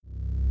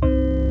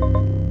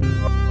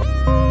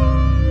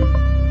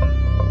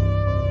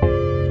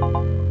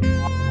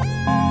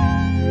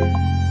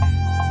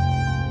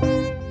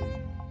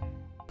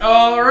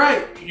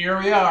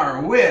we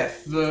are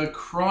with the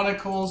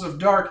Chronicles of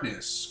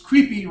Darkness,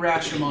 Creepy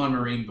Rashomon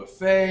Marine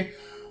Buffet,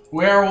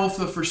 Werewolf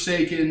the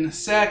Forsaken,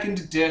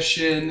 2nd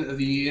edition,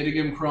 the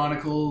Idigam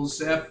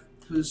Chronicles,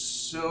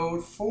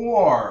 episode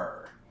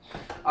 4.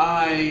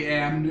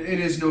 It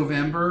is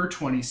November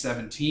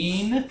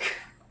 2017,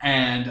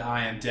 and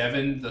I am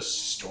Devin, the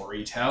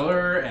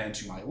storyteller, and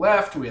to my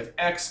left we have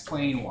X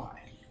playing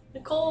Y.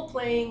 Nicole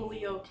playing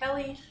Leo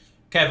Kelly.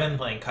 Kevin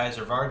playing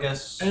Kaiser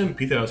Vargas. And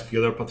Peter as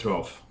Fyodor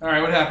Petrov. Alright,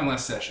 what happened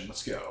last session?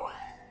 Let's go.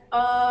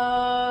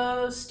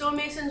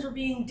 Stonemasons were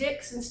being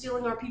dicks and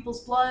stealing our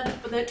people's blood,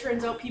 but then it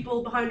turns out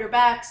people behind our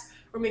backs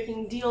were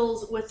making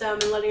deals with them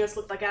and letting us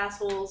look like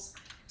assholes.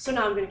 So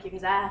now I'm gonna kick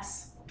his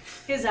ass.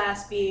 His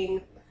ass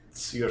being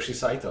Tsuyoshi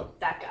Saito.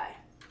 that guy.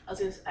 I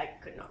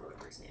could not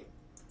remember his name.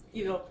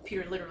 Even though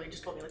Peter literally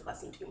just told me like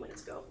less than 2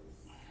 minutes ago.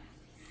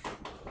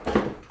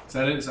 Is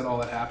that it? Is that all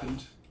that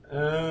happened?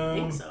 I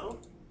think so.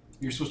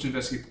 You're supposed to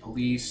investigate the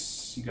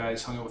police. You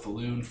guys hung out with a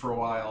loon for a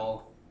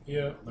while.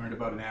 Yeah. Learned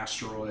about an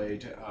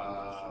asteroid.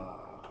 I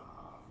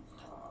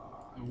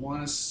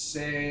want to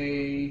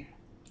say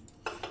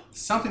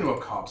something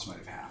about cops might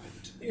have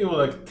happened.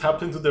 You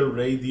tapped into the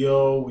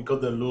radio. We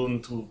got the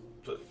loon to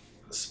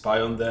spy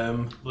on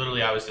them.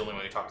 Literally, I was the only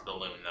one who talked to the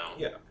loon, though.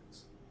 Yeah.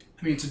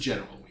 I mean, it's a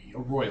general we, a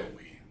royal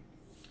we.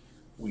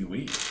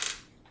 Oui.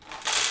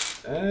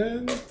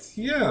 And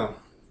yeah.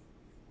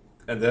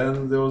 And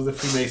then there was the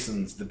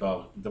Freemasons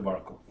debacle.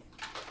 Debarkle.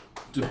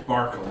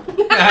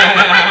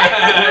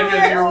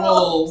 Because you're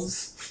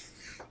wolves.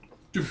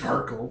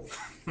 Debarkle.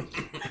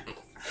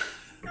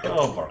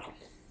 Oh, Barkle.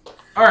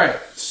 Alright,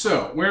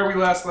 so where we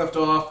last left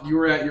off, you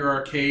were at your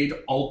arcade,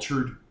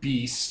 Altered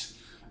Beast.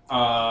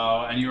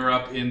 And you were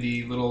up in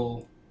the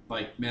little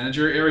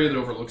manager area that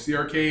overlooks the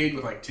arcade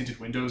with tinted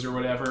windows or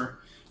whatever.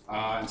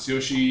 And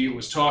Tsuyoshi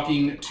was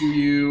talking to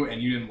you,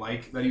 and you didn't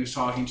like that he was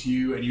talking to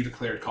you, and you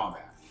declared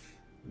combat.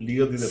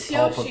 Leo did a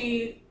pop-up.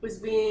 Tsuyoshi was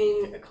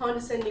being a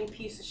condescending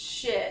piece of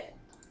shit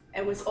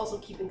and was also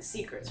keeping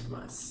secrets from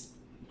us.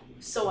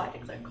 So I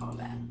declared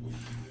combat.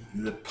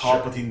 The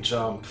Palpatine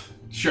jump.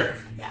 Sure.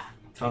 Yeah.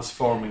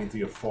 Transforming into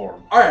your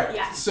form. Alright,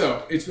 Yeah.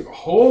 so it's been a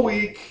whole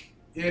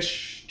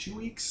week-ish, 2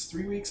 weeks,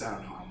 3 weeks, I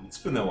don't know. It's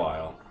been a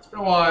while. It's been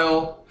a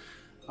while.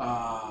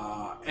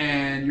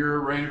 And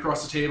you're running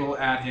across the table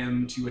at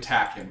him to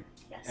attack him.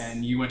 Yes.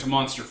 And you went to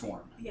monster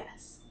form.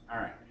 Yes.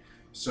 Alright.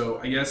 So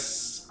I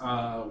guess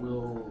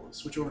we'll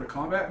switch over to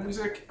combat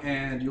music,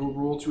 and you'll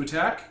roll to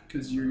attack,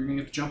 because you're going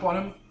to get to jump on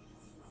him.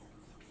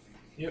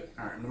 Yep.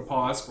 Alright, I'm going to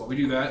pause. While we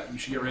do that, you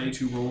should get ready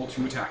to roll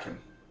to attack him.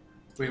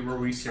 Wait, were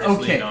we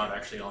seriously Okay. not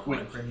actually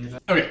online for any of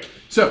that? Okay,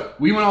 so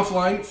we went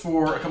offline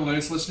for a couple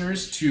minutes,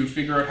 listeners, to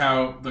figure out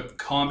how the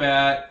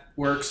combat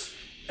works,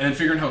 and then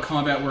figuring out how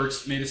combat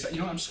works made us...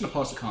 I'm just going to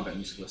pause the combat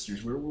music,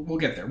 listeners. We'll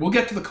get there. We'll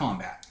get to the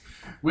combat.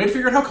 We had to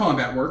figure out how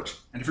combat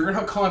worked, and to figure out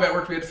how combat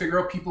worked, we had to figure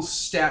out people's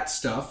stat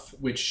stuff,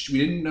 which we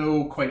didn't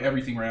know quite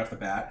everything right off the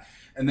bat.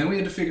 And then we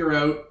had to figure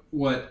out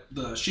what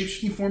the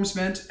shapeshifting forms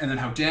meant, and then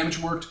how damage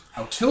worked,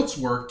 how tilts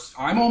worked.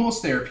 I'm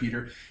almost there,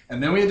 Peter.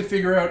 And then we had to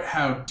figure out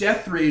how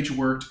death rage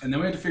worked, and then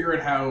we had to figure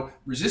out how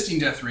resisting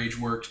death rage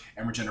worked,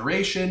 and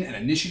regeneration, and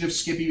initiative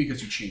skipping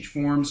because you change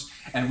forms.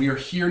 And we are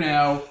here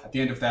now at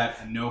the end of that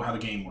and know how the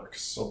game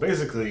works. So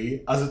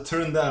basically, as it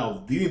turned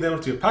out, dealing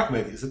damage to your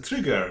packmate is a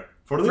trigger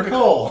for the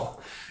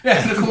call.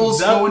 Yeah,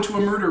 Nicole's go into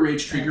a murder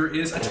rage trigger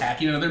is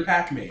attacking another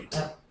packmate.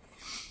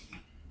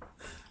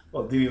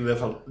 Well, dealing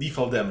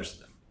lethal damage to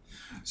them.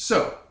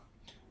 So,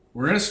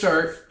 we're going to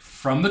start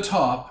from the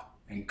top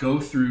and go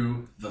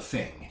through the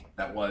thing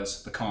that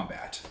was the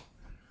combat.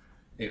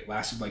 It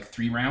lasted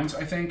 3 rounds,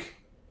 I think.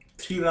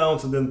 3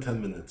 rounds and then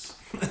 10 minutes.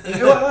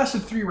 It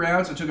lasted 3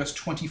 rounds. It took us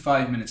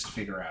 25 minutes to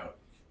figure out.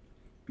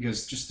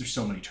 Because there's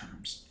so many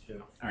terms. Yeah.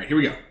 Alright, here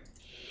we go.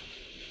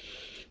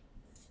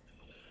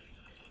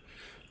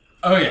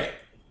 Okay.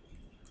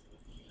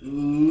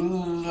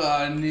 Leo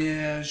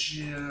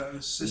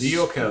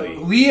Kelly.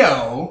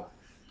 Leo.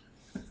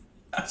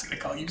 I was going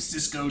to call you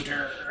Cisco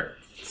Durr.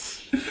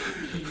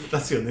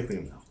 That's your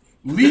nickname now.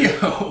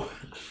 Leo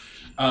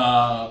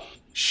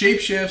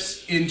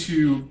shapeshifts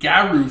into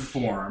Garu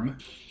form.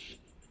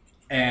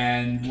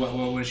 And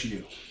what does she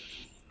do?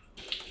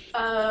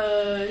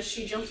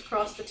 She jumps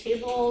across the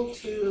table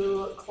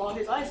to claw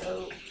his eyes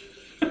out.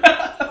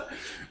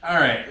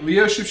 Alright,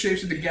 Leo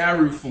shapeshifts into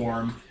Garu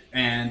form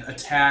and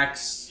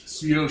attacks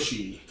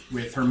Tsuyoshi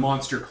with her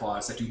monster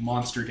claws that do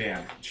monster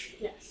damage.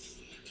 Yes.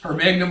 Her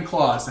magnum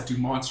claws that do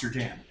monster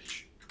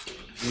damage.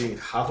 Doing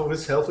half of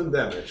his health and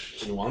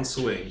damage in one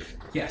swing.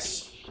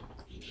 Yes.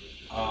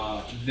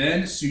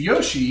 Then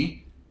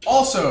Tsuyoshi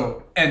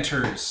also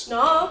enters.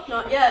 No,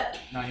 not yet.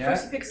 Not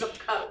First yet? he picks up the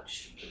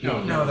couch.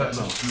 No, that's...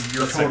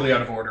 You're totally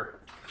out of order.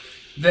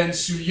 Then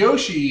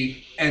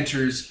Tsuyoshi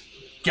enters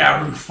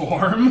Garu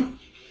form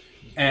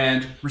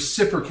and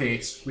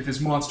reciprocates with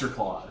his monster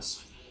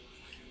claws.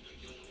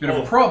 Bit of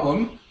a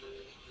problem.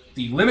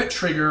 The limit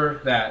trigger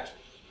that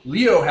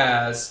Leo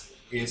has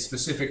is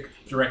specific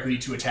directly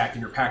to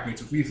attacking your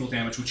packmates with lethal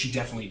damage, which he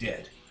definitely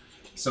did.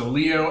 So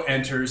Leo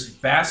enters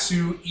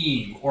Basu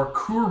Eam, or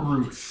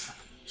Kuruth.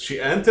 She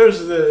enters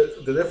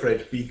the Death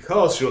Rage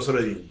because she was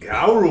already in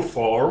Gauru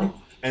form,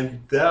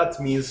 and that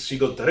means she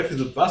got directly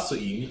to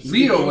Basuim.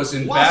 Leo was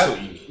in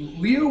Basuim.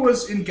 Leo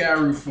was in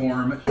Garu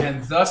form,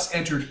 and thus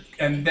entered.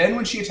 And then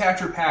when she attacked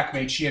her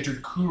packmate, she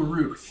entered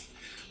Kuruth.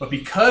 But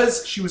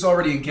because she was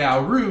already in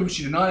Gauru,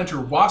 she did not enter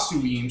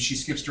Wasuim. She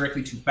skips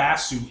directly to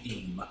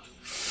Basuim.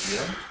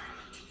 Yeah.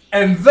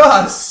 And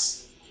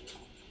thus,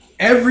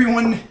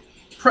 everyone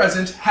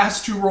present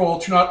has to roll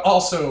to not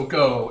also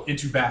go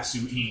into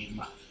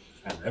Basuim.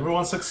 And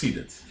everyone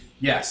succeeded.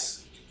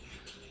 Yes.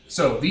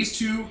 So these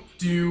two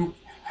do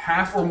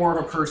half or more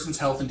of a person's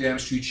health and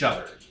damage to each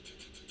other.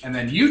 And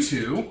then you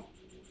two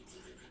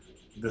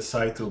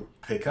Decide to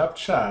pick up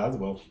Chad.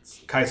 Well,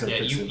 Kaiser Yeah,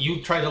 picks him.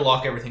 you tried to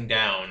lock everything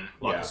down,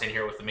 lock Yeah. us in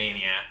here with the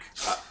maniac.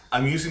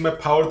 I'm using my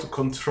power to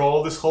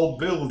control this whole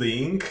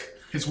building.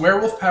 His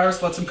werewolf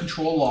powers lets him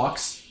control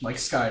locks, like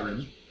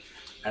Skyrim.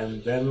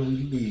 And then we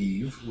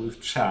leave with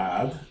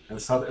Chad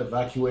and start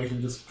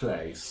evacuating this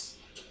place.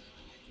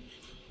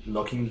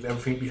 Locking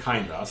everything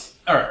behind us.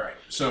 Alright.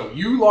 So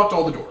you locked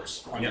all the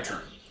doors on your Yeah.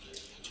 turn.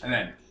 And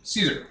then,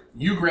 Caesar,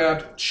 you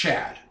grabbed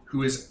Chad,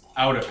 who is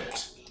out of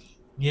it.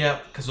 Yeah,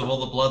 because of all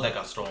the blood that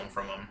got stolen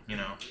from him, you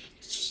know.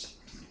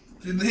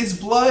 His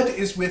blood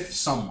is with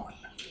someone.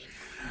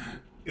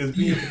 It's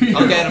being,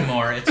 I'll get him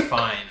more, it's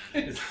fine.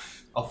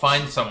 I'll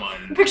find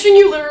someone. Picturing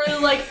you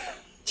literally like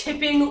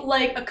tipping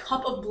like a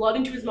cup of blood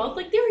into his mouth,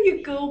 like, there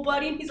you go,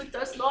 buddy. And he's like,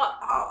 that's not.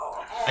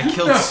 Oh. I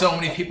killed so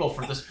many people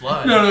for this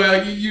blood. No,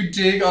 like you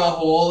dig a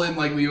hole in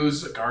like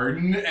Leo's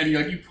garden, and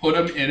you put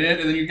him in it,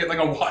 and then you get like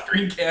a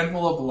watering can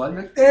full of blood.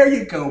 You're like, there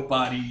you go,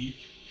 buddy.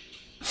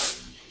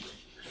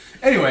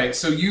 Anyway,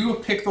 so you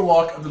pick the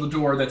lock of the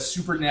door that's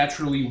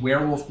supernaturally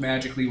werewolf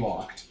magically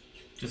locked.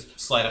 Just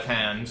sleight of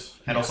hand.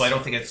 And also, I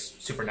don't think it's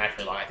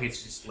supernaturally locked. I think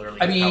it's just literally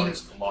I mean-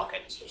 powers to lock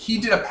it. He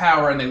did a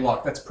power and they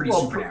locked. That's pretty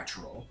Well,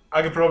 supernatural.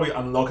 I can probably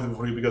unlock it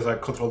for you because I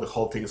control the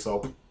whole thing.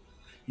 So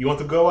you want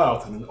to go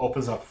out and it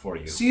opens up for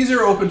you.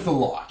 Caesar opened the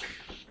lock,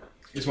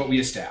 is what we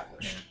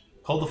established.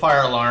 Pulled the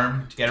fire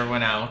alarm to get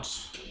everyone out.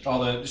 All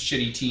the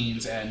shitty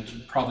teens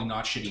and probably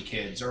not shitty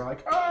kids are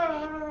like,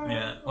 ah.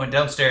 Yeah, went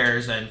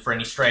downstairs, and for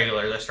any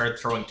stragglers, I started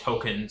throwing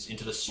tokens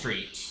into the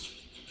street.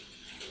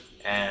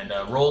 And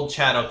rolled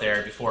Chad out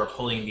there before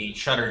pulling the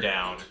shutter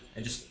down,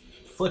 and just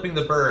flipping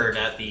the bird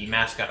at the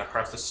mascot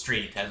across the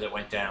street as it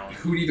went down.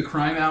 Hootie the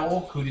crime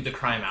owl. Hootie the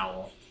crime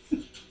owl.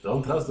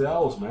 Don't trust the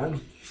owls,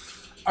 man.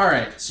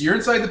 Alright, so you're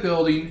inside the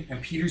building,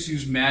 and Peter's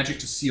used magic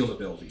to seal the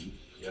building.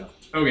 Yeah.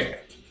 Okay.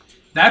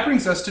 That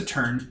brings us to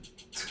turn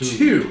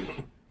 2,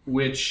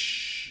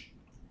 which...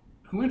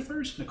 Who went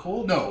first?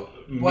 Nicole? No.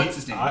 What's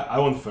his name? I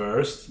went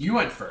first. You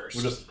went first.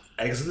 We just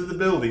exited the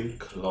building,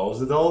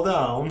 closed it all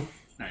down.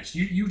 Nice.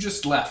 You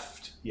just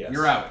left. Yes.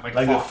 You're out, like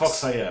the a fox.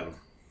 fox I am.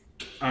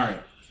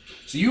 Alright.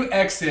 So you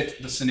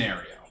exit the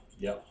scenario.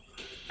 Yep.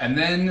 And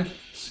then,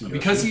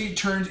 because he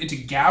turned into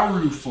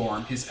Gauru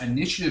form, his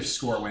initiative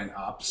score went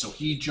up, so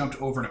he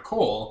jumped over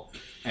Nicole,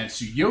 and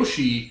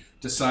Tsuyoshi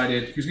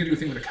decided he was going to do a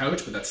thing with a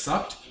couch, but that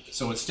sucked.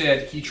 So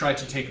instead, he tried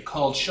to take a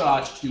called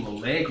shot to do a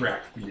leg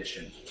rack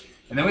condition.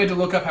 And then we had to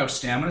look up how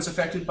stamina is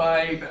affected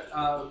by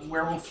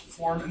werewolf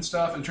form and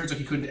stuff, and it turns out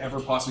he couldn't ever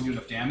possibly do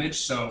enough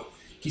damage, so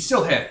he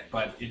still hit,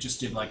 but it just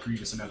did like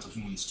grievous amounts of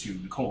wounds to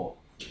Nicole.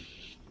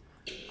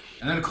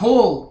 And then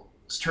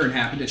Nicole's turn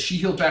happened as she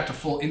healed back to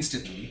full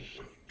instantly,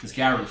 because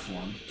Garu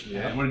form.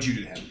 Yeah. And what did you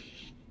do to him?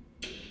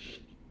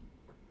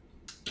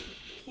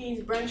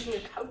 He's branching a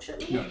couch at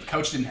me. No, the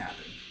couch didn't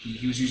happen.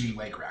 He was using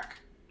leg rack.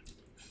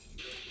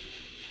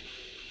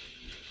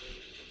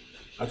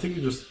 I think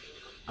you just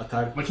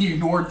attacked. Like he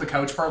ignored the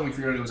couch part when we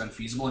figured out it was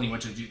unfeasible, and he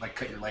went to do, like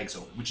cut your legs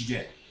open, which he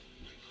did.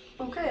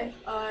 Okay,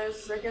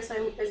 as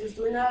he's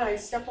doing that, I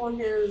step on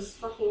his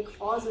fucking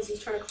claws as he's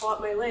trying to claw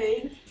at my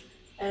leg,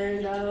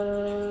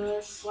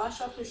 and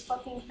slash up his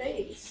fucking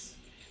face.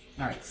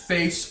 All right,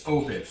 face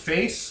open,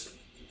 face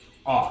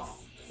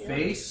off, Yeah.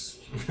 face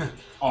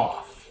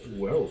off.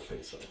 Werewolf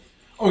face off.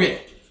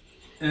 Okay,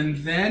 and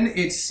then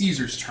it's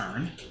Caesar's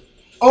turn.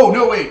 Oh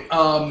no, wait.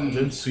 And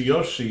then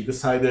Tsuyoshi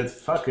decided,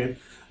 fuck it.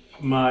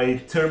 My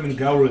term in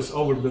Gauru is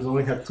over because I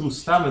only have 2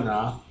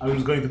 stamina. I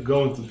was going to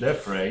go into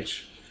Death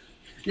Rage.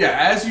 Yeah,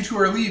 as you two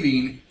are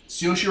leaving,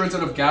 Tsuyoshi runs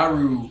out of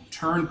Garu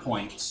turn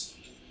points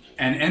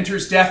and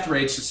enters Death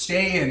Rage to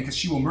stay in because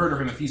she will murder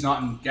him if he's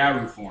not in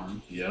Garu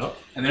form. Yep.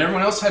 And then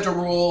everyone else had to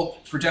roll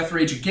for Death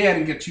Rage again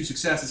and get 2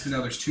 successes because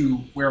now there's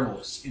 2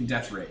 werewolves in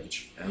Death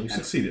Rage. And we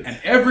succeeded. And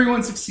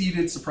everyone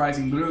succeeded,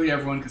 surprising literally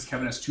everyone because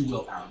Kevin has 2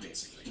 willpower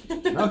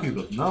basically. Now he's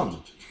got none.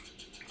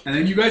 And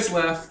then you guys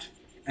left,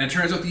 and it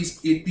turns out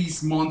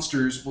these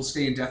monsters will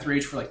stay in Death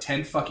Rage for like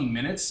 10 fucking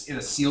minutes in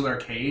a sealed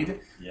arcade,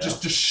 Yeah.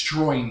 just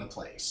destroying the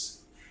place.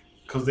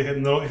 Because they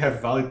don't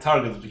have valid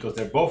targets because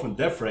they're both in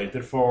Death Rage,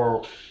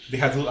 therefore they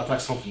have to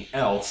attack something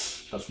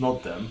else that's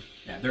not them.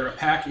 Yeah, they're a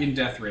pack in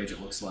Death Rage,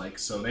 it looks like.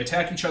 So they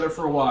attack each other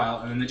for a while,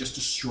 and then they just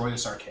destroy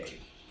this arcade.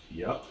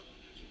 Yep.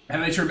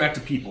 And they turn back to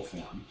people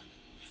form.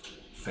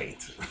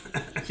 Fate.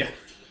 Yeah.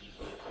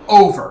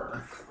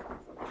 over.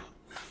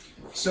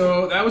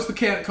 So that was the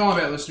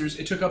combat, listeners.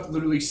 It took up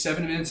literally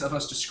 7 minutes of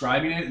us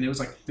describing it, and it was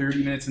like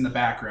 30 minutes in the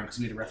background because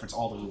we had to reference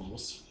all the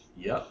rules.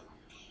 Yep.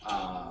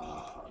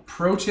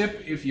 Pro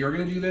tip, if you're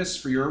going to do this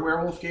for your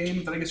werewolf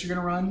game that I guess you're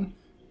going to run,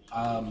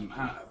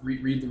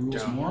 read the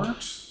rules more.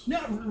 No,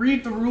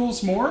 read the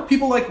rules more.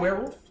 People like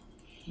werewolf.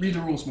 Read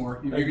the rules more.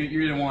 You're going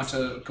to want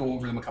to go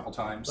over them a couple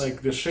times.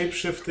 Like, the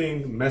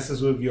shape-shifting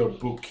messes with your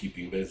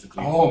bookkeeping,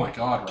 basically. Oh my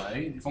god,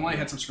 right? If only I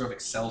had some sort of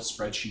Excel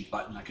spreadsheet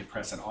button I could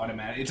press and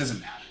automatic. It doesn't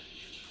matter.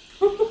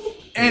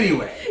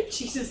 Anyway.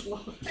 Jesus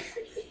Lord.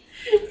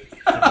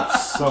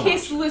 So In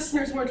case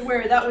listeners weren't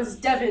aware, that was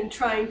Devin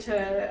trying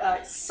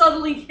to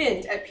subtly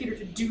hint at Peter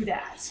to do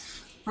that.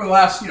 For the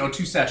last, 2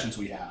 sessions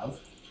we have.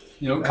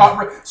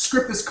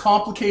 Script this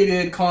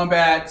complicated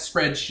combat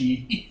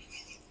spreadsheet.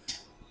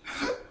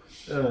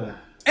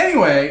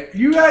 Anyway,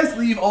 you guys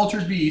leave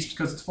Altered Beast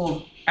because it's full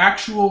of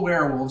actual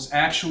werewolves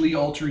actually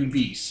altering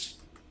Beast.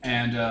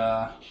 And,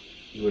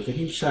 You were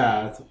taking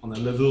Chad on a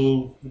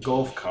little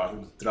golf cart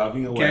and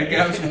driving away. Can't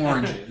get some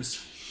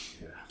oranges.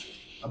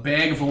 A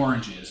bag of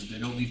oranges, and they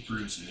don't leave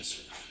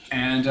bruises.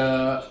 And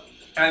I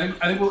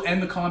think we'll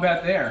end the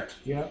combat there.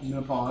 Yeah. I'm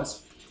gonna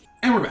pause.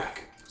 And we're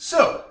back.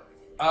 So,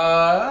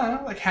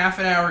 like half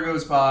an hour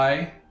goes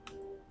by.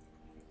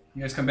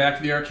 You guys come back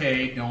to the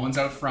arcade. No one's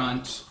out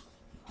front.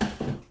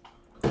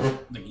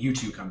 Like, you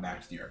two come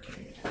back to the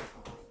arcade.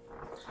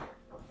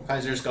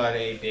 Kaiser's got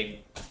a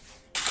big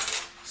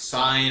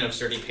sign of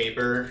sturdy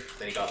paper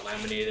that he got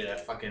laminated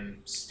at fucking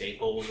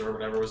Staples or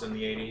whatever was in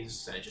the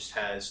 80s, and it just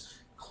has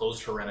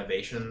closed for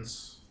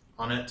renovations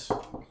on it.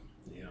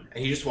 Yeah.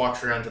 And he just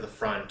walks around to the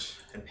front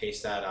and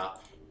pastes that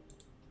up.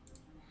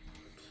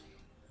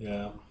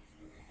 Yeah.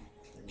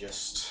 And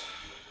just...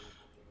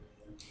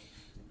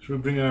 Should we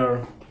bring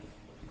our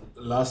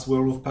last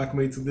werewolf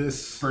packmate to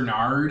this?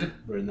 Bernard,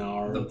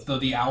 Bernard.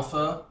 the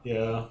alpha.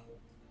 Yeah.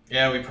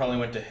 Yeah, we probably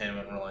went to him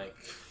and we're like,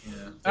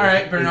 yeah. All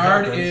right,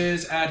 Bernard happens.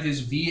 is at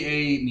his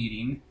VA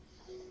meeting.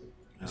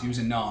 He was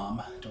in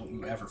Nam. Don't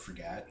you ever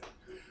forget.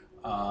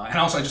 And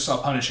also, I just saw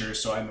Punisher,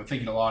 so I'm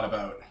thinking a lot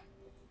about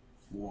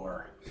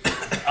war.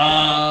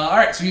 All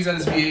right, so he's at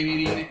his VA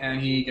meeting, and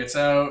he gets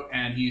out,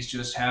 and he's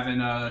just having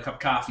a cup of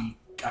coffee,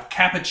 a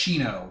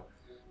cappuccino,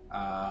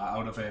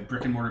 out of a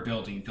brick and mortar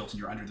building built in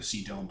your under the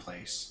sea dome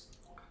place.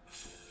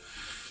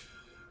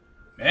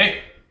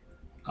 Hey,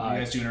 what are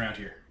you guys doing around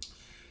here?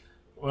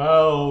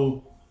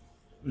 Well,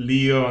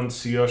 Leo and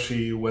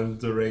Tsuyoshi went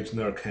to the Rage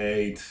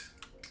Arcade.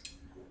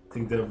 I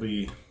think there'll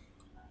be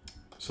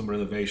some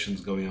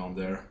renovations going on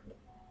there.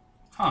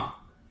 Huh?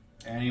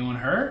 Anyone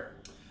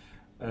hurt?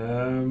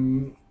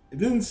 It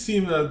didn't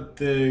seem that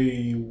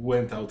they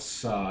went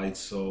outside,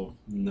 so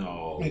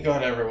no. We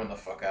got everyone the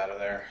fuck out of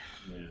there.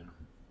 Yeah.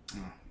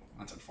 Oh,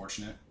 that's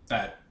unfortunate.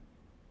 That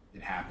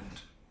it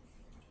happened.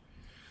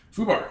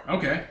 Fubar.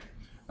 Okay.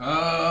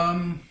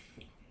 How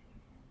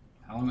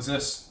long is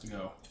this to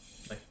go?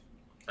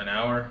 An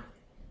hour?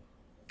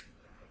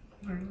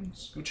 All right,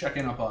 let's go check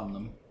in up on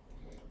them.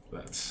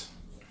 That's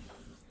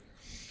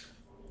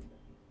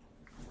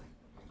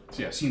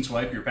So yeah, scene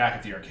swipe. You're back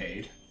at the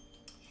arcade.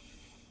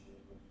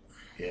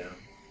 yeah.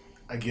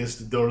 I guess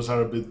the doors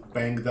are a bit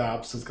banged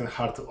up, so it's kind of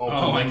hard to open.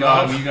 Oh my them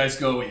god! up. When you guys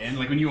go in,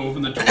 like when you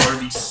open the door,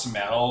 the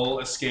smell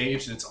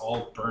escapes, and it's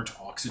all burnt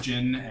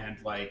oxygen and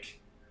like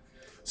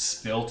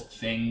spilt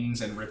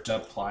things and ripped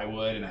up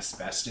plywood and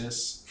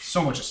asbestos.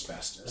 So much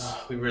asbestos.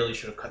 We really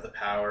should have cut the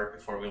power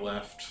before we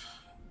left.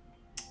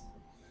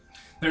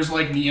 There's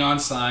like neon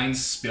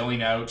signs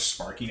spilling out,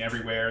 sparking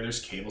everywhere.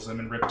 There's cables that have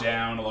been ripped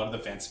down. A lot of the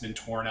vents have been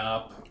torn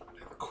up.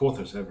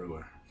 Quarters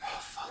everywhere. Oh,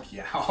 fuck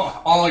yeah.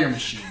 All your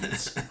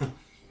machines.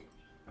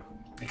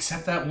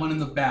 Except that one in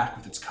the back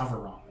with its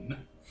cover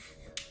on.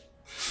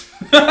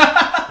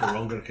 The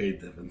wrong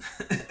arcade, Devin.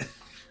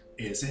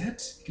 Is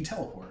it? You can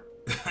teleport.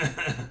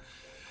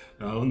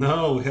 Oh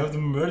no, we have to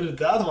murder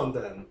that one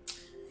then.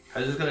 I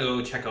was just gonna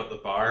go check out the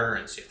bar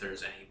and see if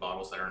there's any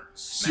bottles that aren't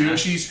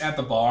smashed. Sushi's at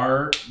the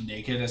bar,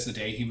 naked as the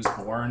day he was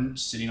born,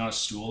 sitting on a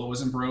stool that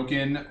wasn't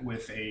broken,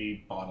 with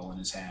a bottle in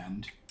his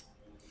hand.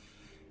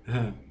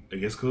 I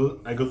guess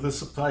I go to the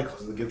supply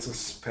closet to get some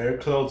spare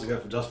clothes you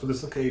have just for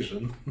this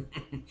occasion.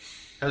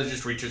 Kaiser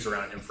just reaches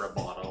around him for a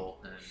bottle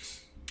and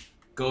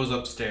goes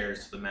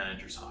upstairs to the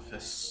manager's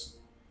office.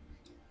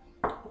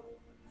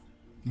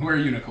 Where are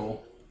you,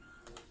 Nicole?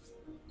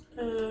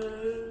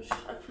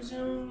 I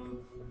presume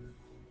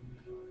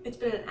it's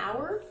been an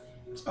hour?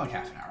 It's about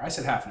half an hour. I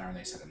said half an hour and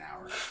they said an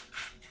hour.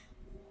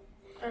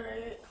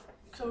 Alright.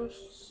 So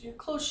your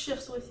close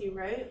shifts with you,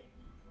 right?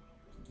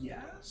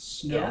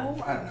 Yes? No?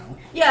 Yeah. I don't know.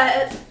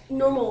 Yeah, at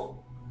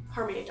normal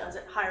Harmony does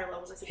at higher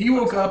levels, I think. He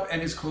woke up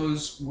and his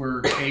clothes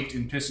were caked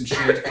in piss and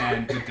shit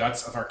and the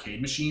guts of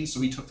arcade machines, so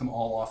he took them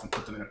all off and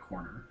put them in a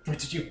corner. Wait,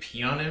 did you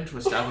pee on him to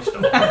establish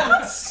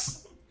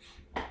the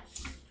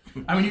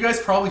I mean, you guys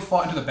probably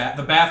fought into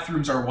the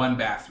bathrooms are one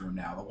bathroom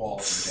now. The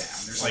walls are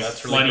down. There's like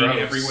That's really flooding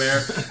gross. everywhere.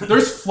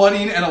 There's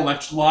flooding and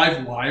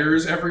live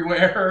wires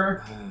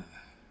everywhere.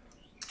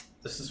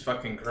 This is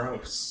fucking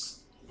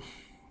gross.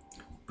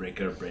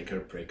 Breaker,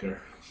 breaker,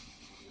 breaker.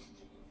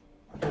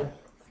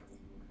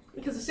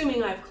 Because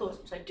assuming I have clothes,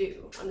 which I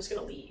do, I'm just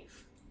gonna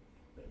leave.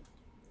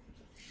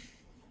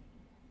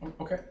 Oh,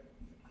 okay.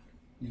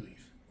 You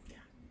leave.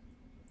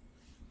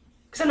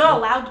 Because I'm not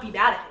allowed to be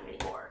mad at him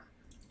anymore.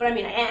 But I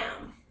mean, I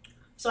am.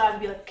 So I have to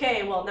be like,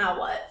 okay, well, now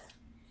what?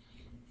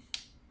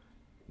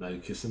 Now you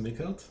kiss and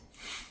make out?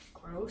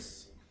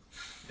 Gross.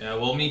 Yeah,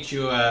 we'll meet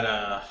you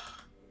at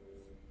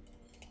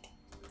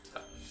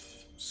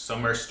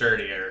somewhere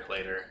sturdier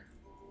later.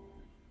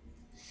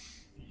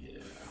 Yeah,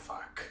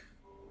 fuck.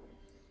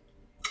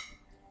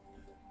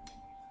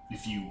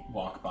 If you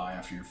walk by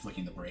after you're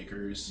flicking the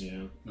breakers,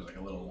 Yeah. there's like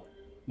a little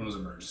one of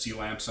those emergency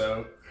lamps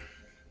out.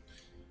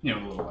 You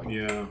know, the little like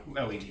Yeah.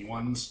 LED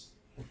ones.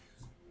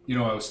 You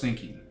know, I was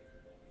thinking,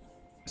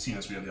 seeing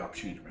as we have the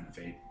opportunity to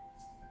renovate.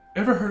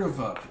 Ever heard of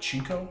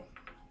Pachinko?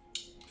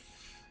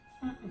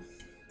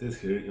 Did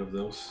hear of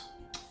those.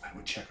 I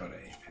would check out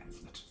a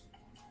pamphlet.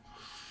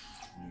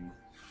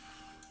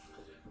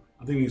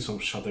 I think we need some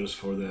shutters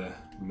for the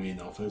main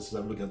office.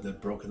 Have a look at the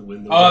broken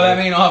window. Oh, that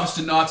main office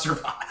did not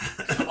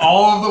survive.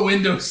 All of the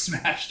windows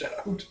smashed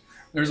out.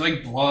 There's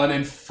like blood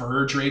and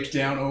fur draped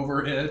down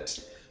over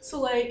it.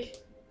 So, like,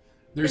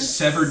 There's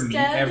severed meat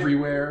Instead-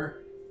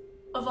 everywhere.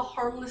 of a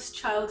harmless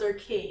child's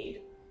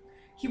arcade,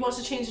 he wants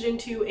to change it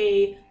into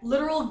a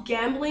literal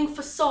gambling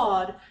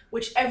facade,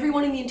 which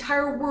everyone in the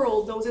entire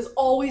world knows is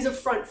always a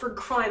front for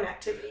crime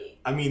activity.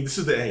 I mean, this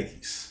is the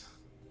 80s.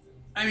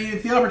 I mean,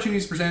 if the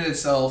opportunity's presented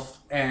itself,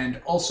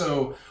 and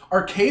also,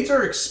 arcades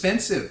are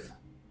expensive.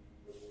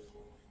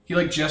 He,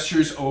 like,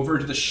 gestures over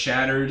to the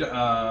shattered,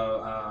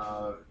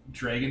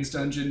 Dragon's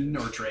Dungeon,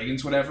 or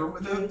Dragon's whatever.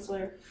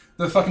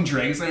 The fucking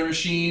Dragon Slayer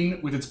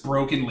machine with its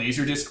broken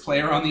Laserdisc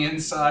player on the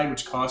inside,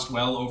 which cost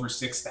well over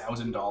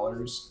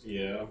 $6,000.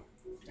 Yeah.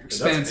 They're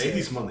That's expensive.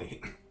 80s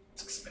money.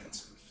 It's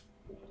expensive.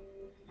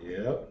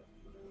 Yep.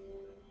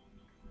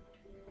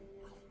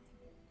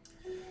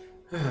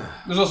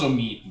 There's also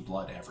meat and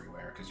blood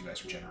everywhere because you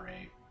guys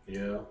regenerate.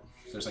 Yeah.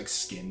 There's like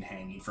skin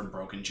hanging from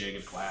broken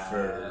jagged glass.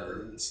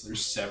 Fur.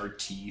 There's severed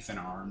teeth and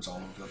arms all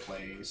over the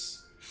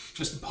place.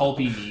 Just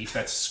pulpy meat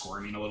that's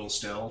squirming a little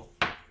still.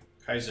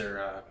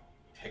 Kaiser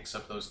picks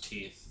up those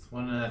teeth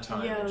one at a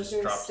time Yeah, I and was just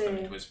gonna drops them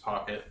say. into his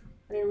pocket.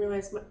 I didn't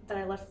realize that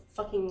I left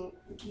fucking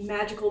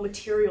magical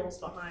materials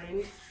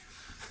behind.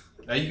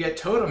 Now you get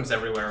totems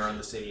everywhere around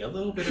the city. A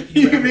little bit of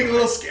you. You can make a everywhere.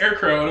 little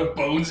scarecrow out of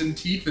bones and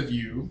teeth of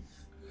you.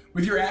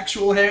 With your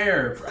actual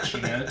hair,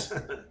 brushing it.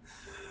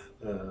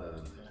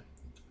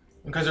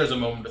 And Kaiser has a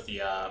moment with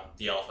the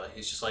alpha.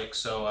 He's just like,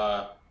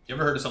 so, you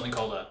ever heard of something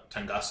called a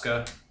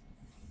Tunguska?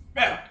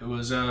 Yeah, it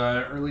was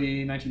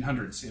early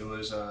 1900s. It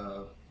was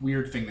a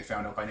weird thing they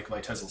found out by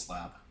Nikolai Tesla's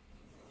lab.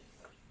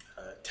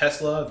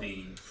 Tesla,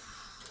 the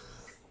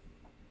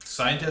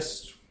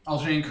scientist.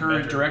 Alternating current,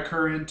 Inventor. direct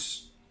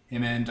current.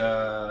 Him and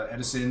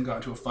Edison got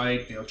into a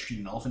fight. They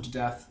electrocuted an elephant to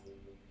death.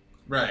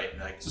 Right.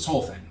 Like, It's this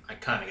whole thing. I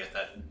kind of get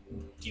that.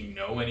 Do you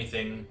know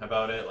anything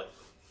about it?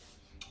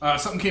 Like,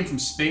 Something came from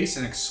space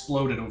and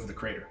exploded over the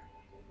crater.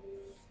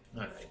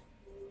 all right.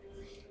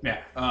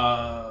 Yeah,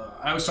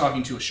 I was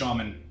talking to a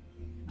shaman,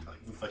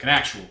 like an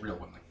actual real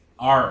one, like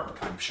our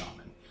kind of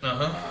shaman,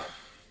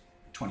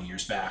 20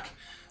 years back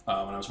when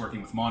I was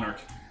working with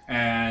Monarch.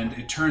 And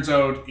it turns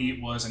out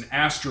it was an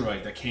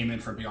asteroid that came in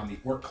from beyond the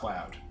Oort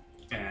cloud.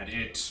 And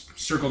it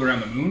circled around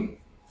the moon,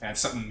 and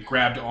something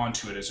grabbed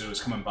onto it as it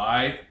was coming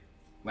by,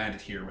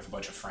 landed here with a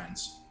bunch of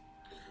friends.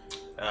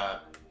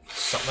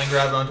 Something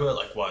grabbed onto it.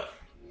 Like what?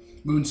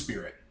 Moon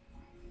spirit.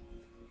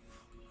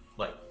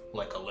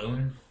 Like a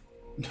loon?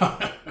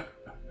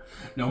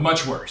 No,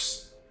 much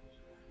worse.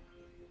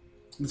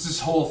 It's this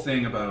whole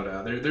thing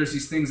about there's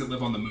these things that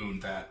live on the moon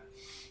that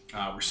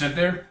were sent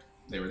there.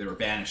 They were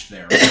banished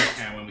there,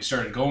 and when we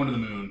started going to the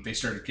moon, they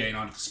started getting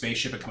onto the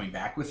spaceship and coming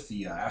back with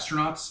the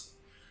astronauts.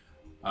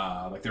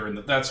 Like they're in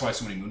the, that's why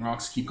so many moon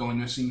rocks keep going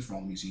missing from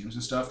all the museums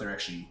and stuff. They're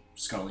actually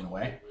scuttling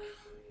away.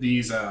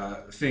 These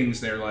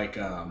things, they're like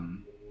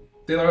an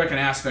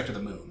aspect of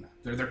the moon.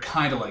 They're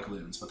kind of like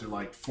loons, but they're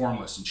like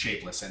formless and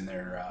shapeless, and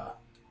they're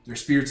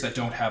spirits that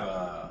don't have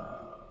a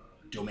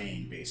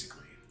domain, basically.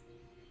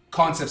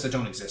 Concepts that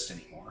don't exist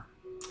anymore.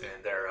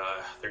 And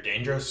they're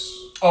dangerous.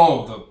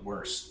 Oh, the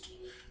worst.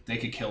 They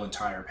could kill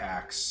entire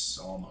packs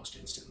almost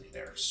instantly.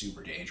 They're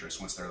super dangerous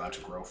once they're allowed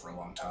to grow for a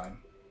long time.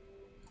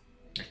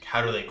 Like,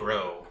 how do they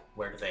grow?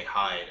 Where do they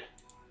hide?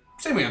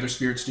 Same way other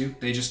spirits do.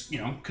 They just,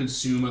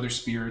 consume other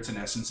spirits and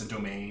essence and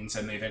domains,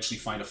 and they eventually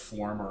find a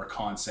form or a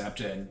concept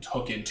and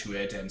hook into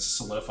it and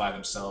solidify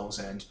themselves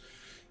and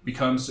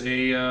becomes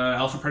a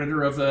alpha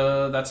predator of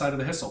that side of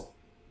the Hissel.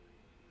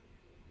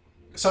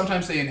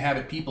 Sometimes they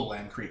inhabit people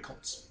and create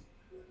cults.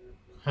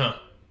 Huh.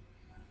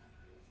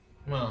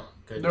 Well,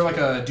 good. They're like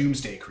a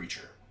doomsday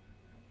creature.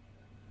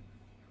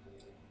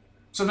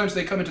 Sometimes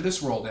they come into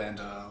this world and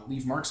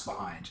leave marks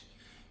behind.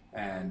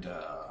 And,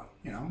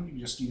 you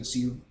can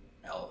see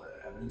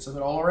evidence of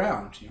it all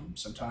around.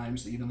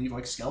 Sometimes they even leave,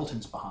 like,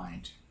 skeletons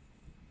behind.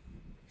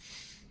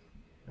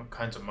 What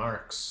kinds of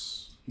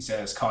marks? He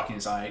says, cocking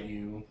his eye at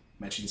you,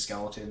 mentioning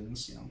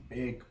skeletons,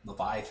 big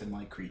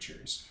Leviathan-like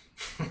creatures.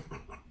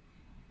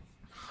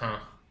 Huh.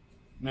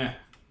 Meh.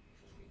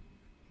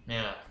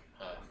 Yeah.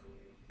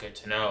 Good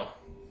to know.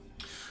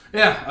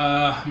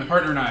 Yeah, my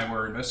partner and I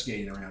were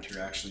investigating around here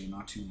actually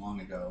not too long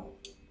ago.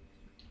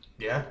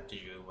 Yeah? Did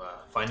you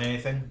find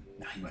anything?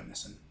 Nah, he went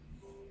missing.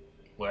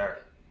 Where?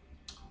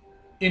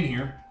 In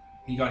here.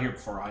 He got here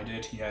before I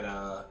did. He had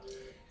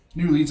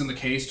new leads on the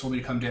case, told me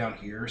to come down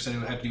here, said it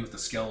had to do with the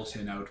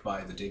skeleton out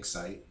by the dig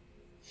site.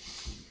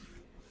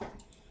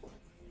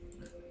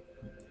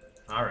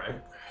 Alright.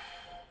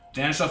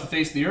 Vanished off the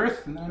face of the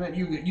earth, and then I met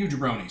you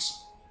jabronis.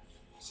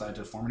 Decided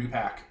to form a new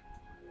pack.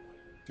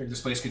 Figured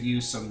this place could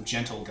use some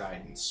gentle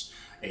guidance.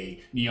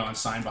 A neon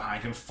sign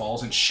behind him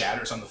falls and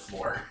shatters on the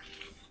floor.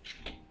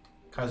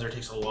 Kaiser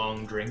takes a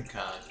long drink.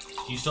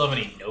 Do you still have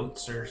any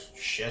notes or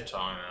shit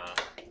on...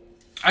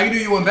 I can do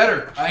you one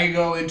better. I can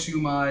go into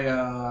my,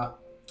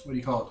 what do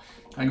you call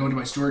it? I can go into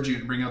my storage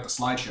unit and bring out the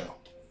slideshow.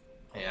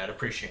 Yeah, I'd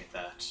appreciate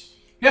that.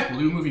 Yeah,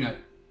 we'll do a movie night.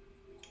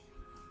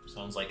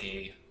 Sounds like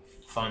a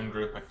fun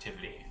group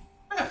activity.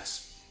 Yeah,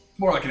 it's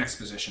more like an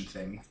exposition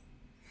thing.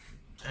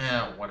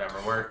 Yeah,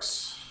 whatever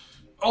works.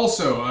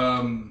 Also,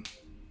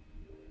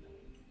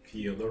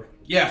 Fyodor.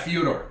 yeah,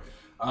 Fyodor.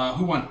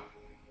 Who won?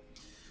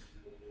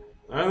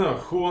 I don't know.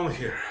 Who won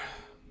here?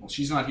 Well,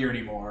 she's not here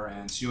anymore,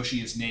 and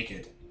Tsuyoshi is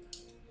naked.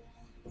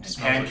 And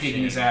Smells like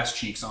pancaking his shame. ass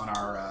cheeks on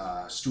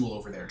our stool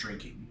over there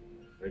drinking.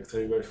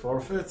 Victory by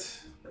forfeit?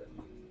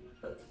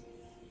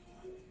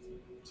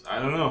 I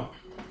don't know.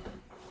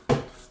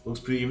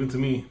 Looks pretty even to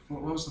me.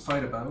 What was the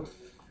fight about?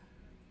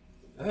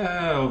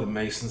 All the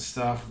Mason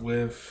stuff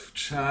with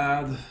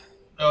Chad.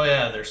 Oh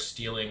yeah, they're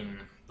stealing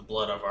the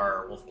blood of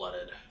our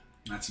wolf-blooded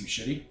That seems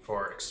shitty.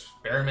 for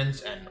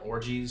experiments and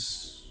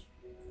orgies.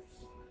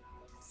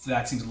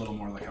 That seems a little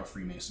more like how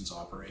Freemasons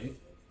operate.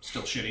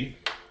 Still shitty.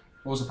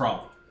 What was the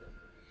problem?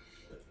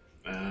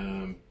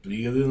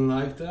 Leo didn't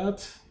like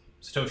that.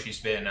 Satoshi's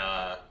been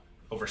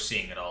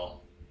overseeing it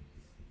all.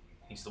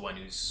 He's the one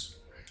who's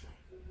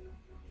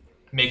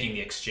making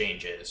the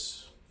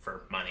exchanges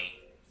for money.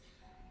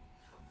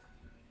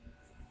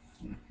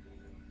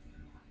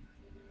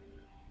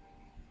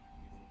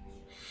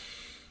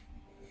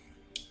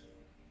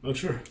 Not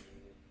sure.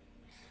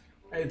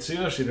 Hey,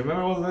 Tsuyoshi,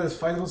 remember what this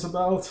fight was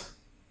about?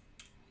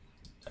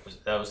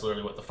 That was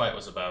literally what the fight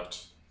was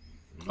about.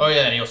 Oh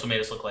yeah, and he also made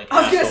us look like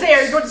I was gonna say,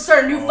 are you going to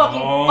start a new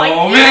fucking Oh fight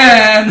here?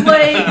 man!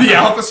 Like- The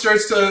alpha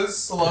starts to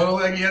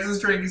slowly, like he has his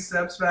drink, he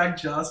steps back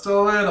just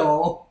a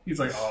little. He's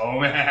like, oh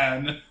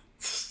man.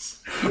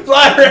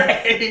 Blood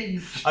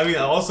rage! I mean, I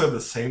also have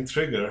the same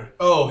trigger.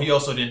 Oh, he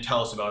also didn't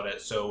tell us about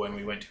it, so when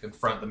we went to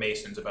confront the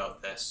Masons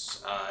about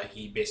this,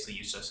 he basically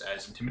used us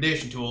as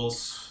intimidation tools,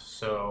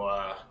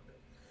 so,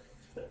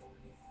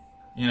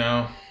 you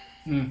know.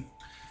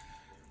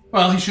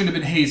 Well, he shouldn't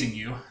have been hazing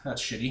you.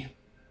 That's shitty.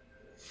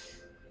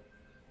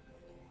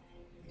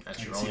 That's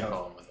I your can see only how-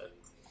 problem with it.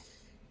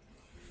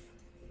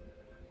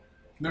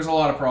 There's a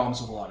lot of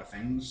problems with a lot of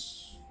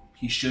things.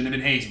 He shouldn't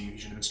have been hazing you. He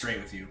should have been straight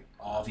with you.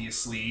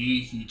 Obviously,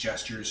 he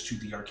gestures to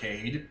the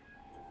arcade.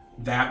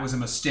 That was a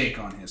mistake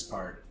on his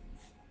part.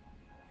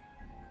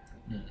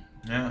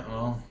 Yeah,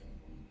 well,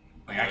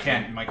 Like, I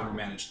can't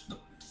micromanage the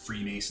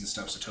Freemason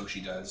stuff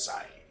Satoshi does.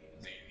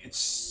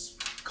 It's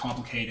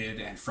complicated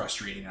and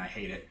frustrating, and I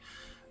hate it.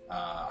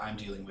 I'm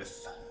dealing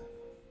with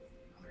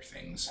other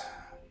things.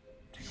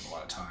 Taking a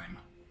lot of time.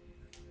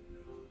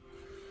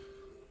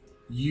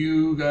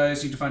 You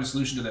guys need to find a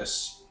solution to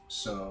this.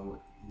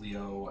 So,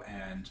 Leo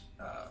and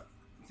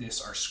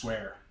this are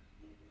square.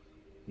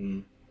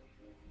 yeah,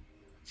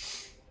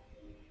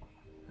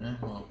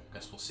 well,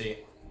 guess we'll see.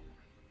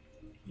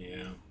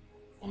 Yeah.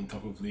 On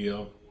top of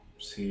Leo.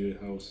 See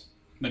how's...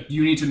 But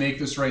you need to make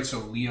this right so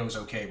Leo's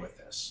okay with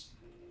this.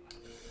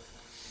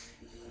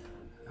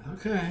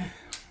 Okay.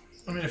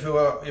 I mean, if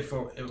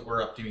it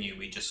were up to me,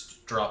 we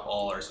just drop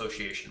all our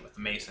association with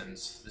the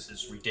Masons. This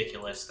is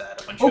ridiculous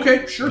that a bunch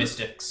Okay, of sure.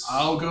 mystics...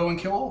 I'll go and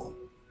kill all of them.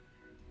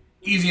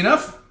 Easy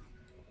enough?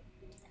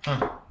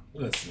 Huh.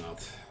 Let's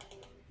not.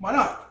 Why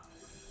not?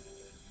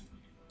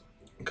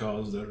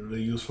 Because they're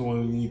really useful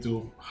when we need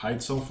to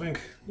hide something.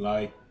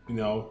 Like,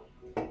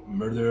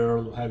 murder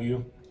or what have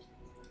you.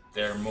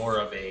 They're more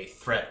of a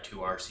threat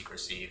to our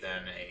secrecy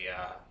than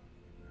a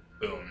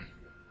boon.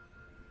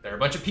 They're a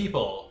bunch of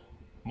people,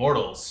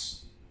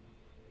 mortals,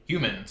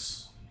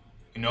 humans,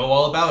 who know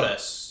all about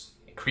us,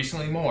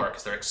 increasingly more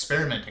because they're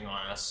experimenting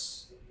on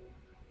us.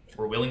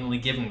 We're willingly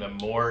giving them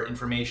more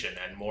information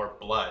and more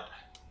blood.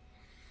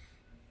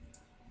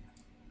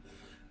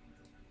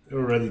 They're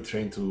already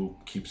trained to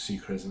keep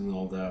secrets and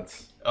all that.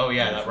 Oh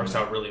yeah, that works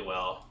out really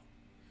well.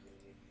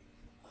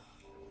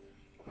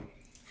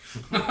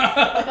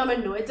 Like, I'm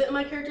annoyed that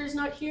my character's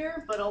not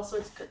here, but also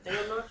it's a good thing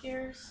I'm not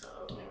here, so...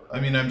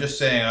 I mean, I'm just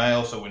saying, I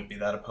also wouldn't be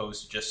that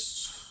opposed to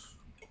just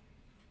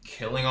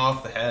killing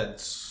off the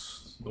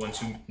heads, the ones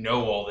who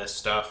know all this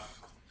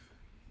stuff.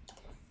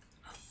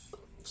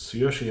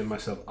 Tsuyoshi and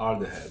myself are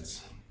the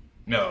heads.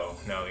 No,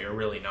 you're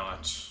really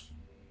not.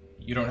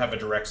 You don't have a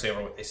direct say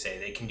over what they say.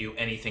 They can do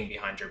anything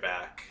behind your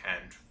back,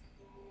 and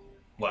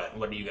What?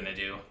 What are you gonna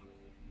do?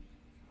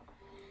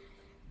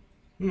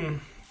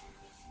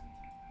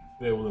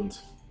 They wouldn't.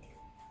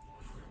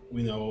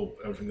 We know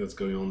everything that's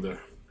going on there.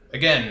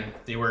 Again,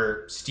 they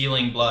were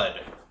stealing blood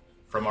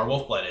from our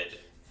wolf-blooded.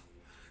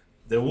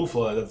 The wolf,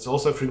 that's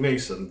also a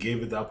Freemason,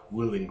 gave it up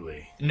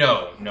willingly.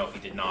 No, he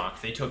did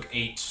not. They took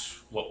 8,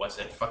 what was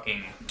it,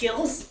 fucking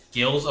Gills?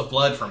 gills of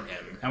blood from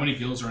him. How many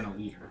gills are in a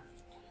liter?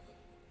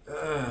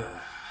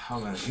 How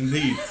many?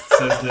 Indeed,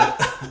 says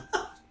that.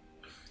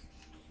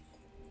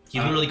 He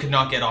literally could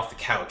not get off the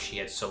couch. He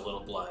had so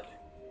little blood.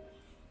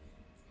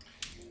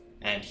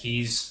 And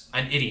he's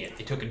an idiot.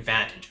 They took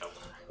advantage of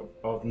him.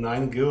 About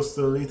 9 gills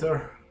to a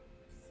liter.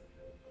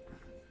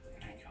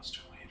 9 gills to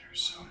a liter.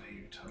 So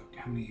you took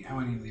how many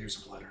liters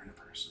of blood are in a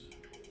person?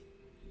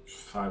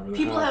 5.5.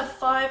 People have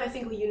 5, I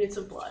think, units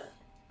of blood.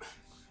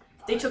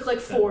 They took like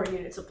 4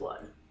 units of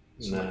blood.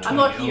 Nah. I'm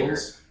not here,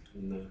 Gills?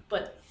 No.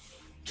 but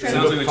They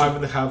Sounds like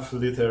got they 5.5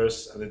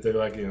 liters, and they take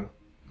like, you know.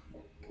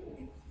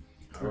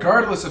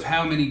 Regardless of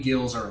how many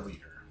gills are a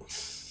liter.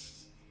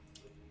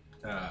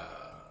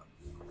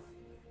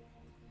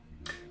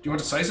 Do you want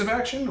decisive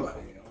action? What,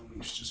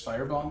 you should just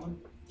firebomb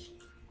them?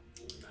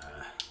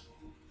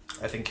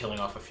 I think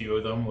killing off a few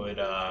of them would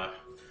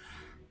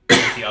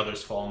make the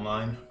others fall in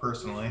line,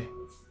 personally.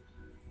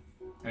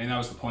 I mean, that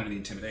was the point of the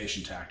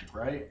intimidation tactic,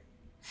 right?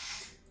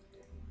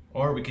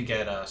 Or we could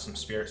get some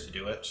spirits to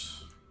do it.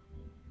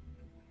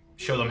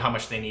 Show them how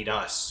much they need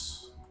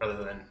us,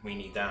 rather than we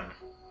need them.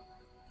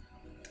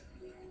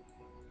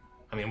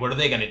 I mean, what are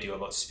they going to do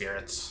about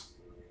spirits?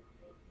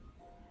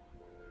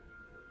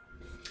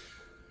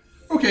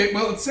 Okay,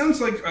 well, it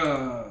sounds like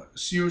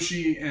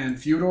Tsuyoshi and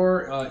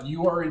Theodore,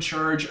 you are in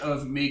charge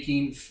of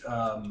making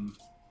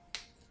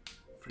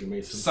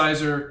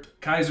Freemason.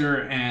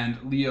 Kaiser, and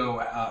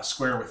Leo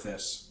square with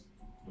this.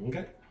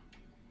 Okay.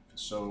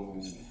 So,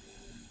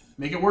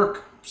 make it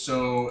work.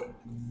 So,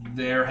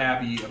 they're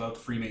happy about the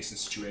Freemason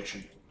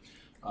situation.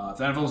 If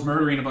that involves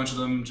murdering a bunch of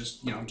them,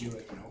 just, do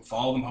it.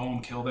 Follow them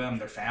home, kill them,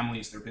 their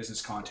families, their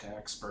business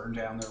contacts, burn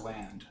down their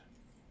land.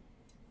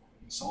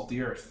 Salt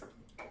the earth.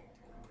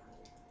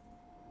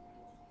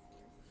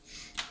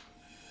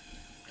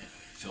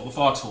 Fill the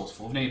foxholes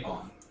full of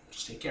napalm.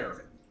 Just take care of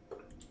it.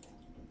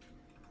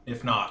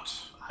 If not,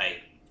 I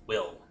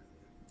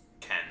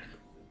can.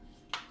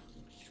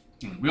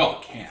 We all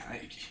can.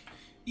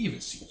 Even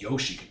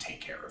Tsuyoshi could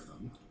take care of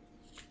them.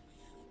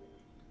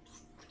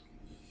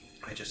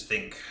 I just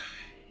think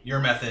your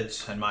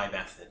methods and my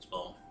methods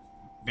will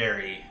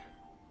vary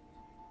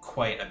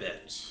quite a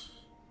bit.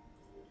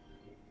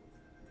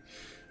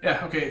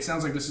 Yeah, okay, it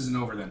sounds like this isn't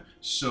over then.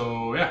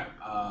 So, yeah,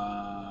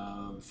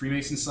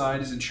 Freemason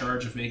side is in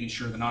charge of making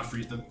sure the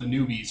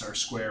newbies are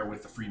square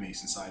with the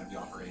Freemason side of the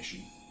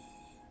operation.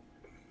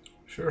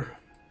 Sure.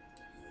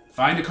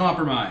 Find a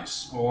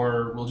compromise,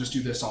 or we'll just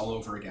do this all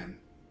over again.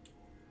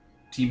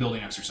 Team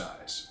building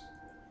exercise.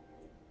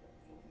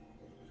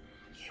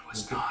 He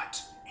was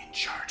not in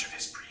charge of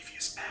his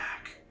previous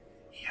pack.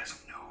 He has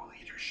no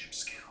leadership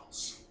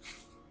skills.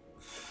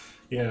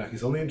 Yeah,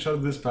 he's only in charge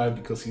of this pack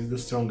because he's the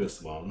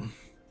strongest one.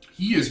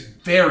 He is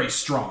very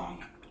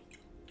strong.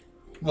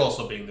 Well,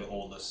 also being the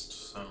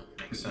oldest, so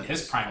makes sense.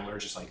 His primal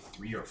urge is like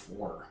 3 or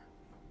 4.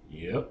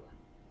 Yep.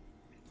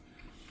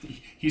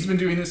 He's been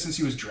doing this since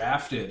he was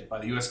drafted by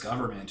the U.S.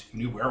 government, who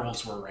knew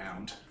werewolves were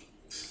around.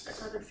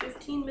 that's either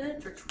 15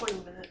 minutes or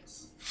 20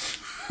 minutes.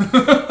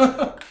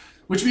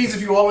 Which means if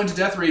you all went to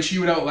Death Rage, he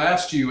would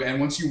outlast you, and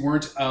once you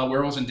weren't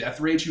werewolves in Death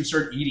Rage, he would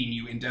start eating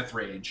you in Death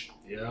Rage.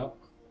 Yep.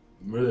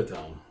 Murder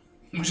Town.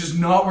 Which is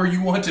not where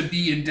you want to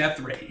be in Death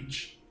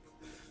Rage.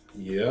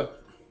 Yep.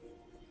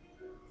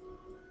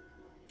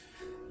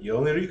 Your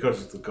only recourse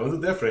is to go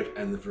to Death Rage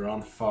and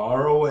run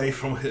far away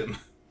from him.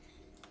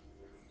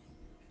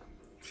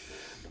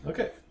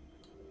 Okay.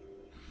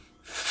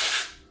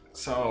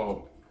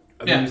 So,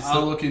 Yeah,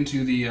 I'll look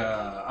into the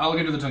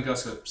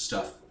Tunguska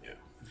stuff. Yeah.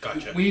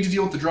 Gotcha. We need to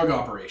deal with the drug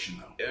operation,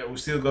 though. Yeah, we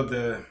still got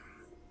the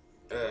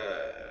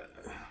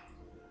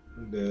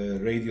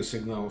radio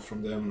signal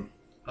from them.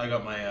 I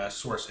got my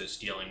sources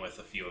dealing with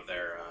a few of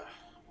the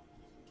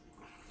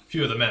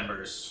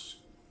members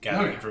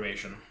gathering Okay.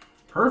 information.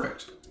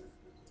 Perfect.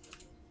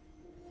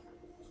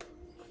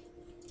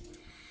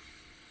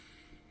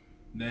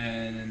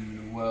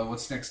 Then, well,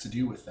 what's next to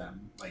do with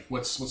them? Like,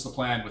 what's the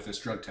plan with this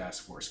drug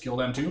task force? Kill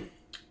them too?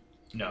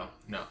 No.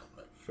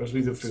 First,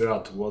 we need to figure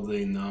out what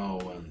they know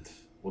and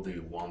what they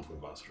want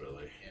with us,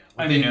 really. Yeah.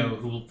 They know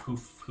who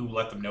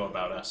let them know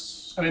about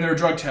us. I mean, they're a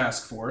drug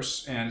task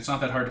force, and it's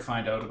not that hard to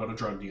find out about a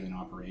drug dealing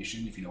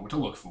operation if you know what to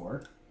look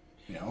for.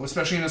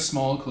 Especially in a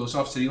small,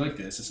 close-off city like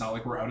this. It's not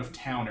like we're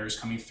out-of-towners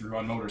coming through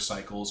on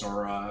motorcycles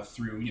or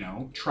through,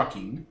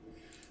 trucking.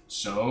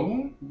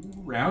 So,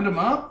 round them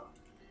up,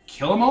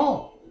 kill them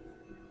all.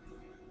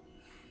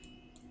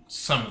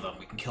 Some of them.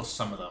 We can kill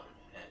some of them,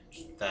 and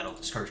that'll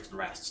discourage the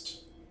rest.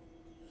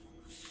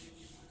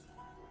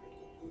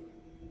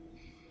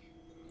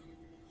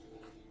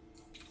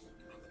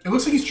 It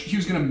looks like he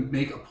was going to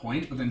make a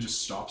point, but then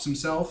just stops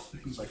himself.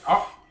 He's like,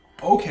 oh,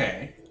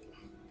 okay.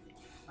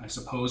 I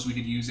suppose we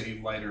could use a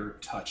lighter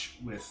touch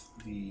with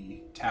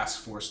the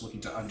task force looking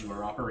to undo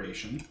our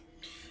operation.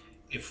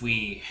 If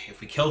we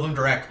kill them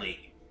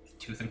directly,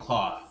 tooth and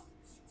claw,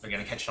 they're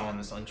gonna catch on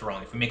this something's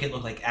wrong. If we make it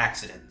look like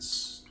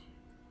accidents,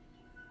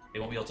 they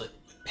won't be able to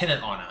pin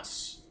it on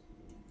us,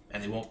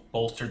 and they won't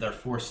bolster their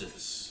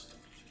forces.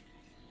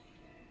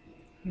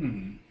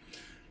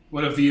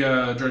 What if the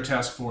drug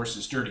task force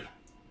is dirty?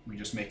 We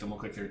just make them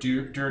look like they're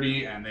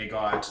dirty, and they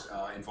got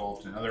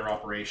involved in another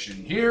operation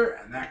here,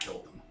 and that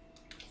killed them.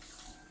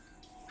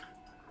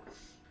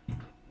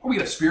 Or we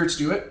let spirits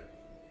do it.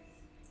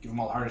 Give them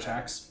all heart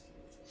attacks.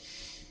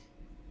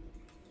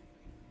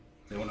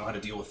 They won't know how to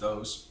deal with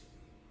those.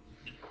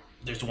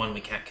 There's one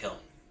we can't kill.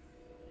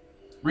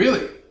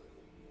 Really?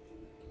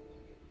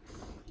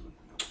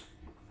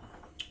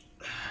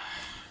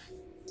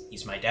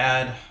 He's my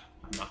dad.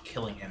 I'm not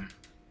killing him.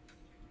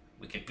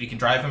 We can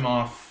drive him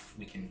off.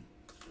 We can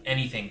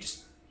anything.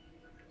 Just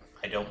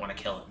I don't want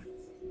to kill him.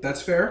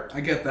 That's fair.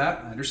 I get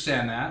that. I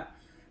understand that.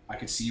 I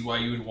could see why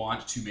you would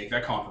want to make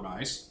that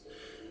compromise.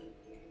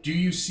 Do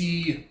you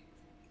see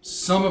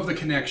some of the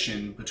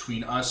connection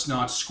between us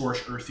not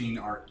scorch earthing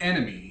our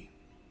enemy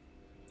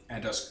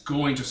and us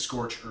going to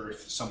scorch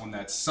earth someone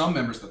that some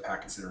members of the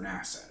pack consider an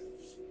asset?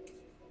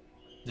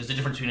 There's a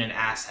difference between an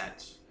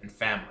asset and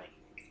family.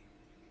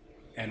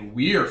 And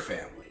we're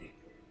family.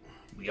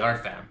 We are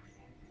family.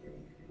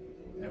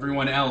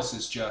 Everyone else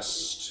is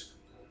just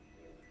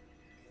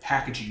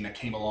packaging that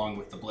came along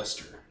with the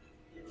blister.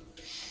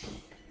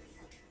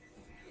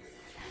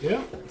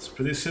 Yeah, it's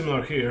pretty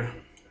similar here.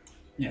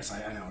 Yes,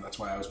 I know. That's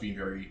why I was being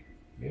very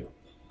Yeah.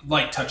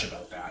 light touch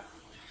about that.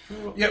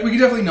 Yeah, we can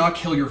definitely not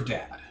kill your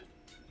dad.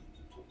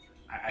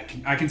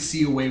 I can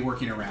see a way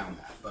working around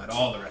that, but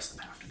all the rest of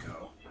them have to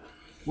go.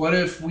 What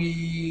if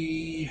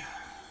we...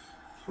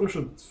 We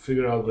should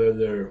figure out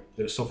whether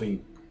there's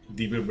something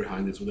deeper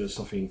behind this, whether there's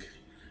something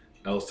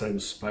else trying to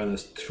spy on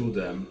us through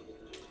them.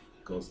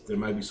 Because there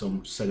might be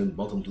some second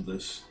bottom to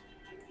this.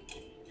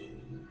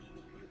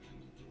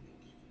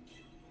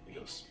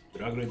 Because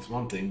drug rate is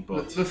one thing,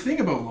 but... The thing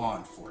about law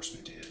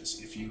enforcement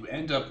is, if you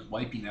end up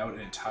wiping out an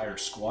entire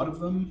squad of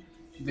them,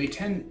 they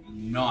tend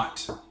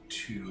not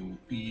to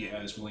be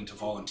as willing to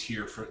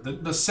volunteer for...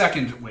 The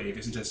second wave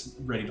isn't as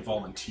ready to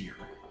volunteer.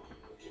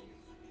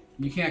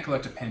 You can't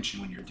collect a pension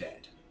when you're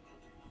dead.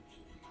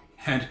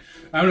 And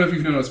I don't know if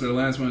you've noticed, but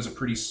Lansman is a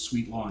pretty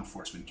sweet law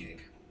enforcement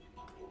gig.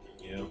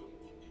 Yeah.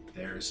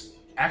 There's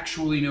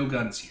actually no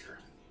guns here.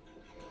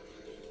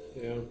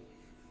 Yeah. And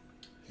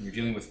you're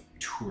dealing with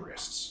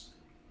tourists.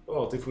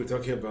 Well, if we're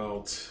talking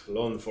about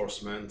law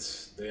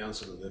enforcement, they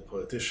answer to the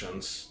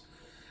politicians.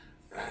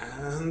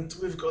 And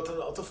we've got a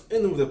lot of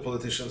in with the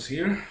politicians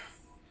here.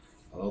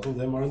 A lot of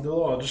them are in the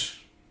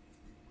lodge.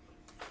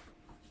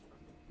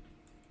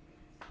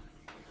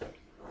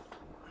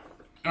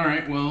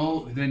 Alright,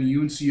 well, then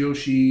you and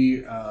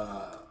Tsuyoshi,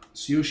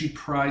 Tsuyoshi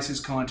pries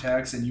his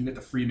contacts, and you get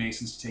the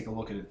Freemasons to take a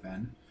look at it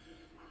then.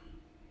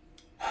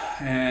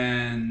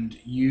 And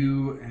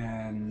you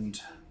and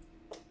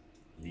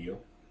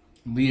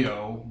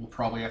Leo will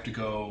probably have to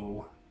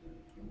go...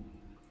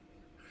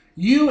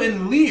 You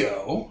and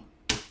Leo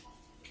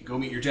can go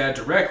meet your dad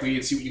directly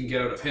and see what you can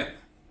get out of him.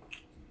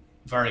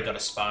 I've already got a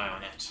spy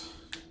on it.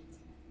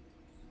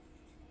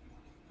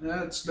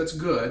 That's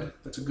good.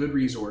 That's a good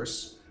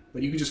resource.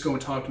 But you can just go and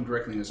talk to him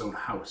directly in his own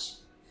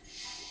house.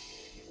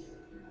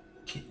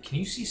 Can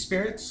you see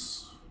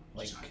spirits?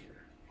 Like, He's not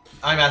here.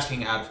 I'm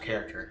asking out of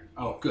character.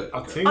 Oh, good. I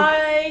Okay. think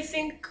I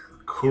think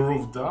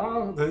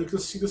Kuruvda, then you can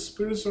see the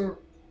spirits, or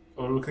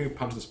we can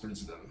punch the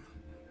spirits down.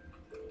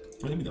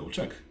 Let me double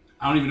check.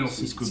 I don't even know if This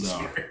is it's good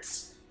now.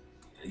 spirits.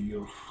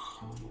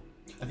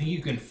 I think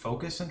you can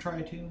focus and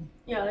try to.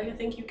 yeah, I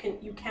think you can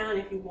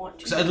if you want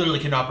Because I to. literally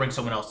cannot bring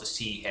someone else to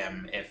see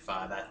him if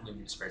that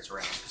loon spirit's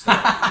around.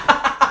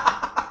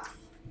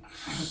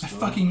 That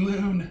fucking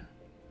loon.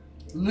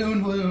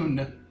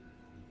 Loon.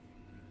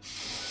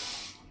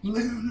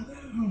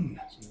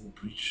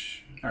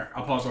 Alright,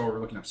 I'll pause while we're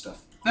looking up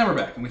stuff. Now we're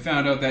back, and we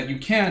found out that you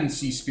can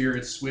see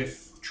spirits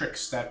with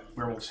tricks that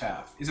werewolves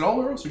have. Is it all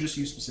werewolves, or just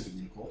you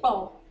specifically, Nicole?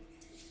 Oh,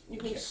 you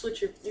can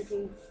switch you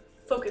can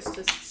focus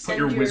to Put send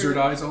your wizard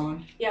eyes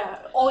on. Yeah,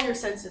 all your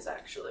senses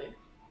actually.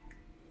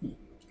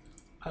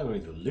 I'm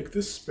going to lick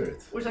this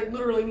spirit. Which like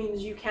literally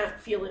means you can't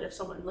feel it if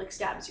someone like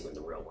stabs you in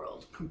the real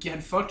world.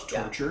 Get fucked,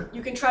 Yeah. torture.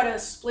 You can try to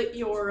split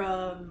your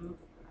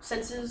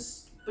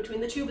senses between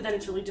the two, but then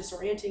it's really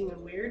disorienting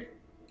and weird.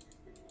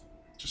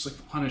 Just like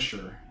the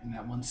Punisher in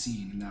that one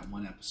scene in that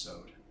one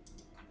episode.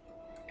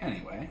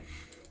 Anyway.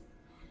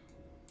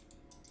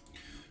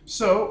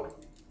 So,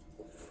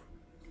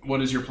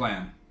 what is your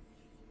plan?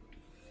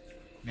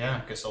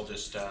 Yeah, I guess I'll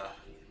just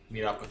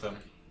meet up with him.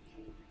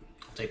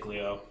 I'll take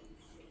Leo.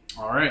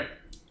 Alright.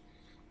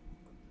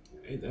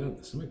 Hey, Dad,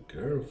 this is my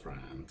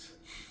girlfriend.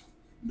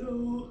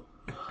 No.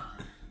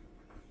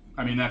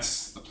 I mean,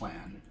 that's the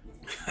plan.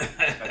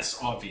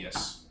 That's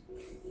obvious.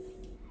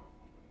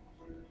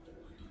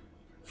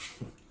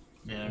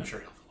 Yeah, I'm sure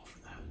he'll fall for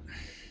that.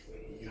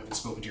 You have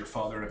spoken to your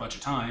father a bunch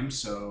of times,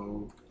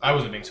 so... I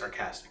wasn't being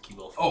sarcastic. You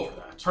will fall Oh, for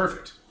that.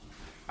 perfect.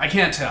 I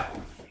can't tell.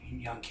 You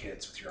young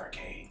kids with your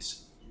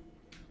arcades.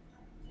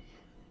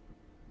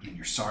 And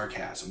your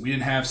sarcasm. We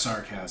didn't have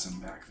sarcasm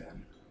back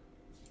then.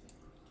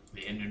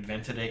 They hadn't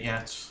invented it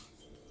yet.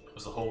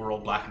 Was the whole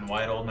world black and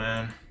white, old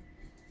man?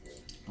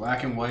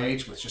 Black and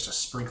white with just a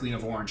sprinkling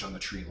of orange on the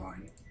tree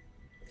line.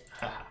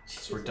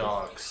 These were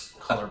dogs.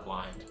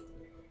 Colorblind.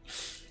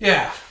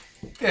 Yeah.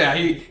 Yeah,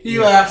 he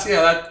laughs.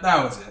 Yeah,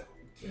 that was it.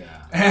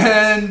 Yeah.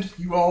 And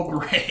you all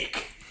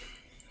break.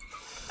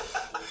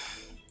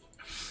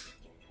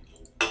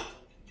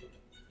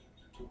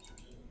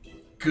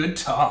 Good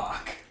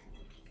talk.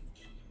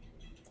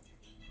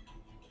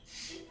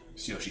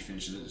 So Yoshi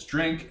finishes his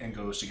drink and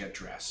goes to get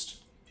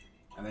dressed.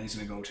 And then he's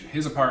going to go to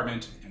his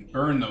apartment and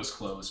burn those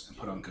clothes and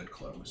put on good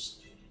clothes.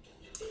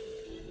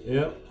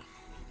 Yep.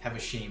 Have a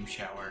shame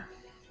shower.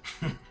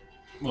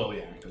 Well,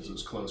 yeah, because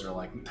those clothes are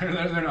like,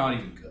 they're not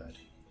even good.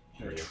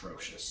 They're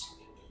atrocious.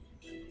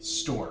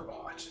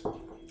 Store-bought.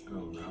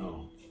 Oh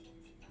no.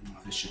 Oh,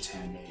 this shit's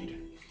handmade.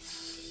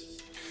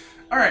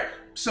 Alright,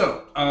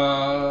 so,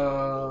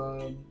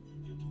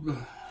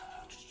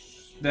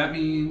 that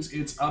means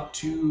it's up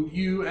to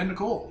you and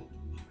Nicole.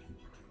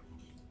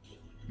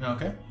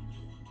 Okay.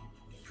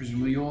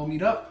 Presumably you all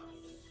meet up.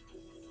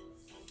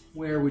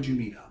 Where would you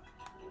meet up?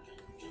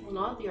 Well,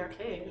 not at the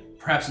arcade.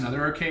 Perhaps another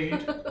arcade?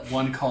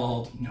 One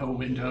called No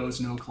Windows,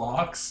 No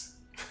Clocks?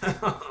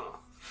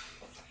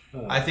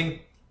 I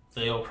think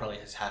Leo probably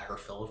has had her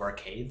fill of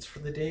arcades for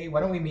the day.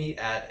 Why don't we meet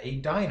at a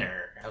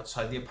diner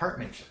outside the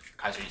apartment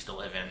Kaiser used to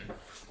live in?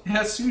 It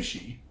has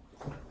sushi.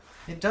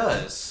 It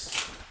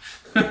does.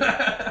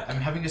 I'm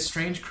having a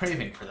strange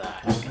craving for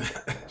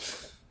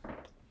that.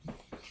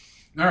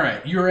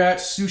 Alright, you're at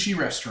Sushi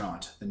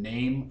Restaurant, the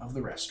name of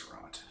the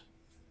restaurant.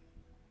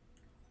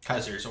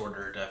 Kaiser's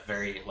ordered a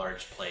very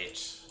large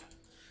plate.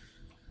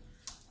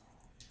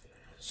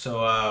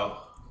 So,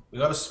 we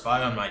got a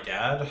spy on my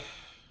dad,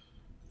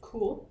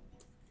 Cool.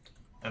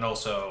 and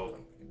also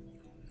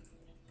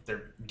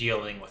they're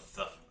dealing with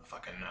the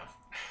fucking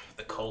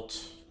the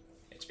cult.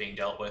 It's being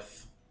dealt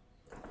with.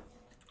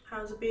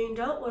 How's it being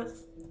dealt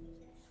with?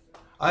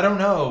 I don't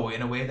know,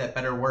 in a way that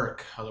better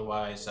work.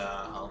 Otherwise,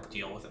 I'll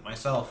deal with it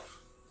myself.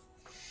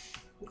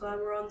 I'm glad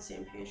we're on the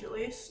same page at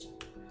least.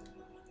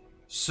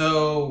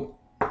 So,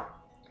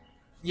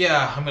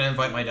 yeah, I'm gonna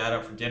invite my dad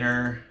out for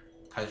dinner.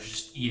 Kaiser's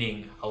just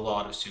eating a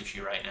lot of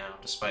sushi right now,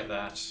 despite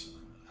that.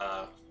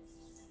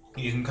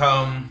 You can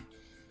come,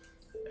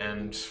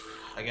 and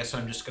I guess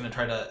I'm just gonna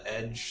try to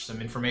edge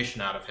some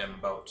information out of him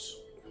about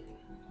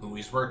who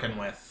he's working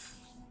with,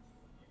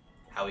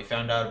 how he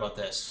found out about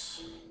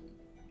this.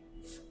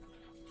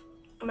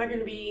 Am I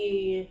gonna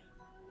be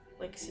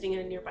like sitting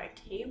at a nearby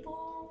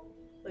table?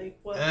 Like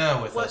what?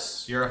 With what?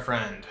 us. You're a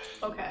friend.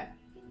 Okay.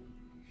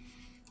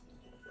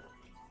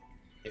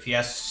 If he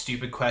asks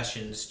stupid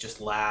questions, just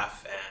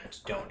laugh and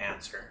don't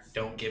answer.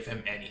 Don't give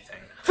him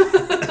anything.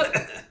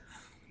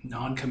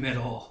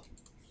 Non-committal.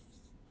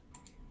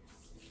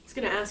 I was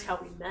gonna ask how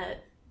we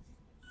met.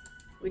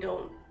 We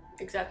don't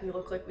exactly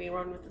look like we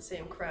run with the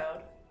same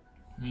crowd.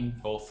 We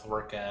both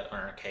work at an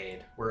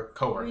arcade. We're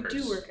co-workers.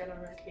 We do work at an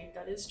arcade,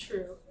 that is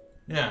true.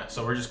 Yeah,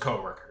 so we're just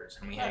co-workers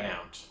and we hang Alright.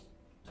 out.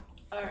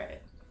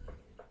 Alright.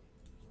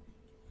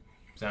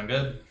 Sound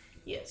good?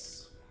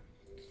 Yes.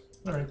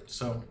 Alright,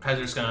 so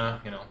Kaiser's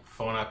gonna,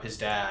 phone up his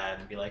dad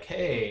and be like,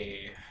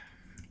 hey,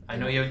 I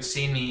know you haven't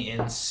seen me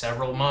in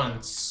several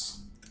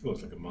months, It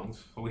looks like a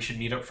month. but we should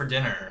meet up for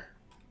dinner.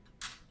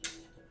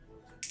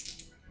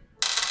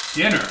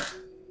 Dinner?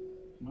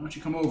 Why don't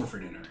you come over for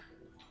dinner?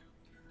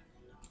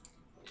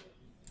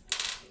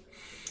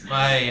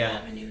 I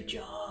have a new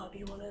job.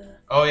 You wanna?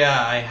 Oh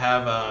yeah, I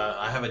have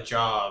a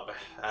job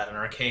at an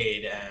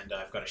arcade and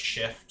I've got a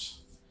shift.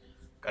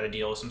 Got to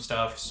deal with some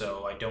stuff,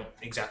 so I don't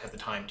exactly have the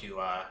time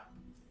to,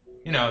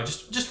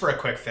 just for a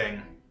quick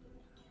thing.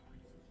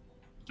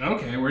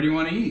 Okay, where do you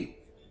want to eat?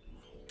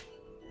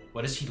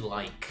 What does he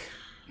like?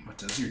 What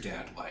does your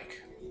dad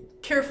like?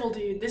 Careful,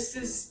 dude. This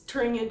is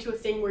turning into a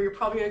thing where you're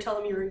probably gonna tell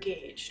him you're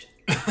engaged.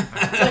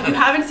 Like you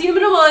haven't seen him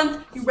in a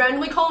month. You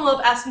randomly call him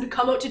up, ask him to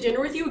come out to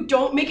dinner with you.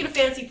 Don't make it a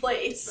fancy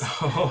place.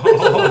 Thing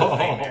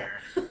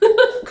there.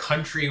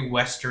 Country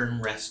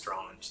western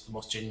restaurant, the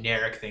most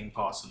generic thing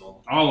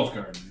possible. Olive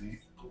Garden, eh?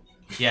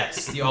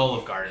 Yes, the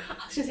Olive Garden.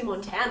 I was gonna say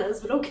Montana's,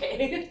 but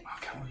okay. Oh, I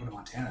kind of want to go to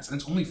Montana's,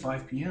 and it's only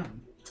 5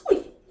 p.m.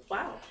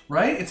 Wow.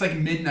 Right? It's like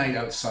midnight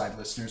outside,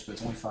 listeners, but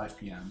it's only 5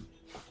 p.m.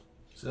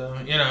 So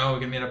we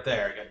can meet up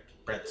there. Get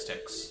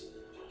breadsticks.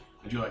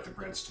 I do like the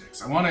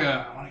breadsticks. I want to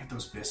get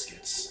those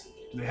biscuits.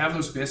 Do they have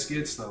those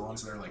biscuits, the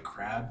ones that are like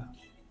crab?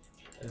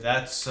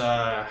 That's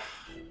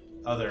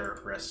other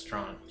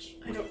restaurant.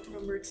 I don't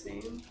remember its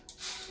name.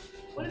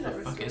 What is that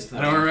Fuck restaurant? is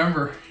that? I don't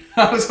remember.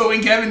 I was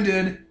hoping Kevin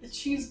did. The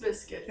cheese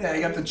biscuit. Yeah,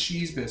 you got the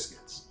cheese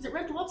biscuits. Is it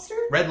Red Lobster?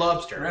 Red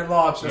Lobster. Red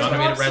Lobster. You want to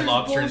meet at Red Lobster's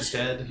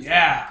Lobster bullshit. instead?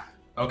 Yeah.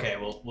 Okay,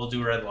 we'll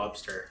do Red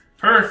Lobster.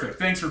 Perfect.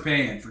 Thanks for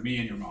paying for me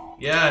and your mom.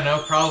 Yeah, no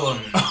problem.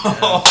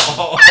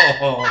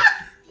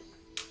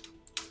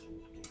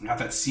 Got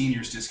that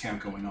seniors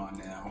discount going on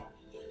now.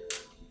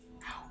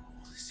 How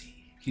old is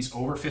he? He's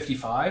over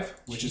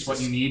 55, which is what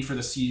Jesus. you need for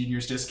the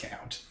seniors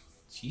discount.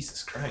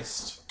 Jesus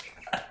Christ.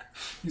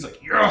 He's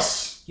like,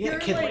 yes! He had a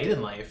You're kid like- late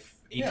in life.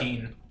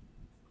 18.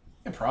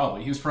 Yeah,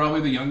 probably. He was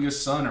probably the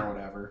youngest son or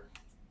whatever.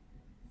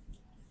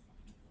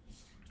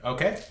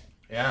 Okay.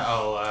 Yeah,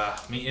 I'll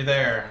meet you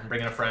there. I'm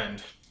bringing a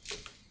friend.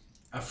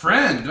 A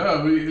friend? Oh,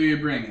 who you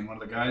bringing?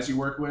 One of the guys you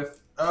work with?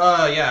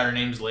 Yeah, her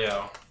name's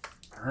Leo.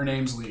 Her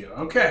name's Leo.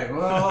 Okay,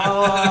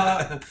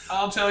 well,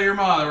 I'll tell your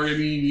mom that we're going to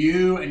be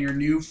you and your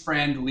new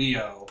friend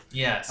Leo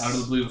Yes. out of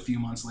the blue a few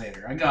months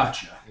later. I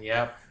gotcha.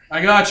 Yep.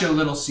 I got you,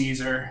 Little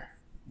Caesar.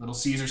 Little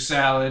Caesar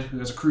salad, who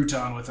has a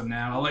crouton with him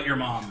now. I'll let your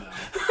mom know.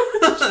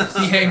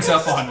 He hangs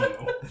up on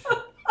you.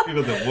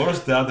 You're the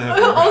worst dad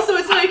ever. Also,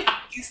 it's like,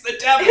 He's the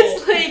devil.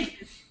 it's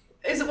like,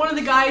 is it one of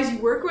the guys you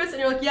work with? And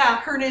you're like, yeah,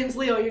 her name's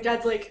Leo. And your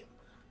dad's like,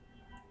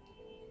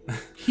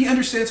 He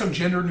understands how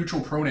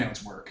gender-neutral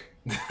pronouns work.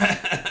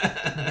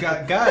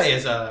 Guy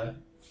is a...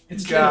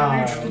 It's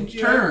God.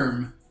 gender-neutral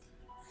term.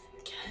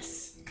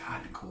 yes.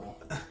 God, Nicole.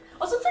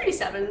 Also,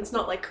 37. It's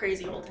not like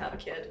crazy old to have a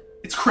kid.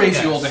 It's crazy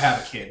Yes. old to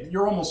have a kid.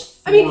 You're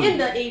almost 40. I mean, in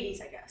the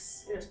 80s, I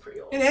guess. It was pretty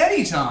old. In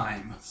any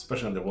time.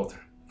 Especially underwater.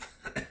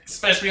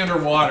 Especially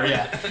underwater,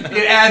 yeah.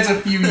 It adds a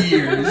few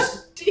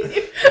years. So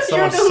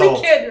You're much the only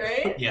salt. kid,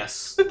 right?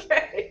 Yes.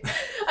 Okay.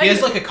 He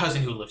has like a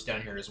cousin who lives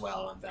down here as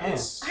well, and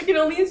that's... I can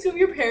only assume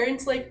your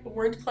parents like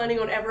weren't planning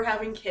on ever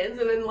having kids,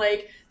 and then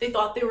like they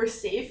thought they were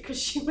safe because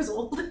she was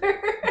older.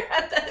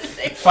 And then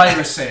they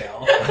Fire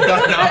sale.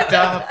 got knocked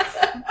up.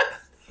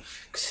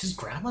 Because his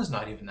grandma's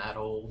not even that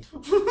old.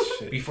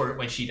 Shit. Before,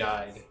 when she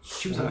died.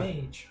 She was a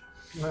mage.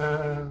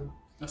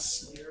 A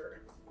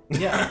seer.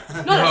 Yeah.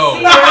 Not No.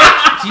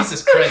 a seer.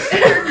 Jesus Christ.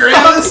 Your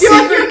grandma's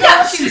You're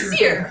yeah, she's a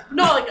seer,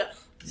 not like a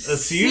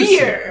seer.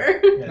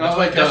 seer. Yeah, Not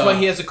like that's a- why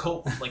he has a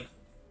cult, like,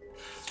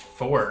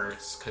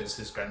 forwards, because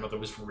his grandmother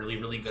was really,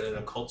 really good at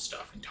occult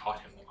stuff and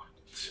taught him a lot.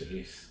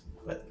 Jeez.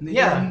 But,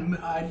 Yeah.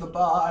 Hide the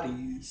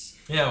bodies.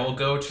 Yeah, we'll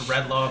go to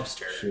Red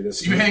Lobster. Shit,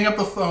 that's So you hang up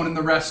the phone in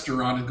the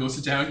restaurant and go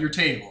sit down at your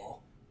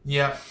table.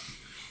 Yeah.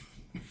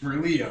 Where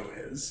Leo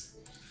is.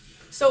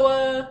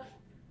 So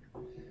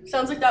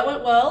sounds like that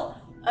went well.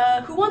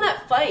 Who won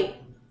that fight?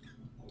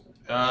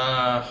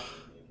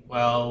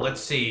 Well,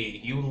 let's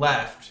see. You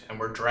left and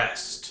were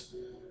dressed.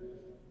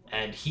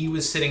 And he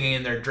was sitting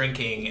in there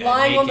drinking and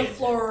Lying on the naked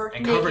floor,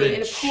 and covered naked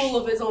in a sh- pool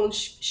of his own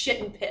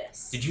shit and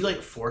piss. Did you,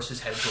 like, force his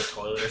head into a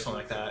toilet or something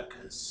like that?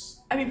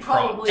 Because... I mean,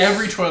 probably.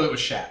 Every toilet was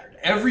shattered.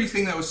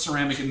 Everything that was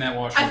ceramic in that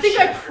washroom I think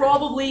was I shattered.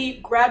 probably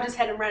grabbed his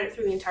head and ran it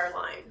through the entire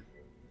line.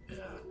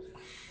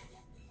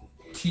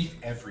 Teeth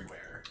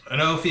everywhere. I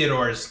know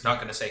Theodore's not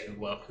going to say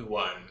who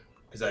won,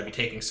 because I'd be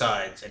taking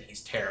sides, and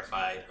he's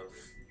terrified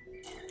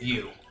of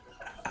you.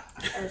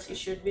 As he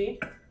should be.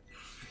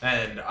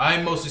 And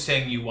I'm mostly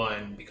saying you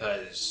won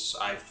because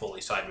I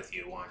fully side with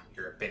you on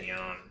your opinion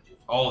on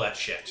all that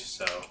shit,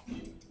 so...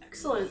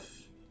 Excellent.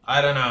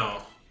 I don't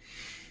know.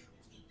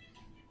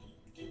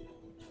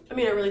 I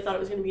mean, I really thought it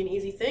was going to be an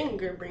easy thing. We're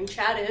going to bring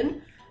Chad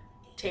in,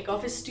 take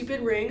off his stupid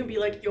ring, and be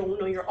like, yo,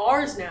 no, you're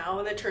ours now.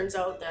 And it turns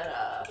out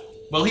that,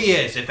 Well, he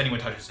is. If anyone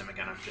touches him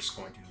again, I'm just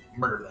going to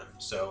murder them.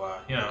 So,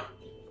 you know.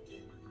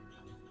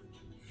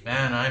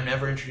 Man, I'm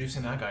never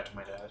introducing that guy to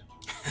my dad.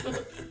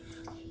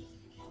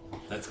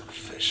 Let's go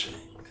fishing.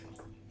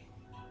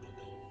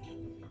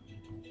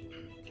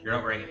 You're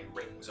not wearing any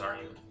rings, are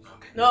you?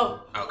 Okay.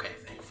 no. Okay,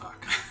 thank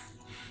fuck.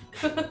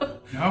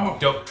 No.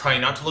 Don't try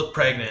not to look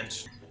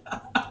pregnant.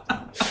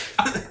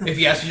 If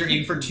he asks if you're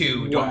eating for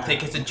two, don't Wow.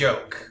 think it's a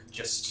joke.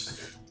 Just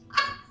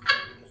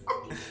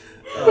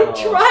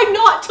Try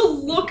not to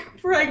look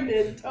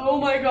pregnant. Oh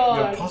my You're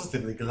god.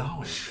 positively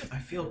glowing. I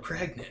feel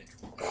pregnant.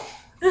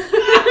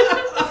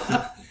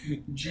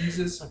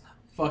 Jesus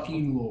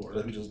fucking Lord.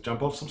 Let me just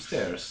jump off some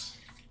stairs.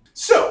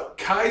 So,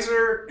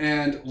 Kaiser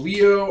and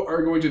Leo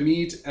are going to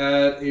meet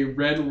at a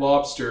Red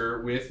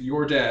Lobster with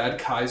your dad,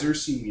 Kaiser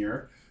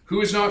Sr.,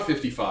 who is not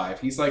 55.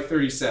 He's like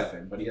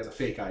 37, but he has a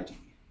fake ID.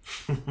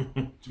 So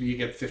you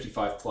get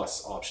 55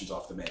 plus options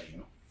off the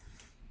menu.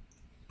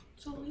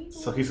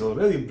 So he's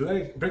already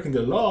breaking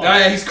the law. Ah,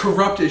 yeah, he's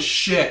corrupt as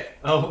shit.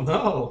 Oh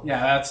no.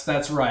 Yeah,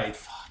 that's right.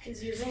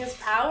 He's using his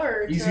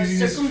power He's to using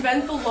his-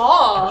 circumvent the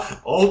law.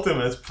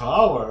 Ultimate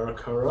power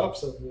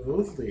corrupts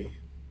absolutely.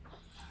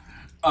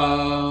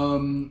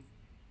 And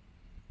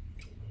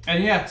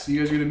yeah, so you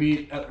guys are going to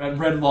meet at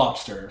Red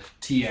Lobster,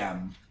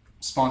 TM,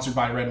 sponsored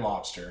by Red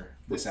Lobster,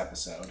 this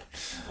episode,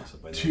 Also,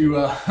 by the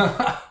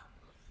way.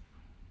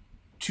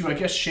 to I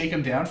guess, shake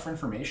him down for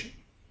information.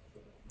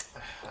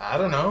 I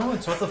don't know.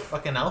 It's what the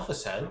fucking alpha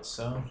said,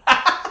 so...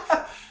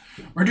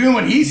 We're doing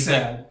what he He's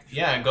said.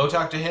 Yeah, go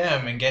talk to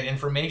him and get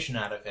information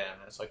out of him.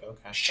 And it's like,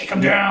 okay. Shake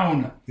him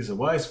down. He's a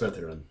wise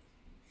veteran.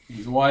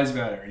 He's a wise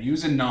veteran. He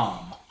was a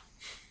nom.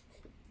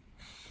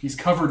 He's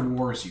covered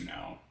wars, you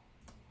know.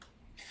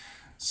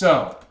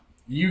 So,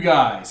 you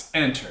guys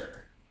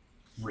enter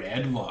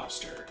Red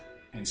Lobster,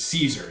 and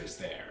Caesar is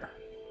there.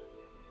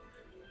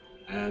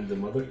 And the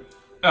mother?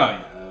 Oh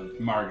yeah,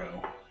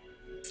 Margot.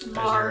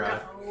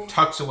 Margot.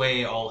 Tucks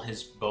away all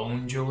his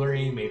bone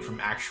jewelry made from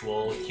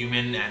actual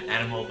human and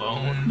animal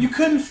bone. You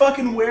couldn't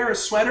fucking wear a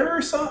sweater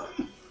or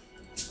something?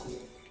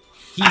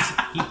 He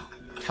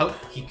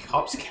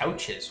cops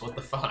couches. What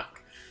the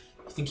fuck?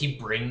 You think he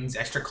brings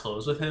extra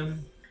clothes with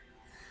him?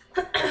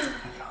 Oh my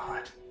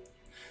god.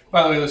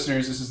 By the way,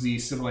 listeners, this is the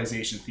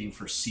civilization theme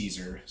for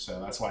Caesar,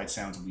 so that's why it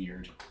sounds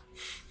weird.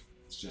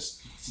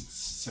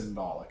 It's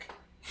symbolic.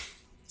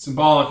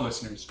 Symbolic,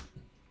 listeners.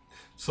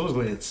 Someone's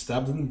going to get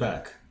stabbed in the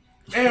back.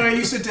 Anyway,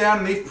 you sit down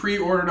and they've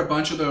pre-ordered a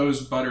bunch of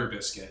those butter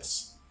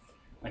biscuits.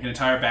 Like an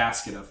entire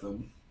basket of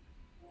them.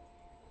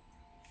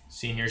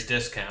 Senior's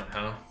discount,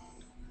 huh?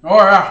 Oh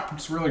yeah,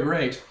 it's really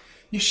great.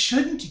 You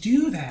shouldn't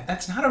do that.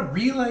 That's not a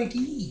real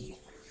ID.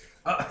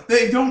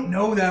 They don't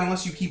know that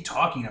unless you keep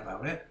talking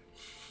about it.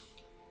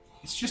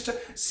 It's just a...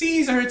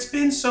 Caesar, it's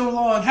been so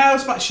long.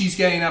 How's my... She's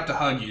getting up to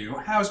hug you.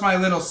 How's my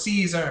little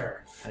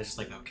Caesar? I was just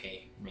like,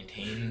 okay,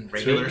 maintain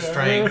regular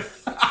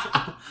strength.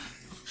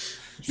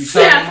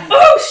 Snap!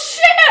 Oh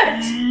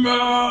shit!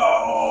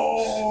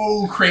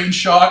 No! Crane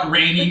shot,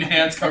 raining,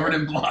 hands covered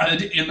in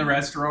blood in the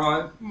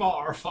restaurant.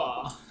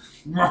 Marfa.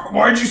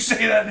 Why'd you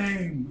say that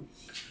name?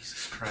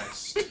 Jesus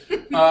Christ.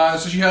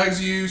 So she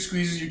hugs you,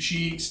 squeezes your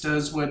cheeks,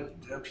 does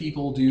what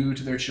people do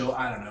to their children.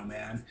 I don't know,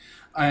 man.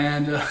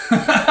 And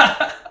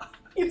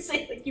You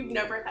say like you've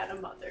never had a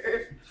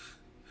mother.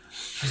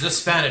 She's a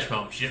Spanish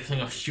mom. She didn't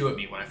fling a shoe at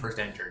me when I first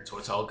entered, so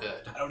it's all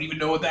good. I don't even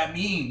know what that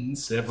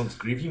means. Stefan's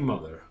grieving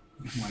mother.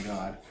 Oh my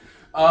god.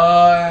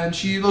 And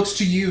she looks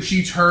to you.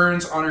 She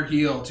turns on her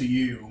heel to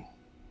you.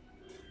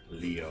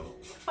 Leo.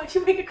 Why'd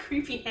you make a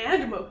creepy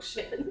hand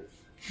motion?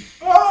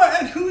 Oh,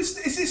 and is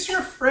this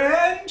your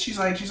friend? She's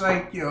like,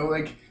 you know,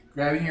 like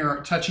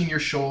touching your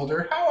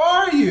shoulder. How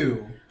are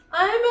you?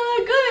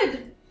 I'm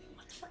good.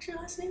 What the fuck's your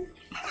last name?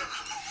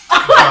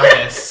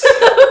 Vargas.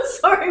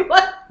 Sorry,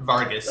 what?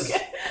 Vargas.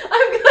 Okay.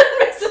 I'm good,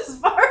 Mrs.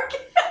 Vargas.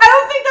 I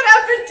don't think that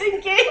happened in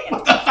game.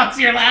 What the fuck's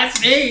your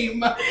last name?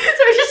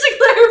 Sorry, just to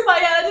clarify,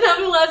 I didn't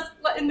have the last.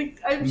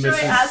 I'm sure I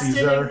Mrs. asked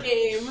Caesar. it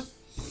in game.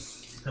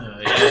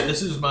 Yeah,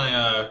 this is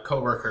my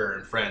co-worker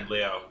and friend,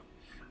 Leo.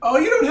 Oh,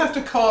 you don't have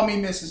to call me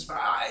Mrs.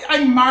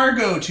 I'm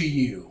Margot to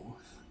you.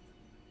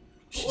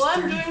 Well,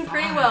 I'm doing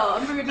pretty well.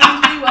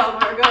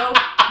 Margot.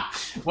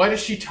 Why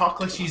does she talk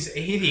like she's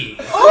 80?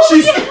 Oh,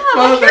 She's the yeah,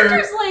 my mother.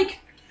 character's like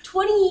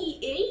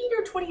 28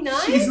 or 29.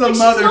 She's the Like,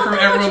 mother not from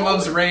that much Everyone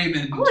Loves older.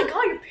 Raymond. Oh my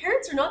god, your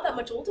parents are not that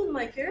much older than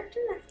my character.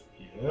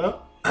 Yeah.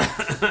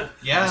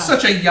 Yeah.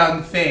 Such a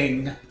young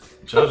thing.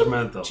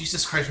 Judgmental.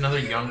 Jesus Christ,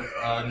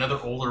 another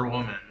older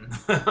woman.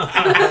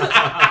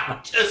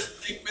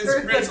 Just like Miss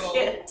Eartha Frizzle.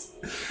 Kitt.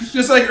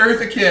 Just like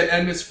Eartha Kitt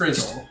and Miss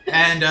Frizzle.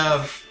 And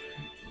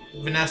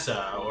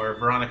Vanessa, or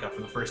Veronica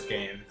from the first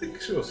game. I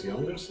think she was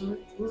younger,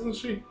 wasn't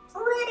she?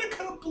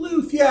 Veronica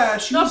Bluth, yeah,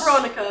 she's... Not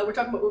Veronica, we're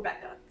talking about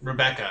Rebecca.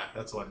 Rebecca,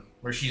 that's the one.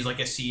 Where she's like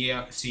a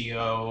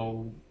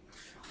CEO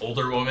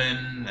older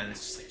woman, and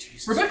it's just like,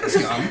 Jesus. Rebecca's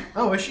young.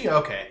 Oh, is she?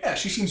 Okay. Yeah,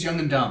 she seems young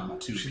and dumb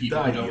to She people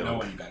who died don't young.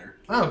 know any better.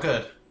 Oh,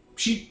 good.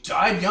 She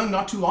died young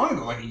not too long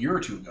ago, like a year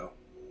or two ago.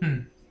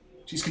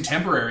 She's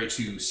contemporary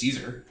to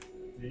Caesar.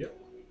 Yep.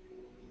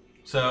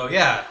 So,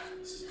 yeah.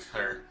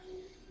 Her.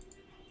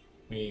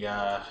 We,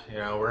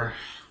 we're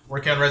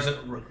working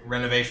on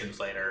renovations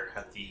later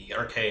at the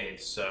arcade,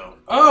 so...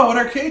 Oh, what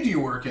arcade do you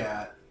work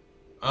at?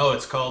 Oh,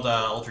 it's called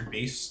Altered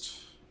Beast.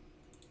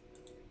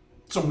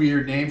 It's a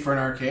weird name for an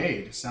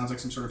arcade. Sounds like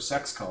some sort of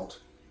sex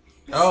cult.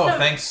 Oh, So-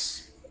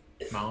 thanks,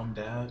 Mom,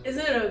 Dad.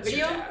 Isn't it a It's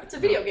video? your dad. It's a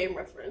video game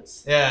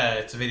reference. Yeah,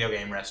 it's a video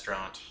game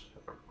restaurant.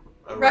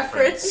 A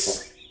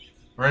Reference.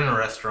 We're in a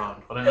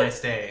restaurant. What a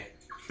nice day.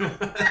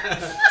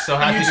 So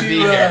happy You to two, be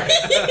here.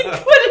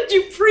 What did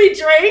you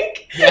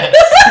pre-drink? Yes.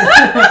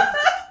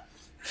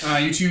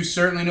 You two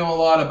certainly know a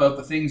lot about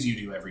the things you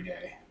do every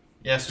day.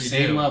 Yes, we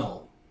Same do.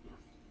 level.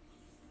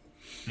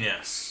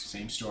 Yes.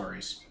 Same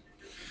stories.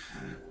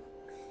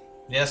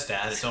 Yes,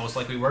 Dad. It's almost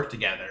like we work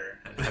together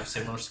and have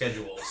similar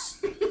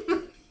schedules.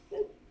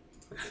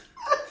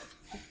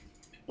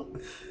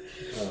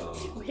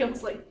 Oh.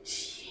 William's like,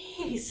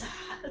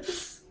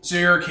 Jesus. So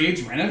your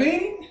arcade's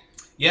renovating?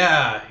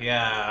 Yeah.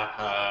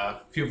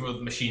 A few of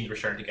the machines were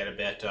starting to get a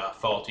bit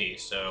faulty,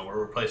 so we're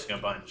replacing a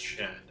bunch.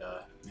 And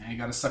Yeah, you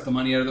gotta suck the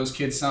money out of those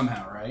kids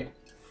somehow, right?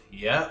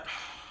 yep.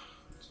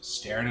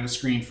 Staring at a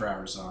screen for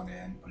hours on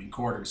end, putting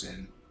quarters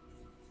in.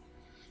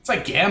 It's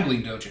like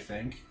gambling, don't you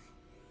think?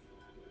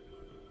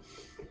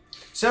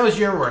 So how's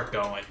your work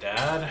going,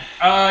 Dad?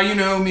 You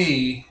know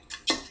me.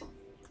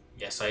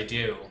 Yes, I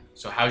do.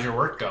 So how's your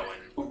work going?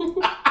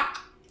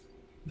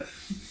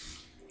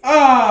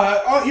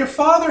 Your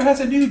father has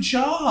a new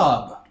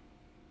job.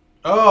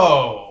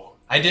 Oh,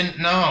 I didn't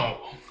know.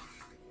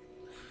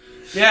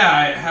 Yeah,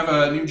 I have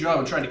a new job.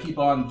 I'm trying to keep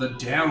on the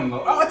down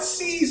low. Oh, it's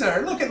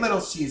Caesar. Look at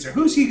little Caesar.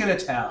 Who's he gonna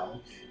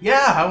tell?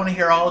 Yeah, I want to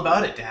hear all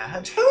about it,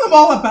 Dad. Tell him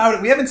all about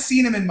it. We haven't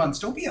seen him in months.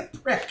 Don't be a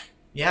prick.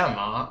 Yeah,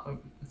 Mom.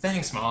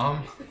 Thanks,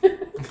 Mom.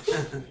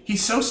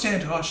 He's so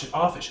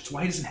standoffish. It's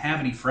why he doesn't have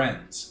any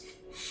friends.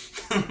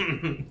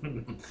 I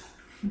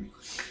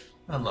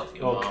love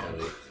you, Okay.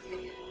 Mom.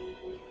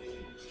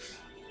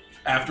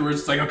 Afterwards,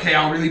 it's like, okay,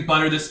 I'll really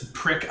butter this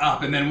prick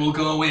up, and then we'll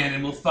go in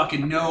and we'll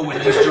fucking know when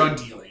he's drug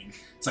dealing.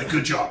 It's like,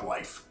 good job,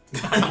 wife.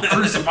 I'll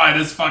crucify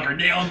this fucker,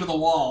 nail him to the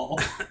wall.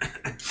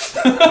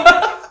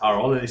 Our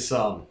only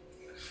son.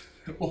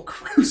 We'll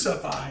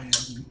crucify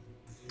him.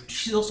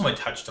 She's also my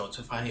touchstone,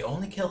 so if I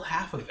only kill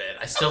half of it,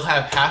 I still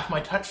have half my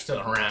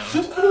touchstone around.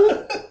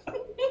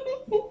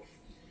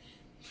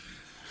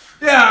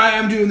 Yeah,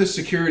 I'm doing this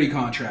security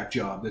contract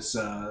job. This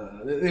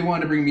they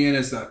wanted to bring me in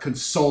as a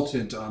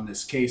consultant on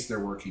this case they're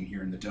working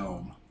here in the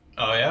Dome.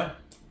 Oh, yeah?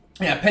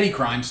 Yeah, petty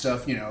crime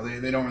stuff, you know,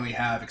 they don't really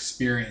have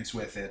experience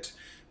with it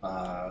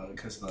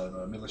because of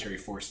the military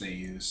force they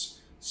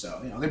use.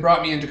 So, you know, they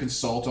brought me in to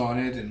consult on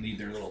it and lead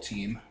their little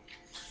team.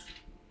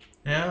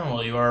 Yeah,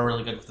 well, you are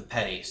really good with the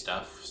petty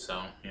stuff,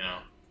 so, you know.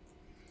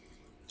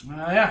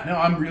 Yeah, no,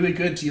 I'm really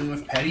good dealing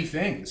with petty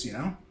things, you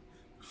know?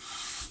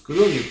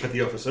 Good on you, petty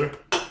officer.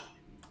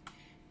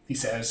 He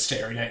says,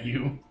 staring at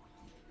you.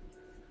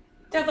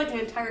 They have like an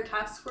entire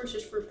task force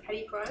just for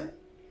petty crime.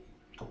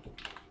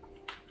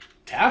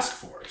 Task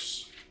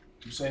force?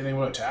 Did you say anything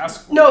about a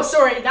task force? No,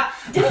 sorry.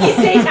 Didn't he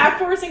say task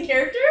force in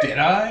character? Did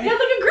I? He had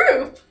like a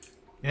group.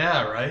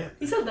 Yeah, right?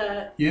 He said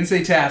that. You didn't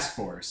say task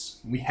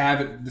force. We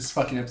have it, this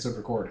fucking episode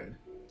recorded.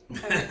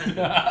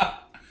 Okay.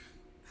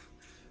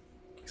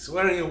 He's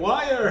wearing a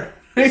wire.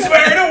 He's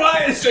wearing a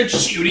wire and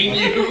starts shooting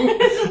you.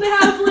 So they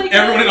have like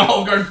Everyone in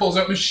Olive Garden pulls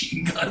out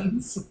machine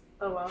guns.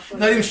 Oh wow.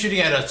 Not even shooting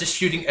at us, just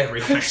shooting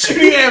everywhere.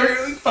 Shooting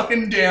every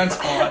fucking dance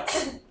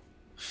spots.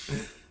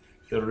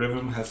 The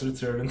rhythm has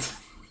returned.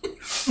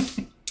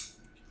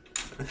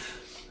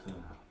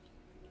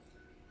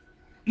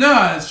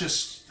 No, it's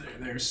just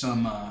there's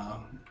some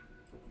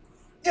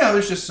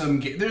there's just some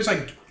there's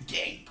like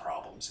gang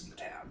problems in the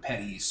town,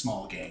 petty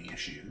small gang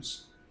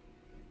issues.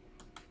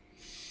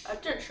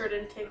 That sure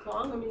didn't take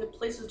long. I mean, the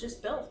place was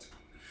just built.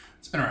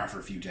 It's been around for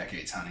a few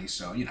decades, honey.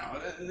 So you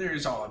know,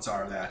 there's odds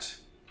are that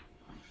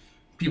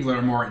people that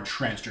are more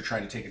entrenched are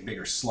trying to take a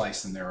bigger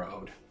slice than they're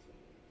owed.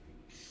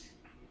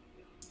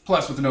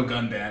 Plus, with the no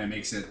gun ban, it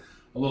makes it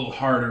a little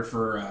harder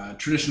for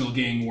traditional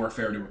gang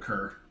warfare to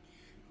occur.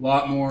 A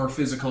lot more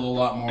physical, a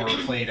lot more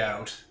played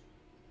out.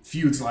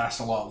 Feuds last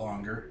a lot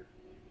longer.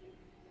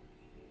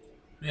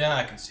 Yeah,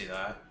 I can see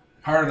that.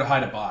 Harder to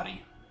hide a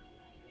body.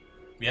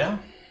 Yeah?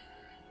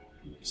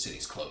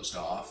 City's closed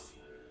off.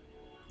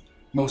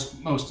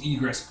 Most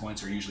egress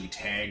points are usually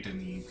tagged, and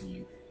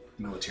the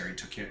military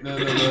took care.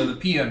 The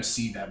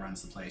PMC that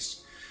runs the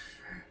place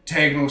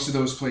tagged most of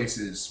those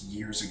places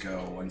years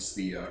ago. Once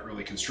the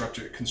early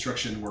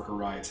construction worker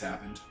riots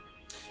happened.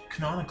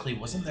 Canonically,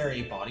 wasn't there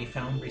a body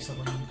found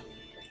recently?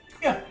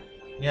 Yeah.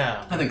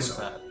 Yeah, I think what was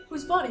so. that?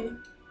 Whose body?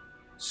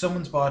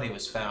 Someone's body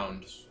was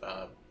found.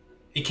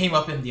 It came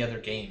up in the other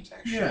games,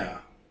 actually. Yeah.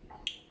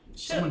 Shit.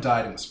 Someone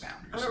died and was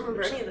found. I don't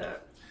remember any of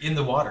that. In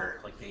the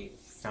water. Like, they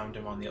found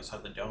him on the outside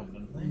of the dome,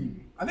 didn't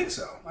they? I think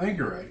so. I think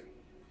you're right.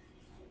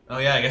 Oh,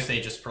 yeah, I guess they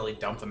just probably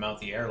dumped them out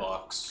the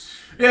airlocks.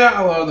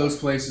 Yeah, a lot of those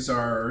places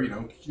are, you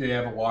know, they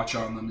have a watch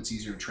on them. It's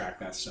easier to track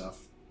that stuff.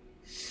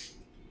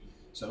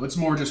 So it's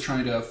more just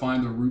trying to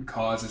find the root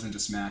causes and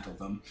dismantle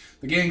them.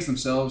 The gangs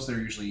themselves, they're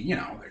usually, you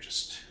know, they're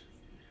just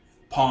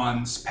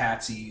pawns,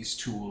 patsies,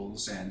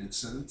 tools, and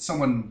it's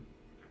someone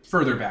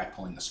further back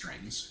pulling the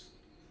strings.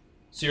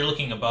 So you're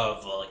looking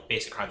above, like,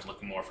 basic crimes,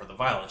 looking more for the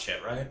violent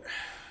shit, right?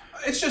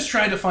 It's just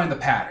trying to find the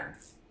pattern.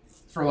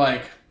 For,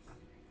 like,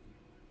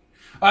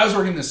 I was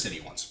working in this city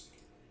once,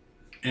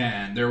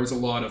 and there was a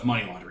lot of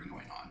money laundering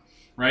going on,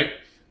 right?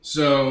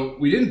 So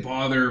we didn't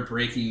bother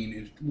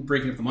breaking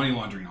up the money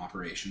laundering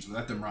operations. We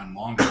let them run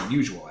longer than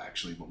usual,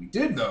 actually. What we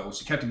did, though,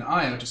 was we kept an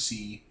eye out to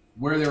see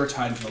where they were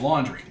tied into the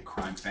laundering,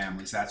 crime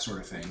families, that sort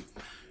of thing.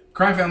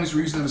 Crime families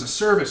were using them as a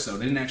service, though.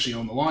 They didn't actually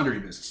own the laundry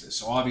businesses,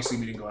 so obviously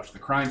we didn't go after the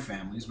crime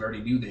families. We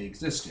already knew they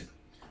existed.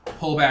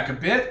 Pull back a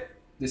bit,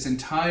 this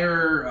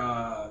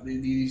entire,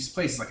 these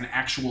places, like an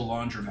actual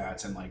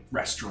laundromats and, like,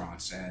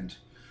 restaurants and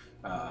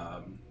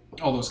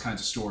all those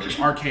kinds of stores.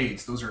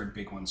 Arcades, those are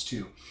big ones,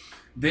 too.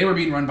 They were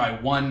being run by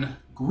one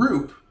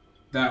group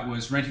that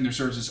was renting their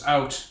services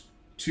out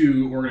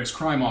to organized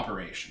crime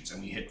operations,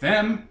 and we hit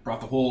them, brought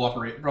the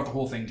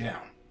whole thing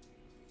down.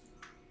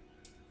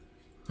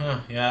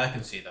 Huh, yeah, I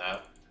can see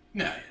that.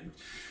 Yeah,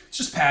 it's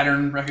just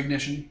pattern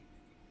recognition.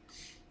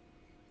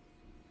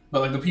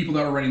 But like the people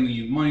that were running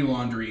the money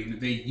laundering,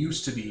 they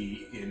used to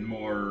be in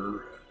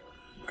more.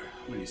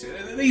 What do you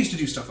say? They used to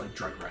do stuff like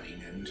drug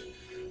running and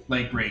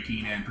leg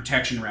breaking and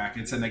protection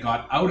rackets, and they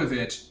got out of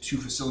it to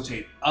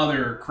facilitate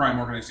other crime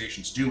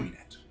organizations doing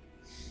it.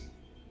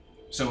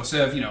 So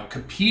instead of, you know,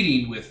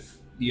 competing with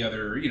the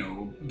other, you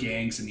know,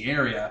 gangs in the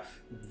area,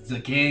 the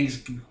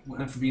gangs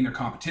went from being their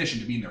competition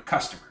to being their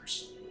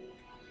customers.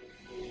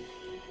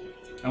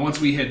 And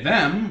once we hit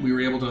them, we were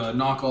able to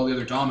knock all the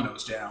other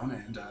dominoes down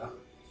and,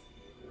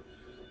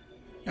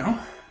 you know,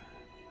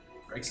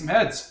 break some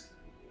heads.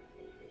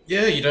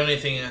 Yeah, you done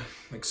anything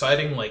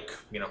exciting, like,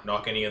 you know,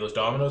 knock any of those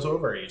dominoes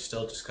over, or you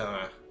still just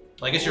kind of...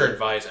 I guess you're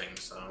advising,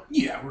 so...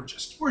 Yeah, we're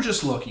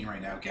just looking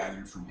right now, gathering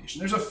information.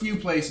 There's a few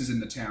places in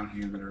the town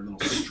here that are a little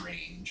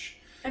strange.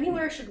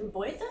 Anywhere should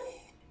avoid them?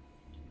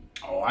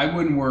 Oh, I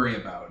wouldn't worry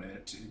about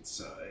it.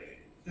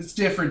 It's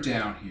different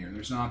down here.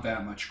 There's not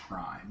that much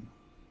crime.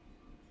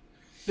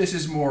 This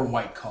is more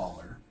white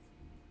collar.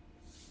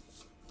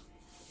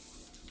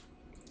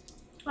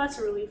 Well, that's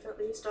a relief at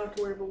least. Don't have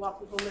to worry about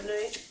walking home at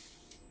night.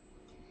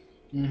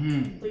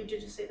 Mm-hmm. But you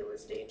did just say there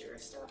was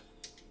dangerous stuff.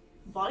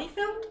 Body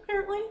found,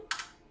 apparently?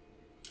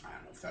 I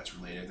don't know if that's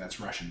related. That's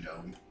Russian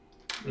Dome.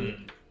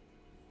 Mm.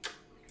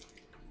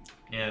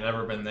 Yeah,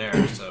 never been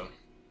there, so.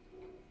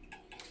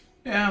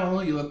 Yeah,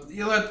 well, you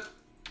let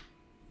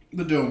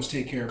the domes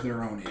take care of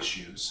their own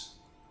issues.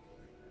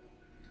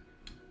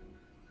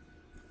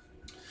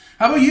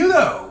 How about you,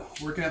 though?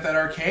 Working at that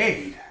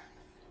arcade.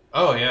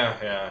 Oh,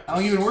 yeah. How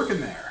long you been working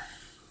there?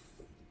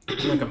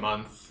 Like a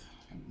month.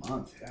 A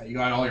month. Yeah, you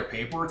got all your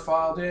paperwork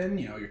filed in,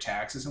 your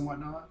taxes and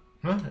whatnot?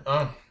 Huh?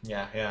 Oh,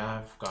 yeah,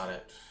 I've got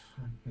it.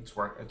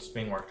 It's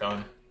being worked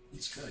on.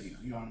 It's good,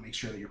 you want to make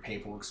sure that your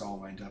paperwork's all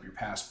lined up, your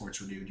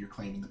passport's renewed, you're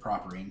claiming the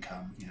proper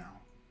income,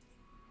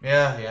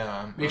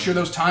 Yeah. Make sure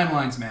those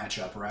timelines match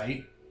up,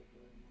 right?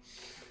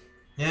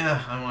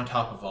 Yeah, I'm on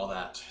top of all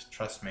that.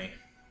 Trust me.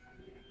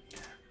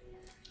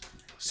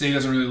 City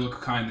doesn't really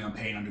look kindly on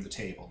paying under the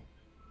table.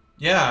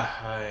 Yeah,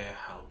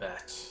 I'll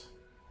bet.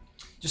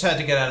 Just had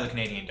to get out of the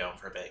Canadian Dome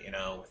for a bit,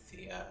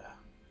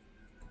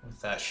 with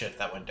that shit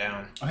that went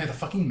down. Oh yeah, the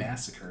fucking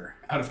massacre.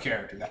 Out of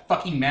character. That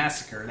fucking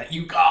massacre that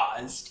you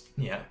caused.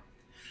 Yeah.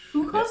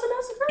 Who caused the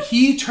massacre?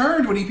 He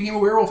turned when he became a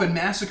werewolf and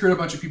massacred a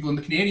bunch of people in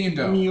the Canadian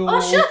Dome.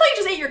 Oh shit, I thought you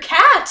just ate your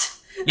cat!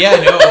 Yeah,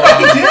 no.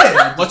 He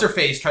did. What's her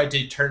face tried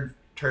to turn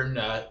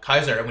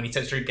Kaiser, and when he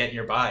said started getting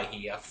nearby,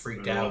 he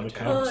freaked out.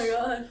 Okay. Oh my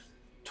god.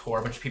 Tore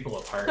a bunch of people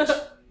apart.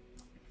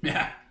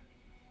 Yeah.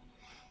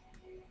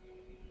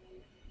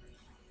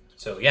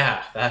 So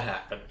yeah, that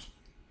happened.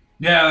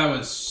 Yeah, that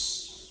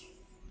was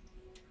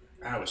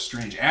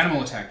strange.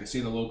 Animal attack. They say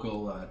the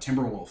local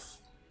timber wolf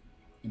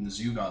in the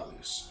zoo got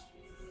loose.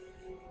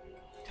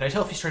 Can I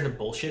tell if he's trying to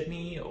bullshit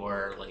me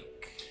or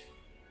like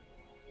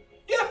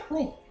Yeah,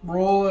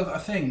 roll a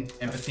thing.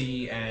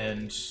 empathy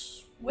and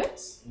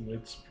Wits?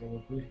 Wits,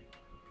 probably.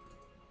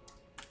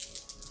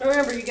 Oh,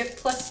 remember, you get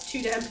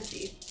 +2 to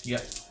empathy.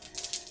 yep.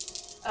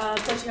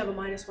 Plus you have a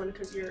 -1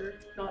 because you're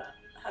not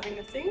having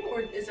a thing,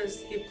 or does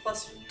the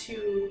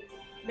 +2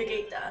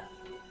 negate that?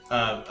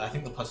 I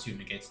think the +2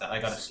 negates that. I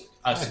got a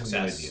have no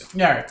success. idea.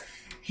 Yeah, right.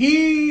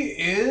 He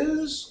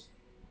is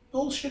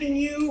bullshitting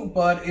you,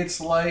 but it's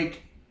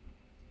like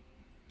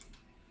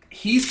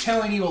he's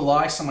telling you a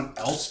lie someone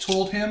else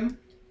told him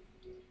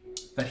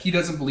that he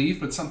doesn't believe,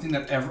 but something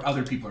that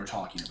other people are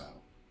talking about.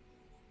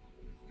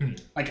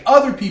 Like,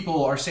 other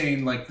people are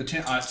saying, like,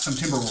 some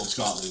Timberwolves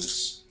got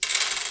loose,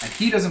 and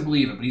he doesn't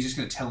believe it, but he's just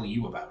going to tell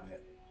you about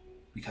it.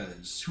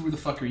 Because who the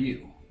fuck are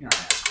you? You're not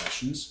going to ask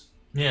questions.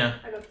 Yeah.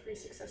 I got 3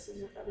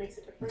 successes if that makes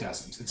a It difference.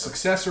 doesn't. It's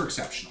success or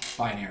exceptional.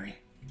 Binary.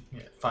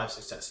 Yeah. 5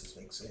 successes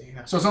makes it.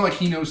 Yeah. So it's not like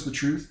he knows the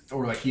truth,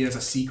 or like he has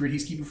a secret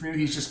he's keeping from you.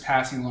 He's just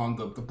passing along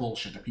the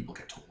bullshit that people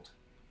get told.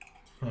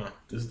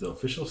 This is the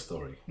official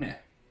story. Yeah.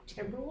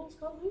 Timberwolves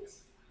got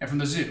loose? And from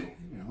the zoo,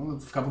 a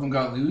couple of them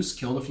got loose,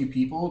 killed a few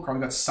people,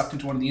 probably got sucked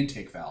into one of the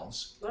intake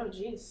valves. Oh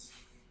jeez.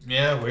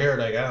 Yeah,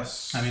 weird, I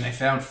guess. I mean, they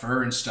found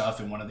fur and stuff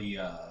in one of the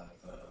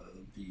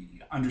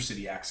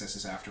undercity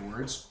accesses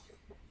afterwards.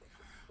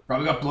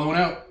 Probably got blown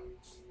out.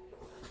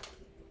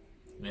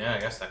 Yeah, I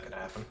guess that could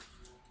happen.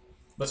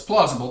 But it's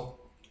plausible.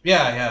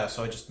 Yeah,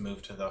 so I just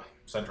moved to the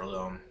Central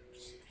Dome.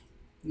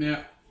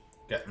 Yeah.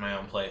 Get my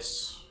own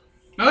place.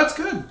 No, that's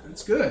good.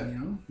 That's good.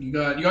 You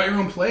got your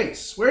own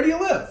place. Where do you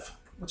live?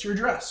 What's your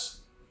address?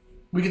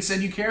 We could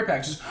send you care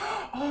packages.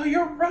 Oh,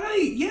 you're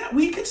right. Yeah,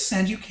 we could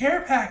send you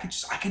care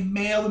packages. I could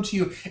mail them to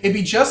you. It'd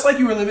be just like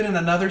you were living in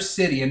another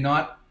city and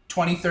not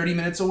 20, 30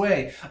 minutes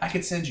away. I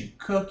could send you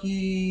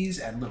cookies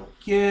and little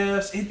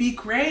gifts. It'd be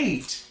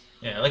great.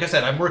 Yeah, like I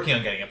said, I'm working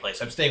on getting a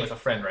place. I'm staying with a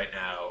friend right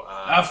now.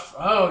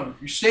 Oh,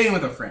 you're staying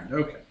with a friend.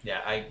 Okay.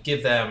 Yeah, I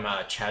give them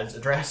Chad's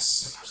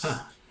address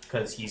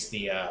because he's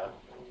the.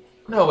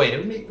 No, wait, it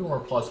would make it more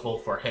plausible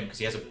for him because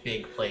he has a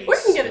big place. Or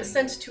you can get it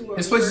sent to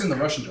His place is in the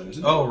Russian Dome,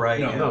 isn't it? Oh, right.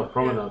 No. Yeah. No,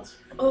 promenade.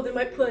 Oh, they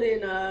might put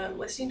in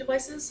listing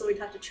devices, so we'd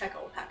have to check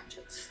all the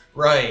packages.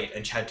 Right,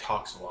 and Chad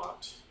talks a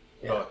lot.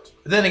 Yeah. But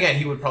then again,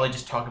 he would probably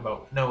just talk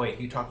about. No, wait,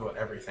 he'd talk about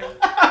everything.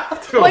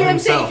 Well, I'm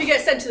saying if you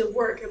get sent to the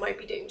work, it might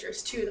be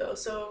dangerous too, though.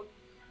 So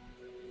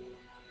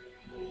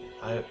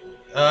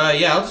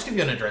Yeah, I'll just give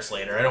you an address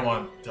later. I don't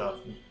want to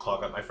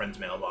clog up my friend's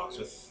mailbox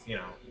with, I You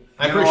got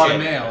a appreciate lot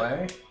of it, mail, but-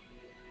 eh?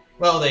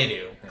 Well, they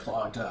do.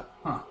 Clogged up.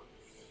 Huh.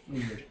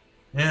 Weird.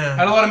 Yeah.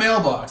 Had a lot of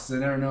mailboxes. I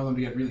never know them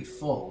to get really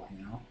full,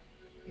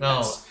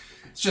 No,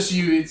 It's just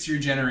you, it's your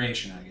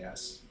generation, I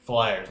guess.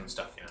 flyers and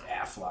stuff,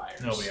 Yeah,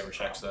 flyers. Nobody ever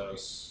checks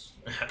those.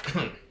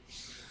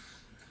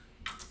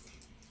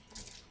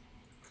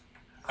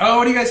 Oh,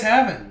 what are you guys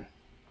having?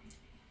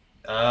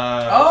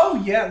 uh,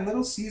 Oh, yeah,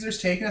 Little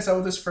Caesar's taking us out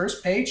with his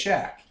first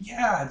paycheck.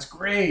 Yeah, it's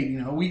great.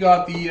 We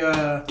got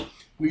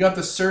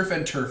the surf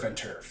and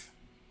turf.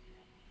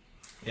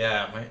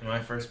 Yeah, my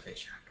first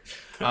paycheck.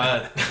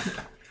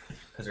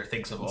 Because there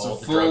thinks of It's all a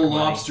the full drug money.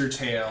 lobster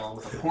tail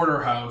with a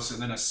porterhouse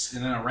and then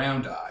a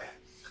round eye.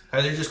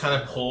 Kaiser just kind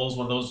of pulls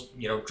one of those,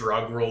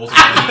 drug rolls. And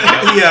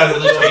Yeah, to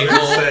that's what I the was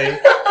table. saying.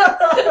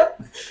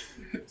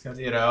 He's gonna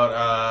get out.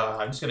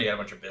 I'm just gonna get a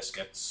bunch of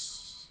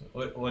biscuits.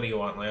 What do you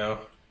want, Leo?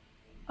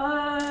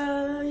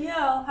 Yeah,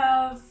 I'll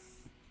have.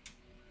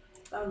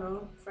 I don't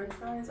know, French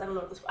fries. I don't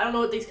know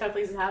what these kind of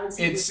places have.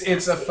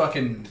 It's a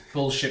fucking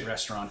bullshit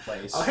restaurant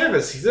place. I'll have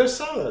a Caesar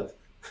salad.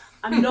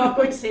 I'm not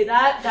going to say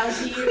that. That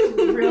would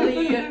be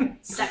really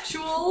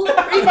sexual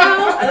right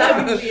now, and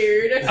that'd be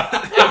weird.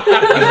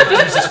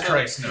 Jesus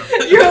Christ, no.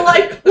 You're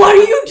like, what are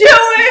you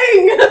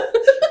doing?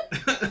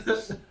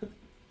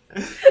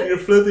 You're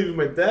flirting with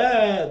my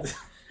dad.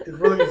 In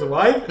front of his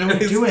wife. No, and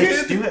his do kid.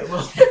 it. Do it.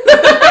 Well,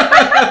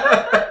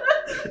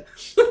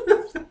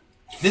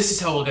 This is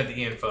how we'll get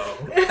the info.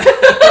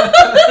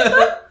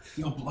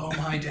 you'll blow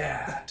my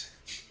dad.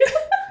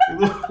 In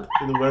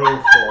the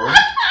werewolf form.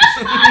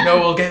 No,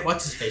 we'll get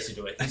what's his face to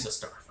do it. He's a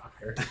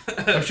starfucker.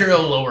 I'm sure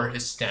he'll lower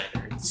his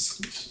standards.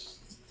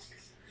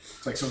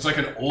 It's like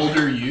an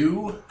older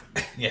you.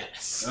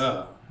 Yes.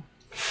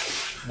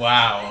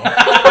 Wow.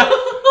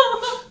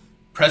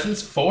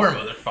 Presence 4,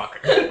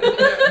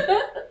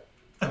 motherfucker.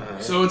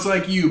 So it's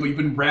like you, but you've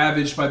been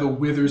ravaged by the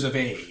withers of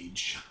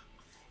age.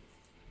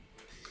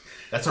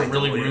 That's a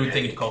really rude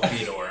thing to call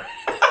Theodore.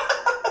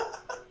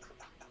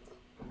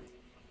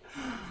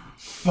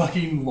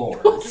 Fucking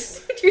lord.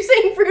 You're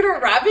saying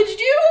Fruiter ravaged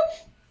you?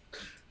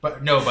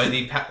 But no, by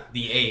the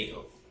age.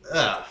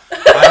 I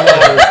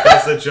know,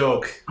 that's a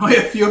joke. Oh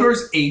yeah,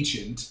 Fyodor's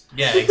ancient.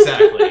 Yeah,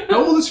 exactly.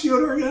 How old is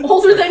Fyodor again?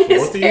 Older than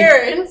his 40?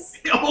 parents.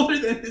 Older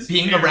than his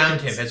Being parents.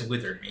 around him has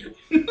withered me.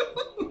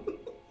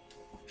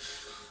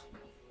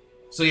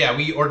 So yeah,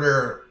 we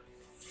order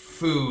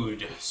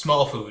food,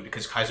 small food,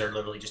 because Kaiser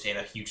literally just ate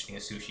a huge thing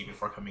of sushi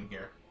before coming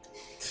here.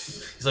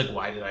 He's like,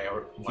 why did I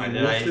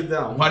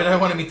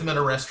want to meet them at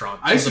a restaurant?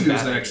 I This is assumed a it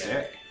was bad the next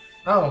idea. day.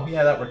 Oh,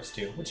 yeah, that works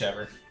too.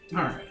 Whichever.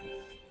 Alright.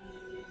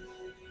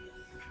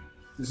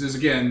 This is,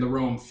 again, the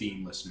Rome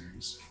theme,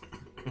 listeners.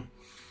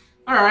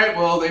 Alright,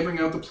 well, they bring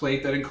out the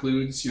plate that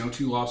includes,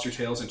 2 lobster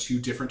tails and 2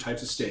 different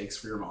types of steaks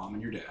for your mom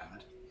and your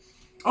dad.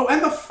 Oh,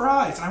 and the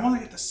fries! I want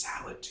to get the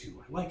salad,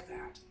 too. I like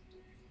that.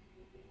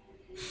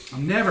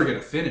 I'm never going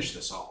to finish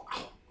this all.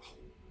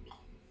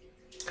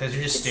 Because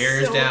he just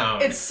stares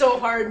down. It's so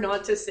hard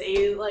not to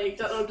say,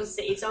 not to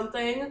say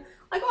something.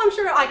 Like, oh, I'm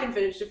sure I can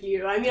finish a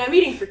few. I mean, I'm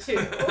eating for 2.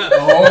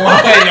 Oh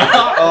my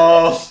god!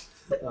 Oh.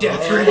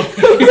 Death ray.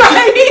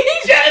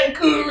 Right?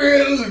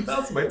 Jankuru!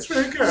 That's my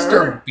trigger.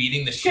 Start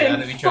beating the shit out of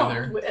Getting each fucked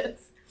other.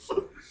 with.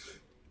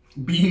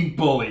 Being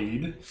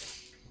bullied.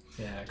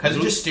 Yeah, Kaiser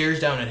just stares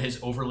down at his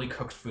overly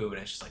cooked food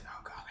and it's just like,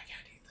 oh god, I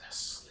can't eat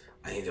this.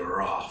 I need the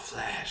raw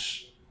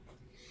flesh.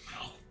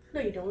 No,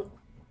 you don't.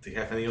 Do you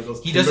have any of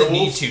those? He doesn't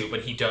need Timberwolves? to,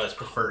 but he does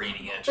prefer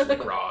eating it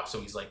like raw, so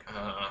he's like,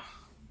 I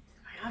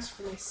asked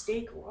for my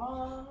steak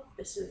raw.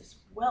 This is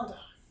well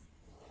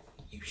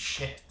done. you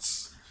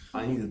shits.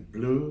 I need it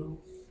blue.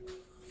 I'm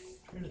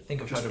trying to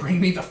think of how Just to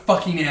bring me the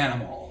fucking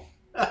animal.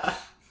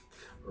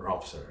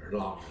 Lobster,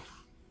 long.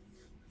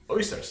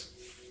 Oysters.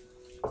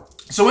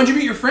 So when'd you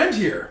meet your friend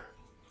here?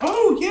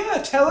 Oh,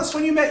 yeah, tell us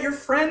when you met your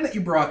friend that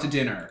you brought to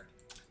dinner.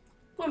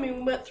 Well, I mean,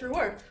 we met through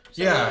work.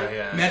 So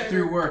Yeah. Met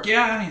through work.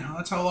 Yeah,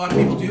 that's how a lot of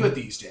people do it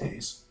these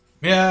days.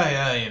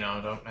 Yeah,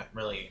 don't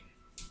really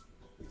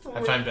Well,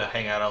 have time to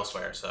hang out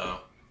elsewhere, so.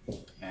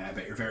 Yeah, I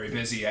bet you're very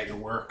busy at your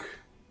work.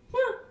 Yeah,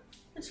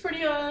 it's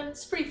pretty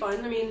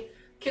fun. I mean,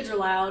 kids are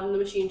loud and the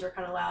machines are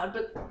kind of loud,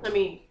 but I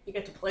mean, you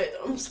get to play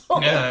them.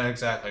 So Yeah,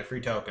 exactly.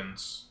 Free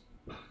tokens.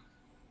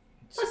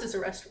 plus it's a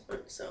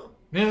restaurant, so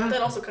Yeah.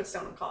 that also cuts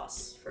down on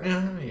costs. For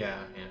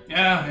Yeah.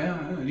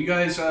 Yeah. You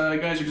guys are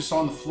just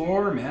on the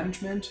floor,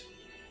 management?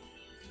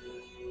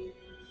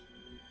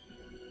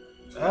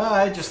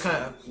 I just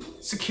kind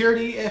of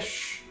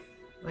security-ish,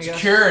 I guess.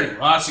 Security. A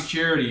lot of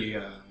security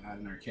at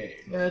an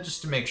arcade. Yeah,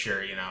 just to make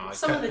sure, I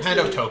Some of the hand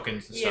out teen-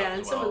 tokens and stuff yeah,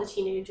 and as well. some of the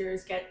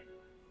teenagers get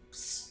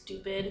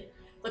stupid.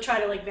 They'll try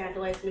to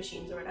vandalize the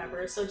machines or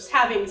whatever. So just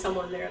having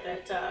someone there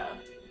that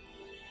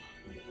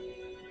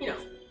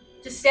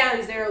just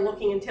stands there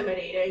looking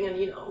intimidating, and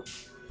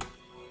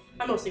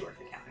I mostly work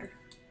the counter.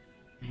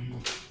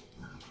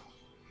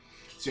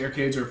 These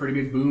arcades are a pretty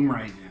big boom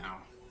right now.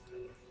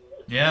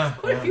 Yeah.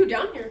 Quite a few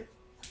down here.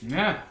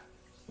 Yeah.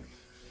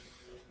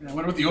 I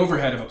wonder what the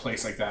overhead of a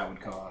place like that would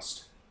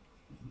cost.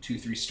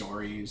 2-3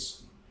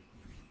 stories.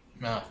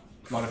 No.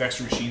 A lot of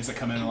extra machines that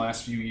come in the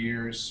last few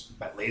years.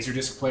 That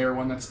Laserdisc player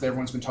one that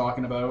everyone's been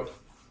talking about.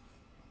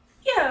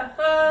 Yeah,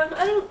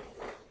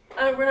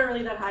 we're not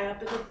really that high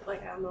up. It's I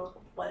don't know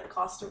what it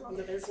costs to run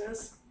the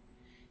business.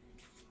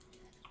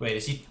 Wait,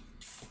 is he...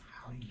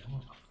 How do you know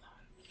about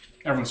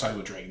Everyone's talking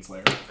about Dragon's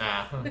Lair.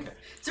 that? Okay.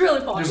 It's really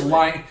popular. There's a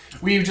line.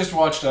 We've just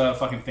watched a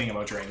fucking thing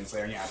about Dragon's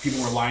Lair. And yeah,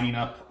 people were lining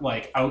up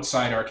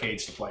outside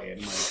arcades to play it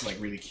and like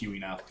really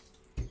queuing up.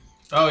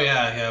 Oh,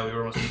 yeah, we were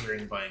almost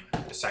considering buying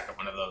the second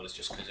one of those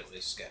just because it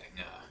was getting,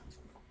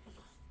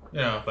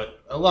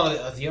 but a lot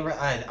of the other,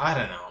 I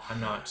don't know, I'm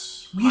not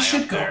We high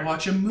should up go there.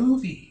 watch a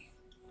movie.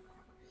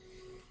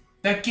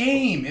 That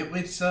game. It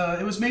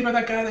was made by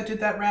that guy that did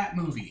that rat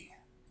movie.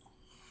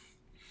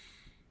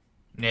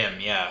 Nim,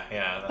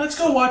 yeah. Let's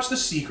go watch The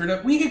Secret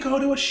of... We could go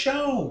to a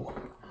show.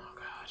 Oh,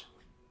 God.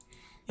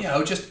 You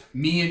know, just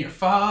me and your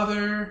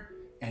father,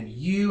 and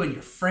you and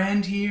your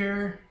friend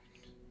here.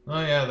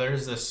 Oh, yeah,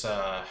 there's this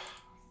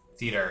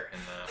theater in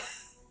the...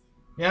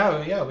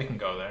 Yeah, we can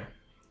go there.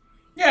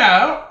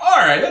 Yeah,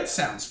 alright, that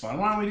sounds fun.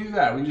 Why don't we do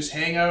that? We just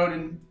hang out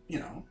and,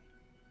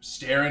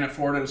 stare in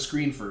forward at a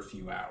screen for a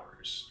few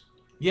hours.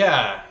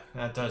 Yeah,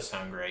 that does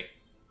sound great.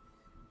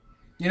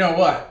 You know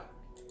what?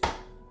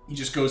 He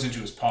just goes into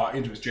his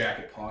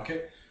jacket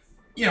pocket.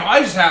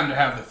 I just happen to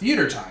have the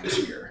theater times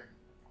here.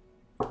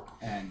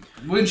 And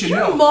wouldn't you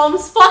Your know?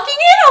 mom's fucking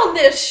in on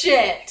this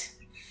shit!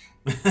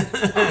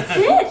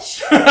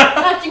 Bitch!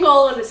 Acting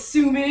all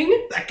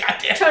unassuming. That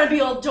goddamn... Trying to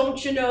be all,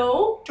 don't you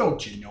know?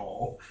 Don't you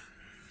know?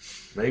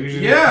 Maybe you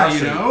should Yeah,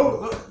 pass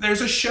it. look,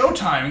 there's a show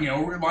time,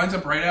 it lines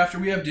up right after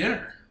we have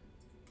dinner.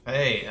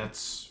 Hey,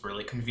 that's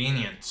really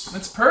convenient.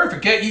 That's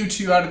perfect. Get you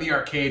two out of the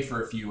arcade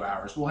for a few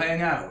hours. We'll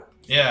hang out.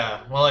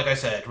 Yeah, well, like I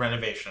said,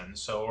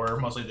 renovations, so we're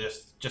mostly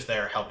just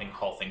there helping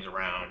haul things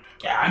around.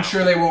 Yeah, I'm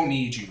sure they won't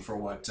need you for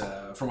what's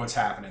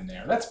happening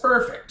there. That's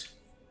perfect.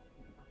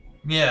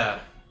 Yeah.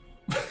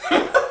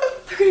 They're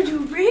gonna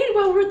do a raid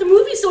while we're at the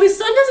movie so his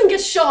son doesn't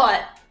get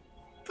shot.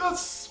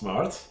 That's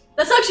smart.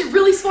 That's actually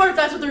really smart if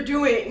that's what they're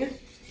doing.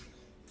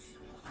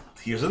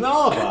 Here's an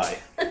alibi.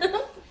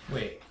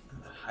 Wait,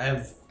 I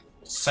have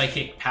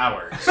psychic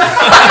powers.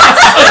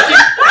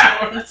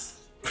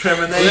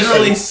 Premonition.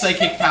 Literally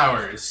psychic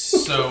powers.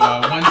 So,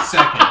 1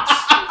 second.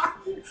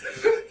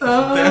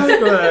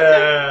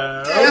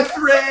 Death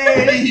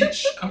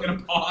rage! I'm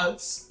gonna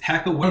pause.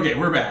 Okay,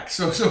 we're back.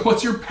 So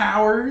what's your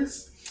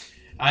powers?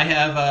 I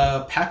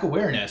have pack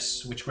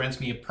awareness, which grants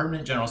me a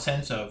permanent general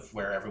sense of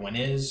where everyone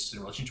is in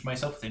relation to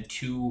myself within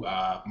 2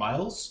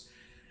 miles.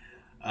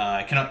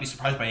 I cannot be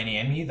surprised by any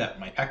enemy that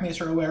my packmates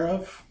are aware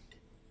of.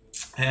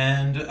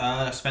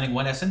 And spending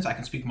 1 essence, I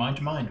can speak mind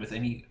to mind with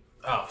any...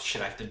 Oh,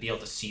 shit, I have to be able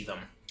to see them.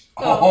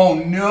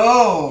 Oh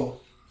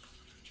no!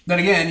 Then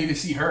again, you can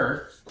see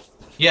her.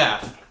 Yeah.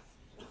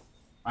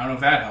 I don't know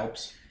if that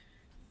helps.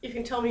 You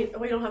can tell me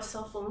we don't have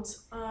cell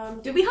phones.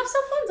 Do we have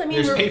cell phones? I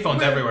mean, There's we're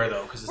payphones everywhere,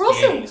 though, because it's We're the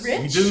also 80s.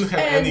 rich, We didn't have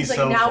and any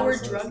cell now phones, we're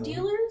that's drug not-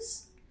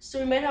 dealers. So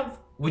we might have.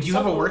 Would you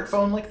cell have a work phones.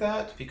 phone like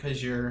that?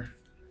 Because you're...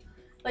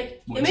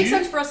 Like, Would it makes you?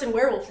 sense for us in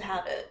Werewolf to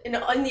have it. In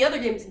the other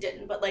games, it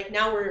didn't. But like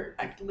now we're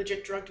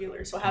legit drug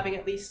dealers, so having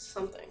at least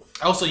something.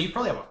 Also, you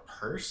probably have a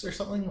purse or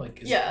something? Like,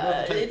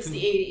 Yeah, that it's the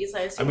 80s.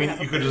 I assume. I mean, we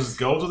have you a could purse. just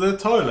go to the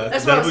toilet.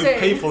 That's and what there I'm will be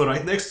saying. payphone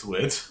right next to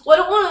it. Well, I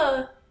don't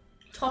want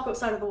to talk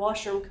outside of the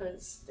washroom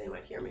because they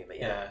might hear me. But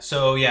yeah. Yeah,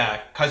 so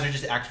yeah, Kaiser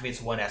just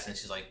activates 1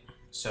 essence. He's like,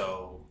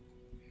 so,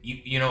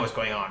 you know what's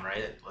going on,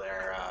 right?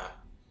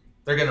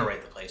 They're gonna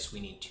raid the place. We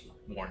need to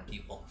warn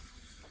people.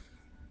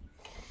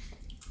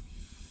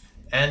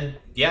 And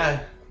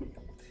yeah,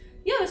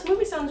 Yeah, this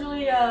movie sounds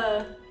really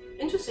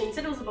interesting. You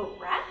said it was about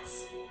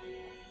rats.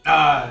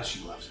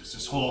 She loves this.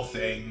 This whole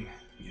thing,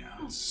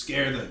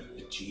 scare the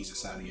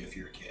Jesus out of you if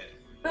you're a kid.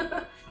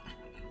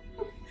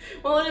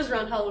 Well, it is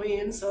around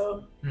Halloween,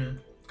 so.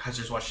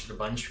 Kaiser's watched it a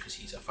bunch because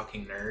he's a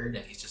fucking nerd,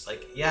 and he's just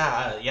like,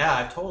 yeah,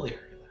 I've totally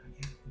heard of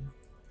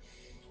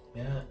that.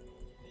 Yeah.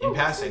 In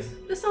passing.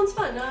 This sounds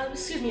fun.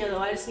 Excuse me, though.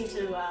 I just need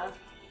to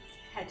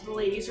head to the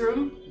ladies'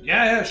 room.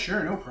 Yeah,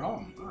 sure, no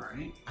problem. All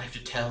right. I have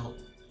to tell.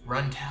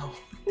 Run tell.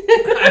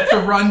 I have to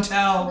run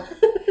tell.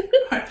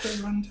 I have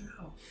to run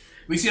tell.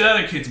 We see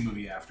another kids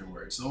movie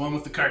afterwards, the one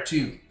with the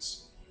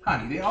cartoons.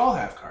 Honey, they all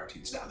have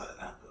cartoons. Now,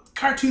 the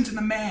cartoons and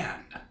the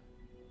man.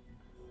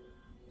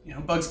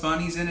 Bugs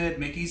Bunny's in it,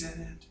 Mickey's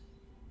in it.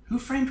 Who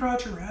Framed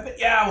Roger Rabbit?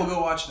 Yeah, we'll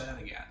go watch that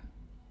again.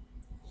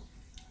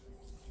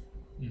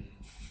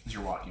 As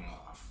you're walking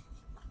off.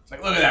 It's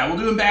like, look at that, we'll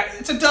do them back.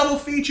 It's a double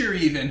feature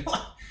even.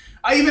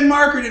 I even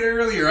marketed it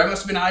earlier. I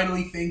must have been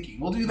idly thinking.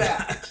 We'll do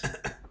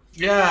that.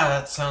 Yeah,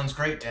 that sounds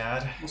great,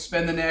 Dad. We'll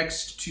spend the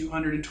next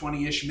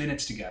 220-ish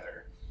minutes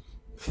together.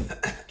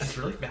 He's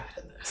really bad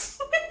at this.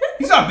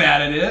 He's not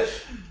bad at it.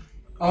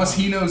 Unless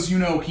he knows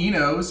he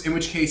knows, in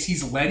which case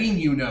he's letting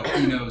you know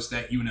he knows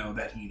that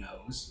he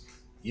knows.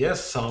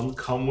 Yes, son,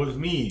 come with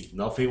me.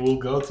 Nothing will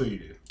go to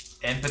you.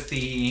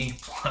 Empathy.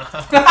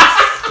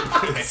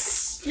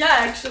 Yeah,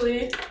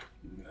 actually.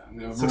 I'm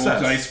gonna roll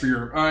Success. dice for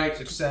your... Alright,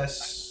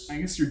 Success. I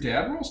guess your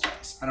dad rolls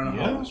dice? I don't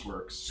know how Yeah. this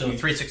works. So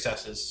 3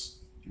 successes.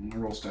 He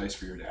rolls dice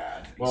for your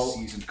dad. Well- He's a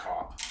seasoned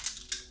cop.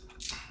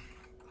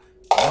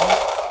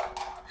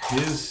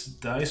 His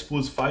dice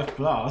was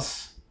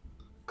 5+.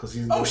 Cause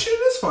he's Oh shit, it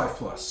is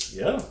 5+.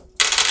 Yeah.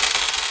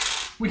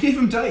 We gave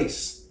him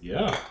dice.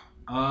 Yeah.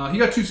 He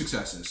got 2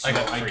 successes. So I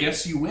got I 3.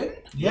 guess you win?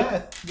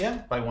 Yeah,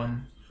 by 1.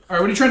 Alright,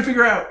 what are you trying to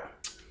figure out?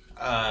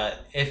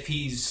 If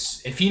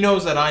he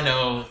knows that I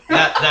know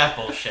that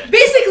bullshit.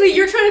 Basically,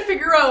 you're trying to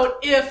figure out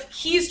if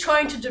he's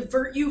trying to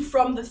divert you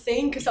from the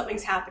thing because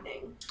something's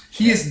happening.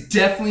 He is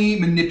definitely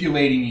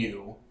manipulating you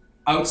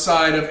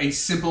outside of a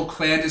simple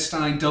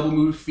clandestine double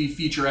movie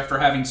feature after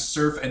having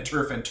surf and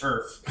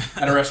turf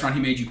at a restaurant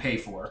he made you pay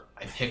for.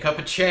 I pick up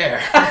a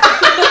chair.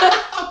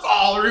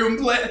 Ballroom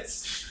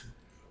Blitz!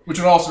 Which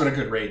would also have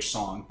been a good Rage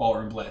song,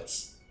 Ballroom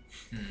Blitz.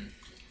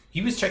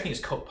 He was checking his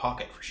coat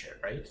pocket for shit,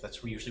 right?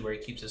 That's usually where he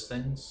keeps his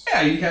things.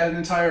 Yeah, he had an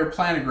entire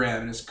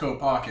planogram in his coat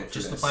pocket. For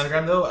Just this. the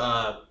planogram,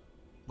 though.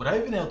 Would I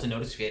have been able to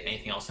notice if he had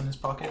anything else in his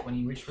pocket when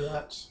he reached for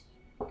that?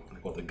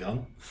 Like what, the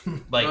gun?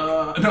 Like,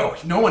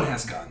 no one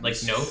has guns. like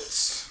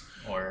notes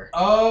or.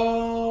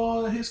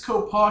 His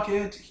coat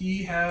pocket.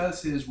 He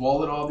has his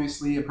wallet,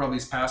 obviously, and probably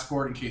his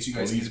passport in case you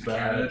guys Police use the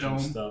Canada badge and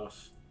Dome.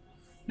 stuff.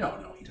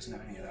 No, he doesn't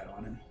have any of that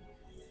on him.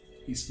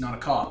 He's not a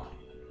cop.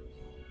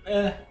 He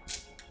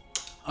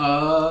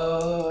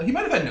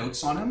might have had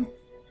notes on him,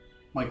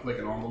 like an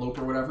envelope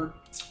or whatever.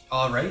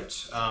 All right.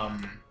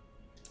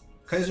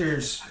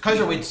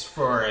 Kaiser waits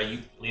for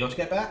Leo to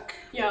get back.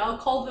 Yeah, I'll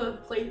call the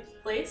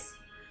place.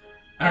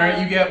 All right,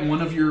 you get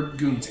one of your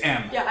goons,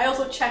 M. Yeah, I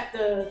also checked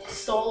the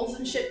stalls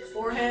and shit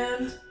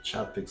beforehand.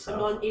 Chad picks I'm up.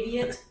 not an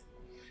idiot.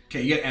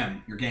 Okay, you get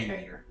M, your gang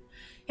Okay. leader.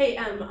 Hey,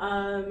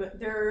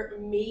 there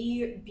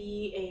may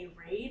be a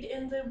raid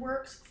in the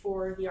works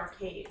for the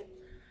arcade.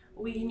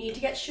 We need to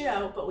get shit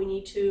out, but we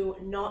need to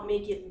not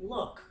make it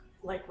look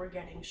like we're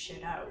getting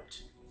shit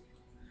out.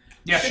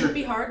 Yeah, Shouldn't sure.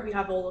 be hard. We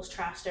have all those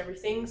trashed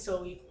everything,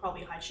 so we can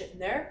probably hide shit in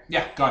there.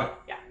 Yeah, got it.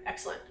 Yeah,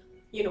 excellent.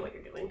 You know what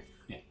you're doing.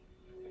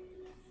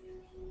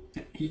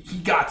 He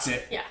got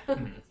it. Yeah.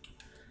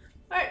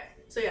 Alright,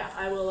 so yeah,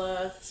 I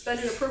will spend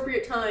an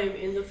appropriate time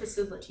in the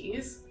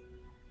facilities,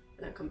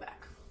 and then come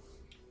back.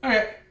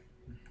 Okay.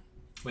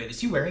 Wait,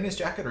 is he wearing his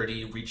jacket or did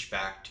he reach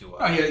back to?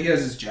 Oh, he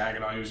has his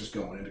jacket on. He was just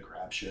going in to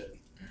grab shit.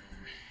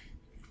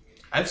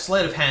 I have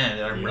sleight of hand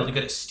and I'm really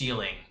good at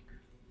stealing.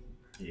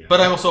 Yeah. But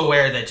I'm also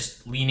aware that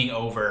just leaning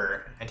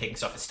over and taking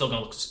stuff is still going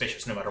to look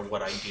suspicious no matter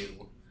what I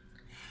do.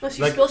 Unless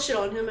you Like, spill shit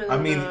on him and I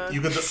mean,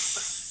 you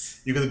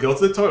could go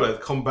to the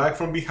toilet, come back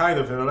from behind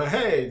of him, and like,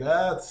 hey,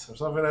 that, or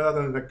something like that,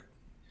 and like,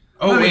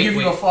 Oh, wait, give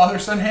you a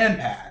father-son hand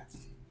pat.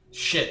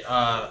 Shit,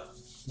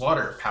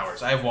 water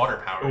powers. I have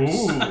water powers.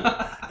 ooh,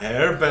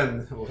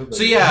 airbend.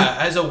 So yeah,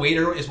 as a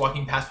waiter is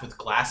walking past with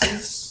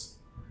glasses,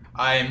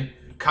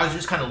 Kaiser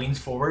just kind of leans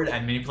forward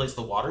and manipulates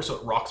the water so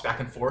it rocks back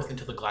and forth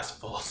until the glass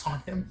falls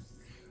on him.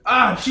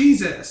 Ah,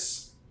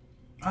 Jesus.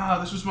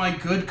 This was my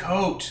good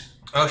coat.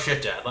 Oh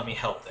shit, Dad, let me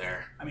help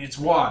there. I mean, it's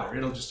water.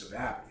 It'll just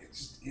evaporate.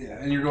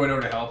 And you're going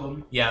over to help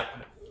him? Yeah.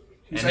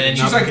 She's And then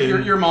she's you-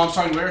 like your mom's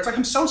talking to her. It's like,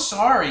 I'm so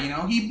sorry,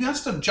 he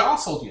must have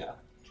jostled you.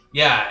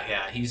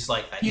 Yeah, he's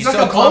like that. He's so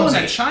like a bull in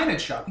clumsy. a china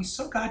shop. He's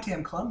so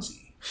goddamn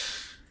clumsy.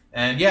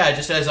 And yeah,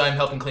 just as I'm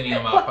helping cleaning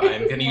him up,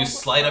 I'm gonna use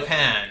sleight of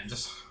hand to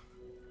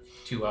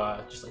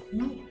just like.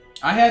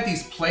 I had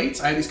these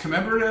plates. I had these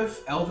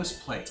commemorative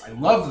Elvis plates. I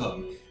loved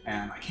them.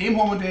 And I came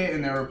home one day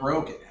and they were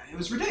broken. It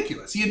was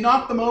ridiculous. He had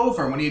knocked them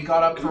over when he had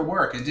got up for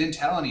work and didn't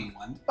tell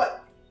anyone.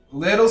 But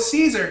little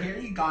Caesar here,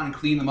 he gone and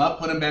cleaned them up,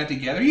 put them back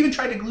together. He even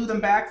tried to glue them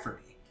back for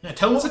me. Yeah,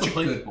 tell him about Such the a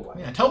plates. good boy.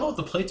 Yeah, tell him about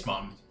the plates,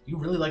 Mom. You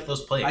really like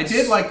those plates. I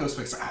did like those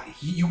plates.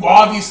 You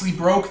obviously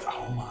broke.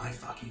 Oh my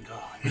fucking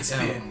god! It's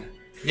Yeah. been.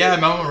 Yeah,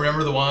 Mom,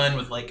 remember the one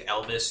with like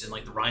Elvis and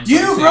like the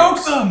rhinestones? You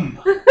broke them.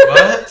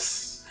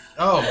 What?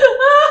 Oh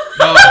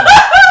no,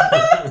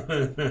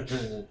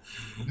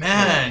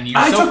 man! You're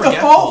I so took the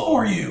forgetful. fall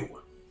for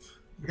you.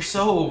 You're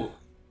so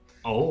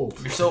Oh,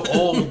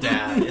 old,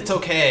 Dad. It's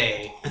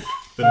okay.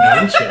 the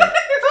nunchuck.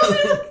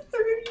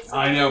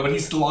 I know, but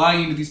he's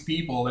lying to these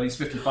people that he's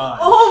 55.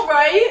 All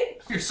right.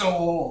 You're so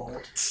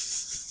old.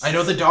 I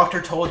know the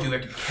doctor told you we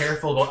have to be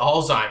careful about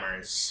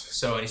Alzheimer's.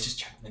 So, and he's just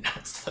checking the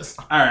notes.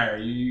 All right,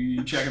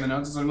 you checking the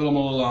notes? It's a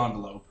little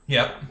envelope.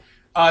 Yep.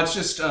 It's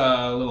just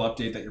a little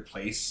update that your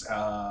place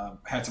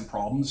had some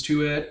problems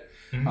to it.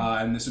 Mhm.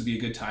 And this would be a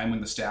good time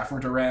when the staff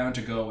weren't around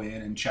to go in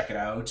and check it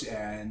out.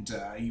 And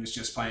he was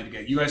just planning to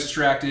get you guys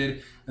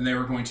distracted, and they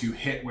were going to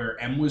hit where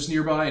M was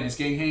nearby and his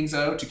gang hangs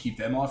out to keep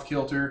them off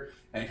kilter,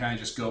 and kind of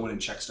just go in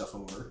and check stuff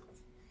over.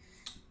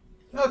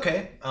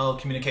 Okay, I'll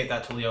communicate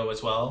that to Leo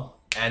as well.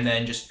 And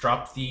then just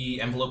drop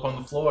the envelope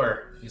on the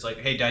floor. He's like,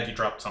 hey, Dad, you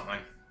dropped something.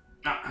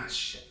 Ah,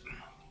 shit.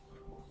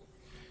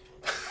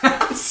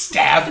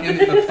 Stab him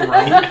in the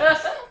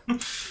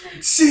throat.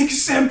 Sic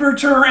Semper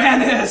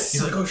Tyrannis!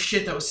 He's like, oh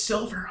shit, that was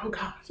silver. Oh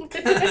god.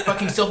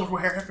 Fucking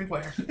silverware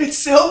everywhere. It's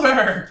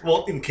silver!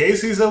 Well, in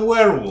case he's a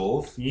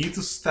werewolf, you need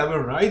to stab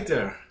him right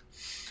there.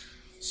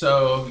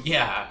 So,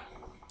 yeah.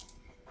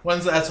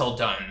 Once that's all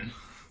done,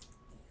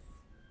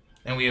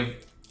 and we have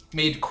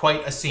made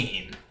quite a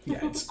scene. Yeah,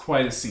 it's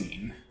quite a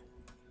scene.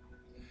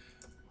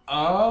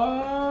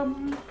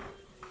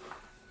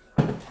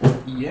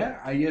 Yeah,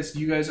 I guess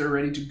you guys are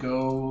ready to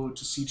go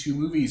to see 2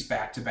 movies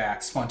back to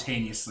back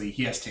spontaneously.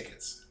 He has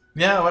tickets.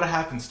 Yeah, what a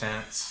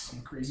happenstance.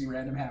 Some crazy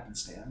random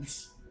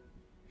happenstance.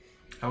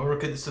 However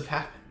could this have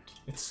happened?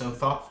 It's so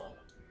thoughtful.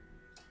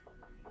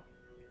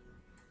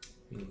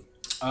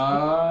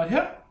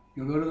 Yeah.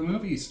 You'll go to the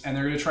movies, and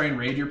they're going to try and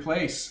raid your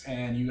place,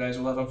 and you guys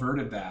will have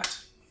averted that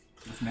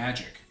with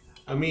magic.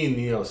 I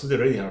mean, so they're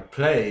raiding our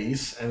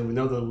place, and we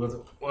know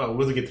that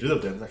we're to get rid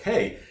of them. Like,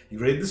 hey, you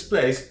raided this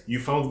place, you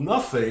found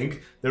nothing,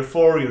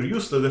 therefore you're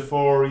useless,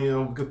 therefore,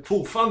 we could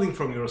pull funding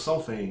from you or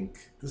something.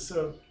 This,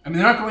 I mean,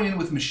 they're not going in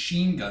with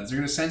machine guns. They're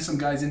going to send some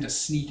guys in to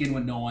sneak in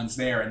when no one's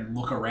there and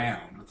look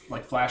around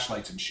like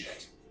flashlights and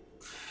shit.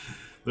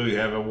 Do you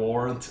have a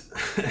warrant?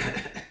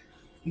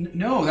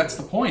 No, that's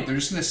the point. They're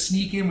just gonna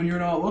sneak in when you're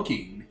not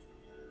looking.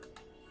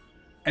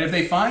 And if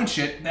they find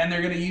shit, then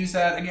they're gonna use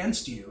that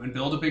against you and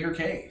build a bigger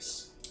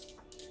case.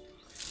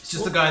 It's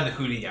just the guy in the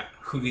Hootie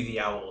the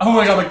Owl. Oh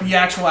my god, like the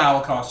actual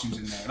owl costume's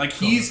in there. Like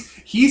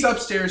he's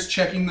upstairs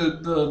checking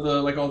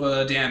the like all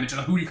the damage,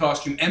 and the Hootie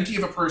costume, empty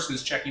of a person,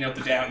 is checking out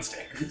the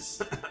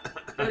downstairs.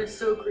 That is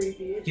so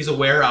creepy. He's a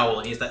were-owl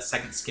and he has that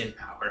second skin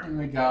power. Oh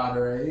my god,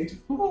 right?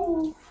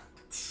 Ooh.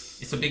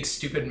 It's a big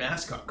stupid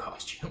mascot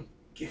costume.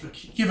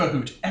 Give a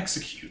hoot,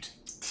 execute.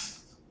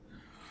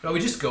 No, we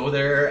just go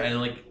there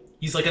and like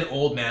he's like an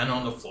old man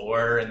on the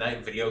floor, and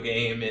that video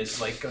game is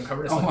like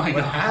uncovered. It's Oh like, my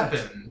what God.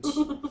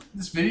 happened?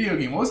 This video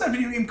game. What was that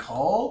video game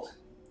called?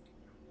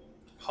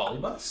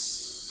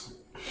 Polybus?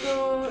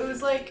 No, it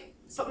was like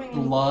something.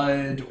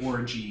 Blood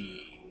Orgy.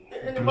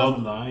 And it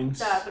wasn't Bloodlines.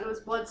 that, but it was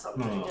blood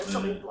something. No, It was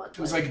something blood. It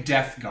was like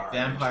Death Guard.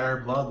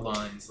 Vampire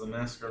Bloodlines, The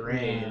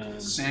Masquerade.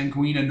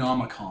 Sanguina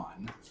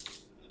Nomicon.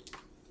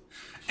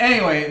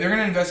 Anyway, they're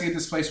gonna investigate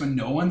this place when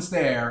no one's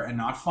there and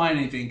not find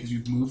anything because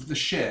you've moved the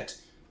shit.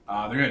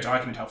 They're gonna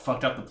document how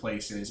fucked up the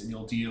place is, and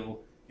you'll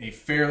deal a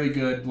fairly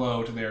good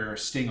blow to their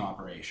sting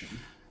operation.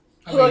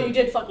 Well, you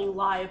did fucking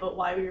lie about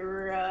why we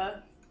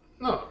were.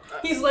 No.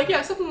 He's like,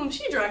 yeah, something when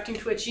she's acting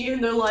twitchy,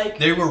 and they're like.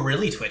 They were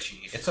really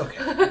twitchy. It's okay.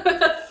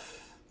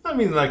 I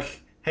mean,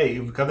 like, hey,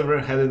 if Cadaver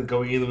hadn't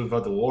going in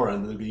without the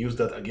warrant, then we use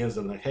that against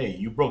them. Like, hey,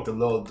 you broke the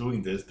law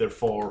doing this,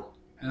 therefore.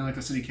 And then, like,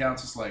 the city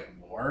council's like,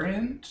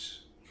 warrant?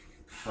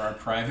 For our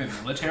private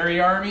military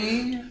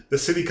army? The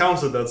city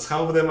council, that's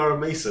half of them are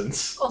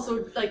Masons.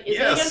 Also, like, is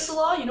Yes. it against the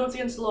law? You know it's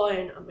against the law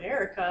in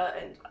America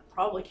and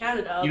probably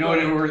Canada. You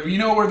know, but- you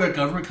know where the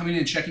government coming in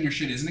and checking your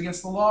shit isn't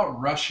against the law?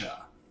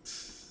 Russia.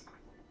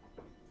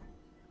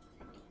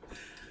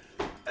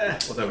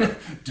 Whatever.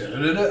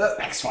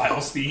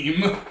 X-Files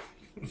theme.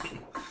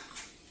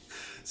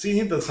 See,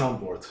 you need that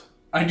soundboard.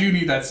 I do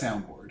need that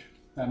soundboard.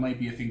 That might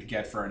be a thing to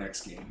get for our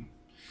next game.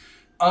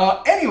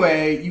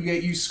 Anyway,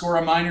 you score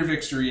a minor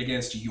victory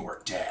against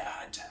your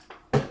dad.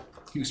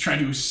 He was trying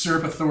to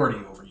usurp authority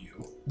over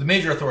you. The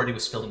major authority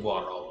was spilling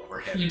water all over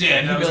him. You did,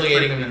 And that was a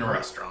humiliating pretty him in a good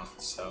restaurant,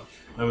 so.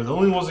 Now, it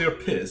only was your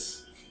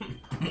piss.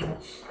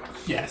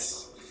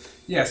 Yes.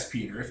 Yes,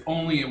 Peter. If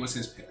only it was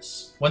his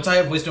piss. Once I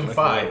have Wisdom Like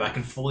 5, water. I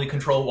can fully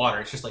control water.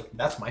 It's just like,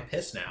 that's my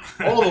piss now.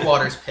 All the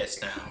water's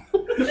piss now.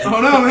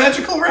 Oh no,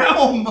 magical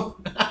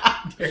realm!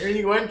 There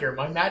you enter,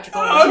 my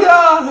magical Oh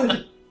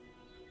god!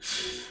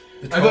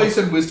 The I thought you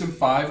said Wisdom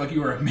 5 like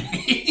you were a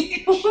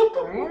mage.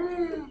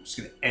 I'm just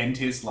gonna end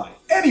his life.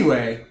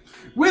 Anyway,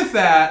 with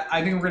that,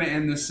 I think we're gonna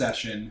end this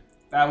session.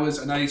 That was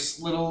a nice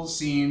little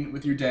scene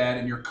with your dad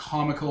and your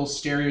comical,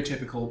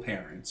 stereotypical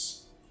parents.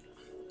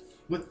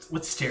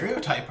 What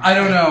stereotype are I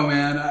don't they? know,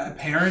 man.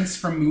 Parents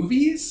from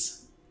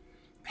movies?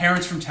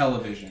 Parents from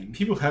television.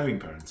 People having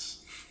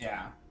parents.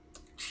 Yeah.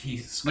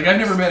 Jesus Like, I've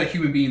never met a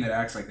human being that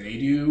acts like they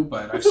do,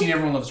 but I've seen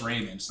Everyone Loves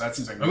Raymond, so that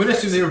seems like... I'm gonna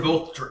assume they were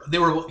both.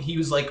 He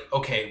was like,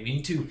 okay, we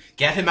need to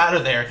get him out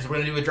of there because we're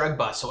gonna do a drug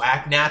bust. So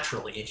act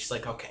naturally, and she's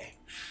like, okay.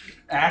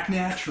 Act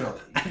naturally.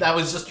 That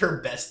was just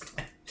her best.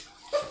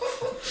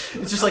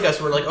 It's just like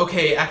us. We're like,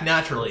 okay, act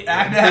naturally.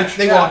 Act And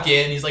naturally. They walk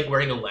in. He's like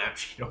wearing a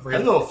lampshade over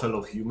his. Hello,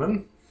 fellow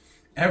human.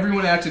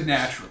 Everyone acted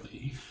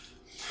naturally.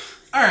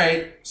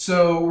 Alright,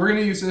 so we're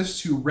going to use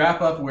this to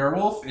wrap up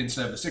Werewolf.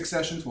 Instead of the 6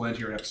 sessions, we'll end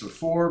here at episode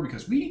 4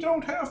 because we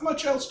don't have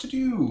much else to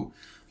do.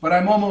 But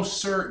I'm almost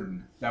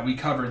certain that we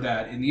covered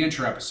that in the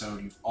intro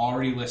episode you've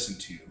already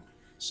listened to.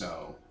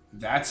 So,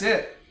 that's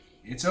it.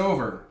 It's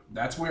over.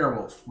 That's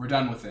Werewolf. We're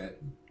done with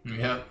it.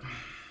 Yep.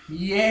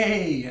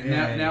 Yay! And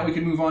Yay. now we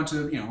can move on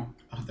to,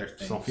 Other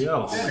things. Something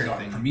else. oh my Other God,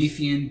 things.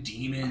 Promethean,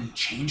 Demon,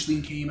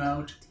 Changeling came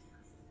out.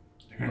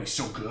 They're going to be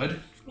so good.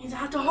 means I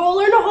have to learn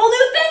a whole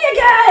new thing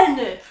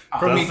again!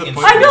 Promethean.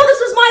 point. I know this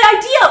was my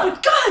idea,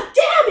 but god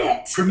damn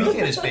it!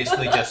 Promethean is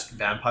basically just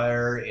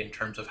vampire in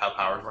terms of how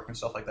powers work and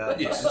stuff like that.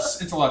 Yeah,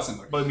 it's a lot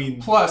similar. But I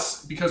mean,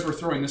 Plus, because we're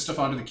throwing this stuff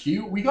onto the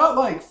queue, we got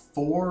like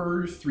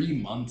 3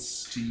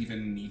 months to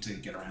even need to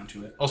get around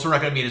to it. Also, we're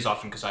not going to meet as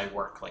often because I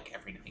work like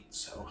every night,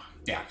 so.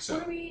 Yeah, What so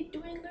are we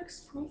doing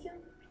next, Promethean?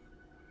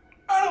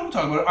 I don't know, we'll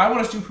talk about it. I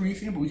want us to do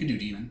Promethean, but we could do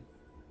Demon.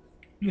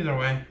 Either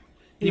way.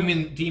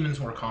 Demon's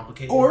more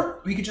complicated.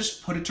 Or we could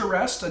just put it to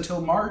rest until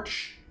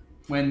March,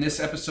 when this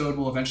episode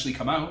will eventually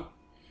come out.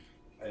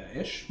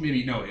 Ish?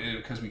 Maybe, no,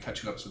 because we cut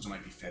 2 episodes, it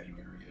might be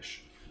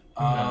February-ish.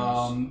 Who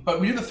knows?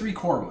 But we did the 3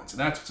 core ones, and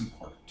that's what's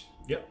important.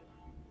 Yep.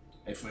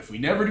 If we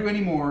never do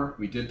any more,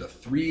 we did the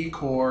 3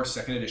 core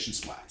 2nd edition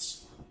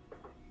splats.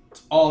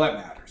 It's all that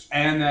matters.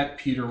 And that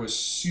Peter was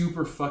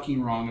super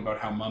fucking wrong about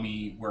how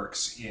Mummy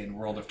works in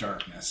World of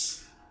Darkness.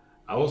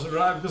 I was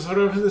right because I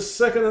read the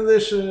 2nd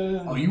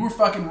edition. Oh, you were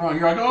fucking wrong.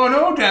 You're like, oh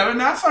no, Devin,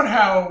 that's not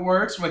how it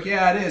works. We're like,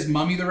 yeah, it is.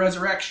 Mummy the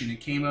Resurrection. It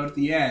came out at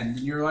the end.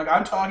 And you're like,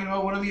 I'm talking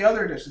about one of the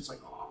other editions. It's like,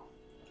 oh.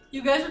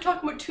 You guys were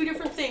talking about 2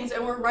 different things,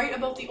 and we're right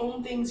about the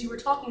own things you were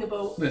talking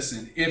about.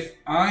 Listen, if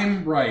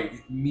I'm right,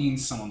 it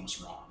means someone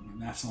was wrong.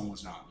 And that someone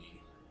was not me.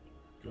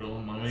 Oh,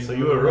 mommy, So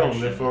you were wrong,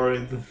 erection. therefore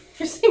it...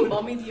 You're saying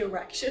mommy the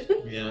erection?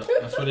 Yeah,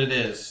 that's what it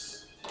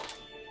is.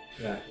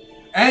 Yeah.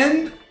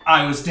 And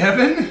I was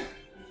Devin,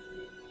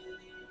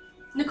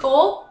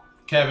 Nicole?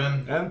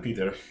 Kevin. And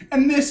Peter.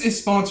 and this is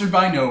sponsored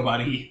by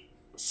Nobody.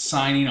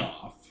 Signing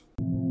off.